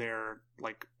letting their,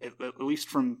 like, at least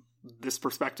from this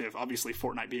perspective, obviously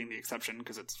Fortnite being the exception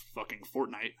because it's fucking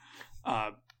Fortnite.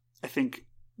 I think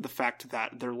the fact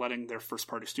that they're letting their first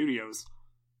party studios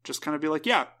just kind of be like,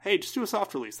 yeah, hey, just do a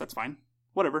soft release. That's fine.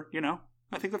 Whatever, you know?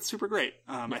 I think that's super great.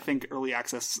 I think early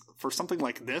access for something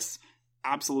like this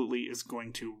absolutely is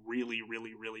going to really,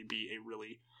 really, really be a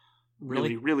really,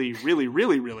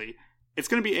 it's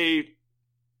going to be a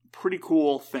pretty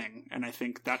cool thing. And I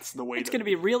think that's the way it's going to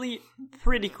be really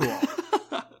pretty cool.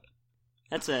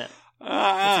 That's a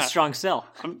strong sell.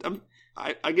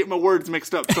 I get my words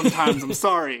mixed up sometimes. I'm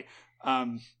sorry.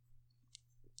 I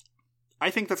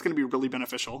think that's going to be really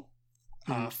beneficial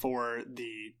for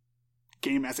the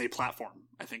game as a platform,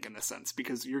 I think, in this sense,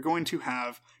 because you're going to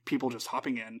have people just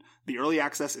hopping in. The early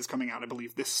access is coming out, I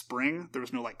believe, this spring. There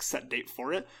was no like set date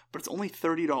for it, but it's only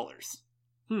 $30.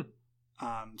 So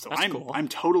cool. I'm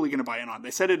totally going to buy in on it.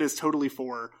 They said it is totally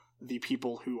for the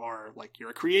people who are like,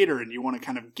 you're a creator and you want to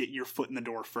kind of get your foot in the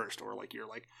door first, or like you're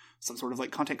like some sort of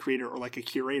like content creator or like a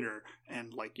curator,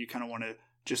 and like you kind of want to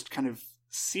just kind of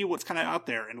see what's kind of out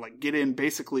there and like get in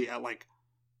basically at like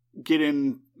get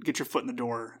your foot in the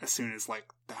door as soon as like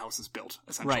the house is built,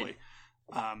 essentially.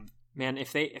 Right. Man,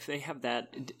 if they have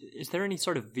that, is there any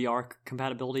sort of VR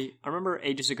compatibility? I remember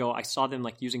ages ago I saw them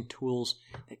like using tools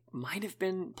that might have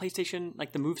been PlayStation,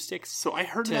 like the Move Sticks. So I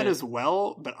heard that as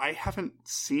well, but I haven't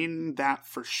seen that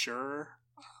for sure.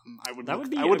 I would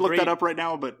look that up right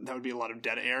now, but that would be a lot of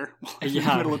dead air in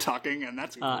the middle of talking, and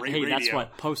that's great radio. That's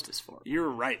what Post is for. You're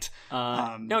right.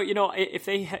 No, if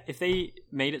they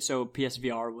made it so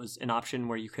PSVR was an option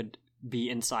where you could be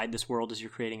inside this world as you're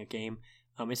creating a game,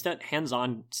 it's that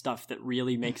hands-on stuff that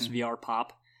really makes VR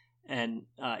pop. And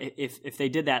if they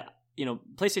did that,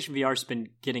 PlayStation VR has been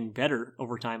getting better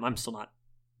over time. I'm still not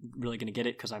really going to get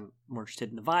it because I'm more interested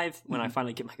in the Vive when I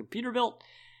finally get my computer built.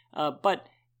 But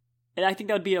I think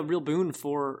that would be a real boon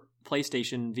for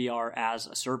PlayStation VR as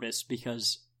a service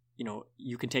because,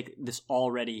 you can take this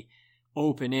already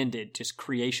open-ended just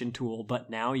creation tool, but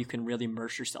now you can really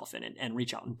immerse yourself in it and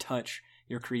reach out and touch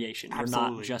your creation. Absolutely.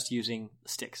 You're not just using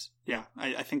sticks. Yeah,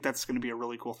 I think that's going to be a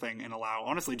really cool thing and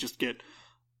honestly, just get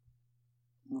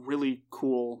really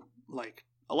cool, like,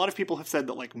 a lot of people have said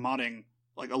that, like, modding,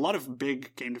 like, a lot of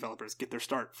big game developers get their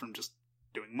start from just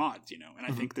doing mods, and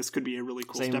I think this could be a really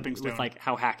cool stepping stone. With like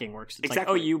how hacking works. It's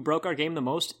exactly. Like, you broke our game the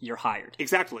most, you're hired.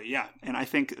 Exactly, yeah. And I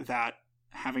think that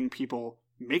having people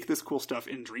make this cool stuff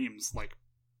in Dreams, like,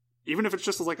 even if it's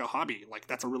just as like a hobby, like,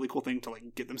 that's a really cool thing to like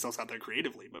get themselves out there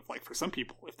creatively. But like for some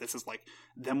people, if this is like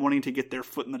them wanting to get their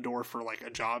foot in the door for like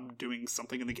a job doing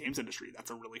something in the games industry,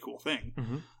 that's a really cool thing.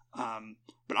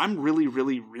 But I'm really,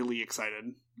 really, really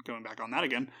excited, going back on that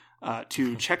again,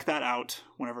 to check that out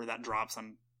whenever that drops.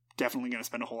 I'm definitely going to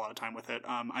spend a whole lot of time with it.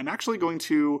 I'm actually going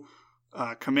to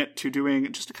commit to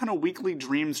doing just a kind of weekly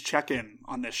Dreams check-in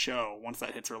on this show once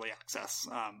that hits early access.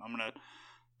 I'm going to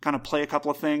kind of play a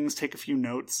couple of things, take a few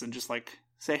notes, and just like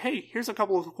say, hey, here's a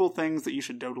couple of cool things that you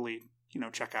should totally,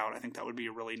 check out. I think that would be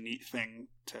a really neat thing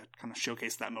to kind of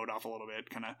showcase that mode off a little bit.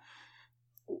 Kind of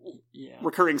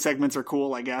recurring segments are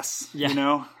cool, I guess.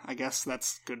 Yeah. I guess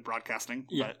that's good broadcasting.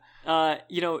 Yeah.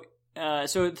 But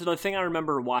so the thing I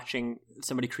remember watching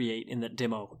somebody create in the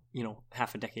demo,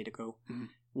 half a decade ago,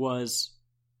 was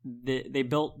they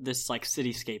built this like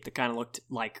cityscape that kind of looked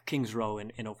like King's Row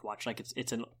in Overwatch. Like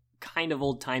it's an kind of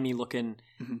old-timey looking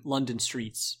London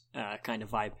streets kind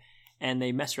of vibe. And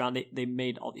they messed around. They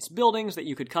made all these buildings that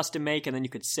you could custom make, and then you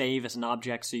could save as an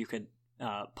object, so you could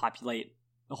populate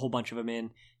a whole bunch of them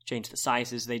in, change the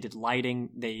sizes. They did lighting.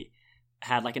 They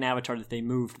had like an avatar that they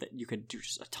moved that you could do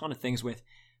just a ton of things with.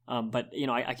 But,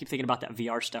 I keep thinking about that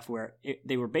VR stuff where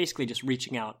they were basically just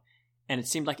reaching out, and it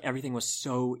seemed like everything was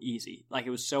so easy. Like,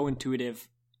 it was so intuitive.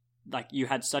 Like, you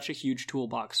had such a huge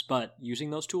toolbox, but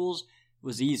using those tools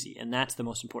was easy, and that's the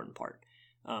most important part.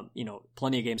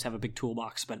 Plenty of games have a big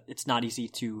toolbox, but it's not easy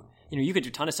to, you could do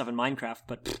a ton of stuff in Minecraft,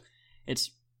 but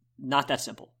it's not that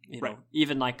simple. Right.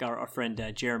 Even like our friend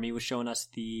Jeremy was showing us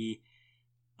the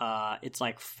it's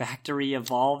like Factory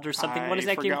Evolved or something. What is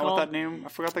that game called? I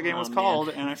forgot what that game was called,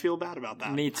 and I feel bad about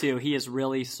that. Me too. He has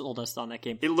really sold us on that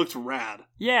game. It looked rad.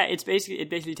 Yeah, it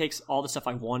basically takes all the stuff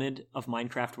I wanted of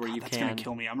Minecraft where that's gonna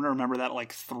kill me. I'm gonna remember that at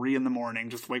like 3 a.m,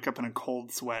 just wake up in a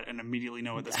cold sweat and immediately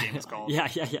know what this game is called. Yeah.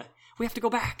 We have to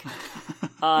go back.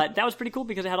 That was pretty cool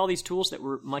because it had all these tools that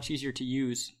were much easier to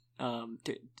use.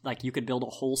 Like you could build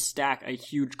a whole stack, a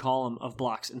huge column of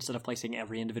blocks instead of placing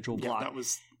every individual block. Yeah, that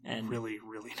was really,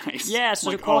 really nice. Yeah, so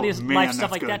like, the quality of life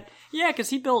stuff like that. Yeah, because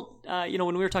he built,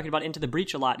 when we were talking about Into the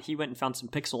Breach a lot, he went and found some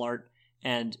pixel art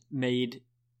and made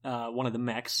one of the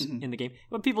mechs in the game.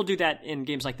 But people do that in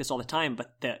games like this all the time,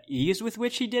 but the ease with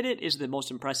which he did it is the most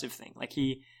impressive thing. Like,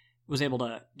 he was able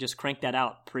to just crank that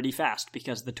out pretty fast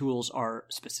because the tools are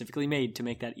specifically made to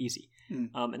make that easy.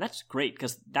 And that's great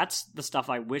because that's the stuff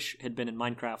I wish had been in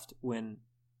Minecraft when,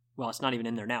 well, it's not even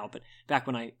in there now, but back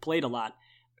when I played a lot,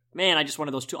 man, I just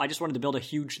wanted those tools. I just wanted to build a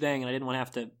huge thing and I didn't want to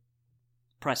have to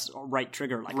press right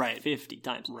trigger like 50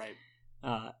 times. Right.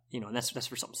 And that's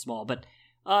for something small. But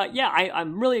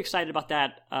I'm really excited about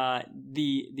that.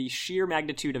 The sheer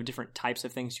magnitude of different types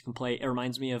of things you can play, it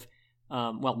reminds me of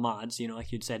mods,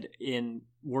 like you'd said in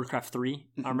Warcraft 3.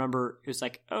 I remember it was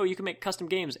like, oh, you can make custom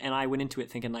games. And I went into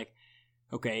it thinking like,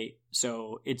 okay,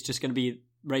 so it's just going to be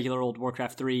regular old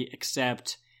Warcraft 3,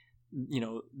 except,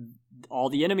 all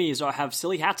the enemies have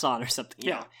silly hats on or something.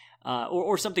 Yeah.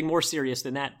 Or something more serious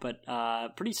than that, but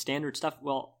pretty standard stuff.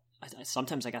 Well,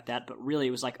 sometimes I got that, but really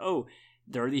it was like, oh,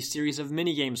 there are these series of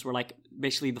mini games where like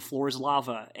basically the floor is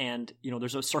lava and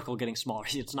there's a circle getting smaller.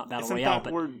 It's not Battle Royale. Isn't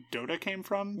that where Dota came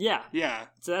from? Yeah. Yeah.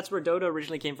 So that's where Dota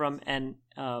originally came from. And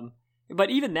but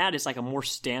even that is like a more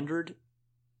standard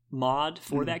mod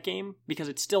for that game, because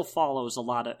it still follows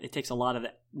it takes a lot of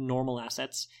the normal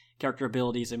assets, character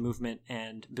abilities and movement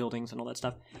and buildings and all that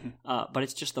stuff. But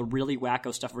it's just the really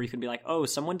wacko stuff where you can be like, oh,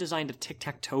 someone designed a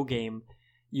tic-tac-toe game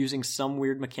using some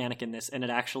weird mechanic in this, and it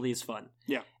actually is fun.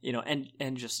 Yeah. You know,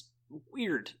 and just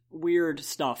weird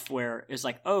stuff where it's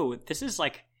like, oh, this is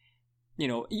like, you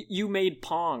know, you made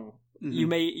Pong.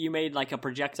 Mm-hmm. You made like a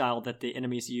projectile that the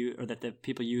enemies use, or that the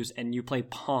people use, and you play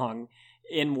Pong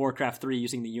in Warcraft 3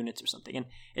 using the units or something. And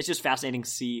it's just fascinating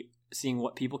seeing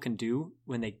what people can do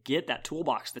when they get that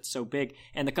toolbox that's so big,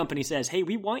 and the company says, hey,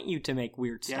 we want you to make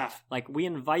weird stuff. Like, we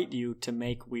invite you to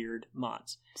make weird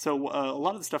mods. So a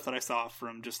lot of the stuff that I saw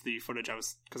from just the footage,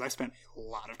 because I spent a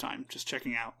lot of time just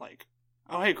checking out, like,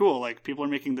 oh, hey, cool, like, people are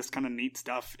making this kind of neat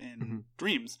stuff in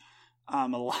Dreams. A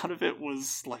lot of it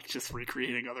was like just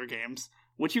recreating other games,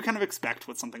 which you kind of expect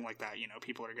with something like that. You know,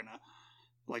 people are gonna,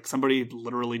 like, somebody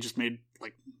literally just made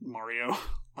like Mario,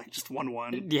 like just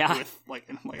 1-1. Yeah. With like,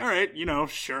 and I'm like, all right, you know,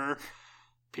 sure,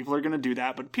 people are gonna do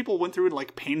that, but people went through and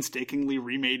like painstakingly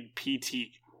remade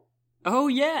PT. Oh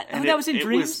yeah, and that was in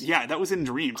Dreams. That was in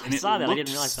Dreams, and I saw it that. looked I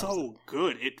didn't realize so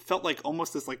good. It felt like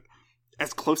almost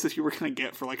as close as you were going to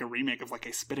get for like a remake of like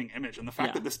a spitting image, and the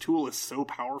fact that this tool is so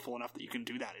powerful enough that you can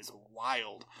do that is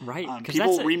wild. Right, because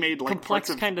people remade like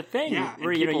complex kind of thing,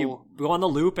 where you go on the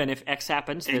loop, and if X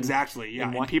happens, then exactly,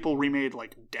 and people remade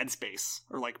like Dead Space,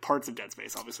 or like parts of Dead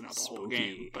Space, obviously not the whole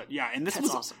game, but and this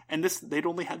was awesome. And they'd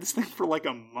only had this thing for like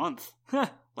a month,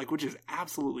 like, which is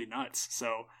absolutely nuts.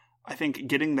 So I think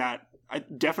I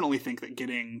definitely think that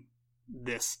getting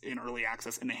this in early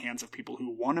access in the hands of people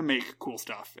who want to make cool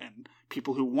stuff and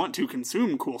people who want to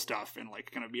consume cool stuff and like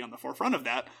kind of be on the forefront of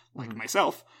that, like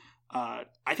myself, I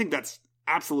think that's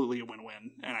absolutely a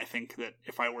win-win. And I think that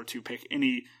if I were to pick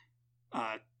any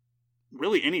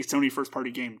Sony first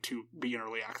party game to be in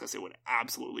early access, it would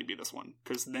absolutely be this one,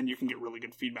 because then you can get really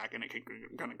good feedback and it can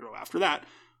kind of grow after that.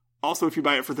 Also, if you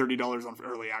buy it for $30 on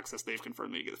early access, they've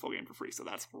confirmed that you get the full game for free, so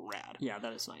that's rad. Yeah,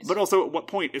 that is nice. But also, at what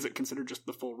point is it considered just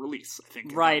the full release? I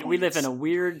think. Right, we live in a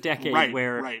weird decade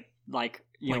where, like,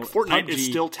 you know, Fortnite PUBG is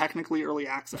still technically early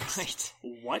access. Right.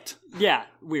 What? Yeah,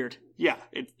 weird. Yeah,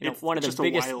 it's one of the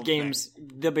biggest games,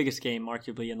 the biggest game,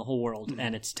 arguably, in the whole world,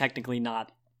 and it's technically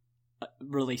not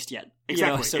released yet.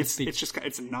 Exactly. You know, so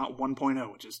it's not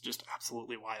 1.0, which is just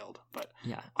absolutely wild. But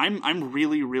yeah, I'm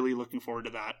really, really looking forward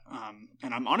to that.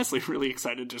 And I'm honestly really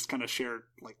excited to just kind of share,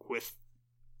 like, with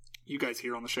you guys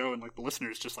here on the show and like the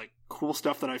listeners, just like cool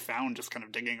stuff that I found just kind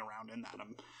of digging around in that.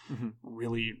 I'm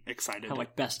really excited. Kind of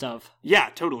like best of. Yeah,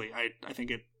 totally. I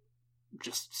think it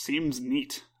just seems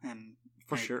neat, and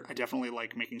for sure. I definitely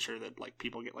like making sure that like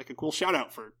people get like a cool shout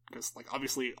out for, because like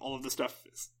obviously all of this stuff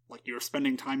is like you're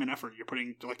spending time and effort. You're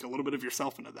putting like a little bit of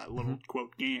yourself into that little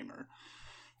quote game,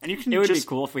 and you can. It would be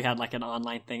cool if we had like an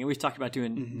online thing. And we've talked about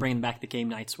bringing back the game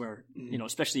nights where you know,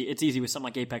 especially it's easy with something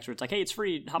like Apex where it's like, hey, it's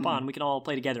free, hop on, we can all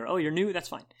play together. Oh, you're new, that's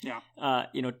fine. Yeah.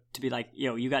 You know, to be like,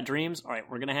 yo, you got Dreams, all right,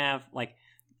 we're gonna have like.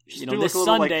 Just you know, this like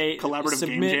Sunday, like, collaborative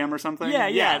game jam or something.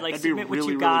 Yeah, like that'd submit be really,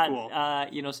 what you got. Really cool.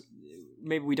 You know,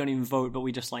 maybe we don't even vote, but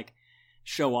we just like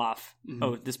show off.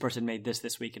 Oh, this person made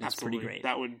this week, and Absolutely. It's pretty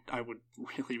great. I would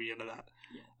really be into that.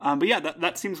 Yeah. But yeah,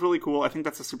 that seems really cool. I think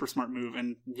that's a super smart move,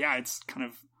 and yeah, it's kind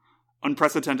of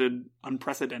unprecedented.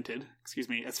 Excuse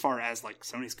me, as far as like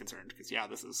Sony's concerned, because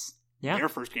this is their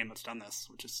first game that's done this,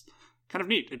 which is kind of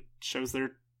neat. It shows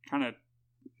they're kind of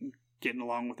getting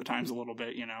along with the times a little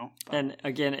bit, you know. But. And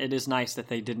again, it is nice that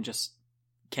they didn't just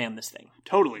can this thing.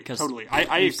 Totally.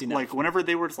 I like whenever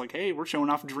they were just like, hey, we're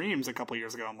showing off Dreams a couple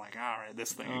years ago, I'm like, all right,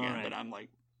 this thing again. Right. But I'm like,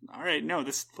 all right, no,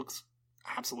 this looks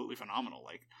absolutely phenomenal.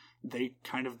 Like, they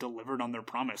kind of delivered on their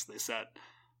promise. They set,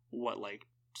 like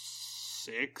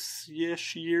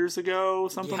 6-ish years ago,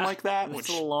 something like that. Which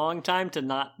is a long time to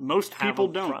not. Most people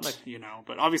don't, product. You know.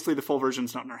 But obviously, the full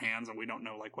version's not in our hands, and we don't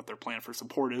know like what their plan for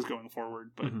support is going forward.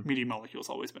 But Media Molecule's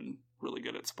always been really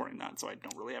good at supporting that, so I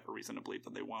don't really have a reason to believe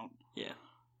that they won't.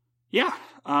 Yeah.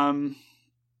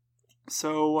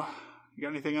 So, you got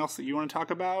anything else that you want to talk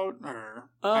about, or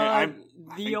I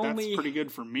think that's pretty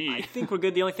good for me. I think we're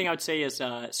good. The only thing I would say is,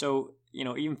 so. You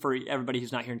know, even for everybody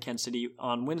who's not here in Kansas City,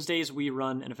 on Wednesdays we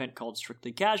run an event called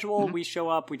Strictly Casual. We show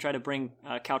up, we try to bring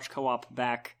couch co-op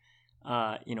back,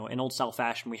 you know, in old style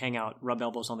fashion. We hang out, rub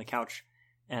elbows on the couch,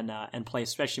 and play,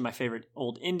 especially my favorite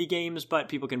old indie games. But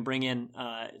people can bring in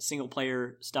single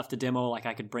player stuff to demo. Like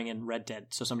I could bring in Red Dead,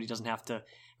 so somebody doesn't have to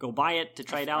go buy it to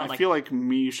try it out. I feel like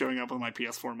me showing up with my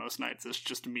PS4 most nights is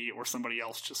just me or somebody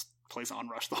else just plays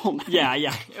Onrush the whole night.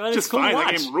 Yeah. Well, just cool fine.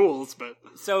 That game rules, but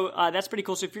so that's pretty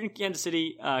cool. So if you're in Kansas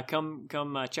City, come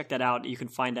check that out. You can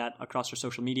find that across our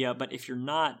social media. But if you're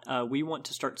not, we want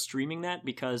to start streaming that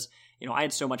because I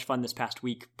had so much fun this past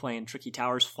week playing Tricky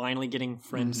Towers. Finally getting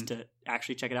friends to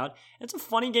actually check it out. It's a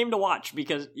funny game to watch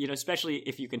because especially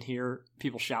if you can hear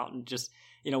people shout and just.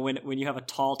 When you have a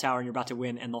tall tower and you're about to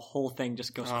win and the whole thing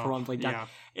just goes crumbling down.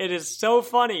 Yeah. It is so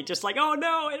funny. Just like, oh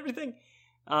no, everything.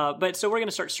 But so we're going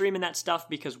to start streaming that stuff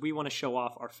because we want to show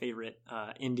off our favorite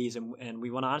indies and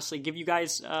we want to honestly give you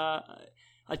guys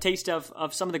a taste of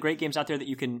some of the great games out there that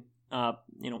you can,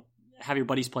 have your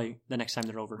buddies play the next time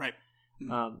they're over. Right.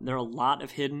 There are a lot of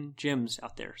hidden gems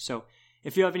out there. So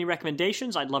if you have any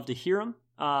recommendations, I'd love to hear them,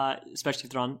 especially if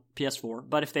they're on PS4.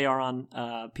 But if they are on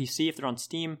PC, if they're on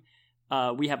Steam,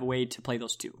 we have a way to play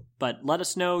those too. But let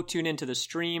us know. Tune into the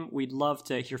stream. We'd love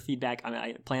to hear feedback.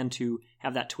 I plan to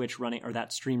have that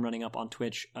that stream running up on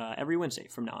Twitch every Wednesday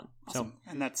from now on. Awesome.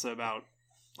 So, and that's about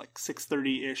like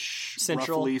 6:30-ish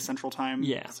roughly Central Time.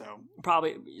 Yeah. So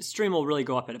probably stream will really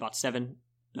go up at about 7.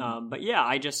 But yeah,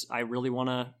 I really want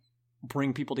to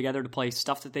bring people together to play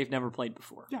stuff that they've never played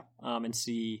before. Yeah. And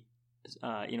see,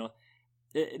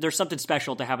 there's something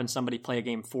special to having somebody play a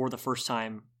game for the first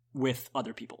time with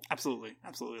other people. Absolutely.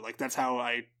 Like that's how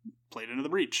I played Into the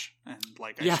Breach, and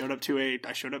like I showed up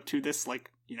to this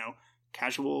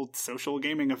casual social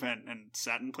gaming event and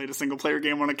sat and played a single player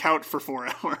game on a couch for 4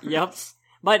 hours. Yep.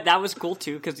 But that was cool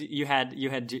too because you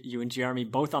and Jeremy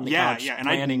both on the couch. Yeah, and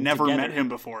I never met him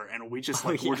before, and we just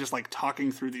we're just like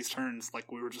talking through these turns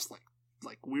like we were just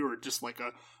like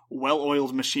a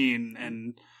well-oiled machine,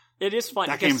 and it is fun.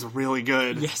 That game's really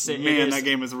good. Yes, that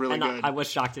game is really good. I was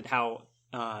shocked at how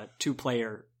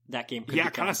 2-player that game could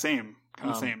become. Kind of same.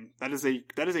 That is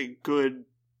a good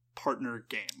partner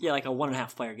game. Yeah, like a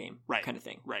 1.5 player game, right? Kind of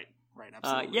thing. Right.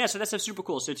 Absolutely. So that's super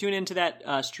cool. So tune into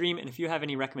that stream, and if you have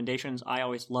any recommendations, I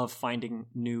always love finding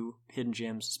new hidden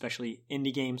gems, especially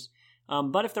indie games.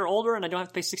 But if they're older and I don't have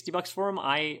to pay $60 for them,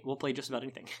 I will play just about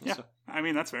anything. Yeah, so. I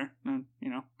mean that's fair.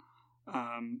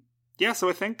 Yeah, so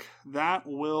I think that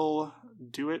will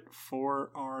do it for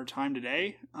our time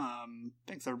today.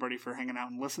 Thanks everybody for hanging out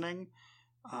and listening.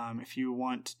 If you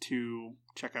want to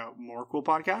check out more cool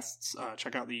podcasts,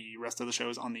 check out the rest of the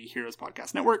shows on the Heroes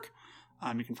Podcast Network.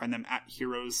 You can find them at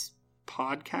Heroes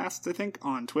Podcasts, I think,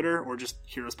 on Twitter, or just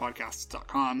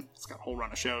heroespodcasts.com. It's got a whole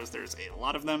run of shows. There's a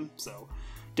lot of them, so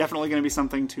definitely going to be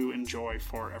something to enjoy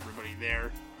for everybody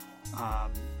there.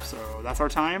 So that's our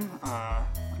time. I'm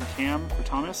Cam for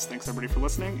Thomas. Thanks everybody for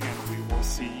listening, and we will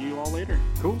see you all later.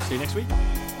 Cool. See you next week.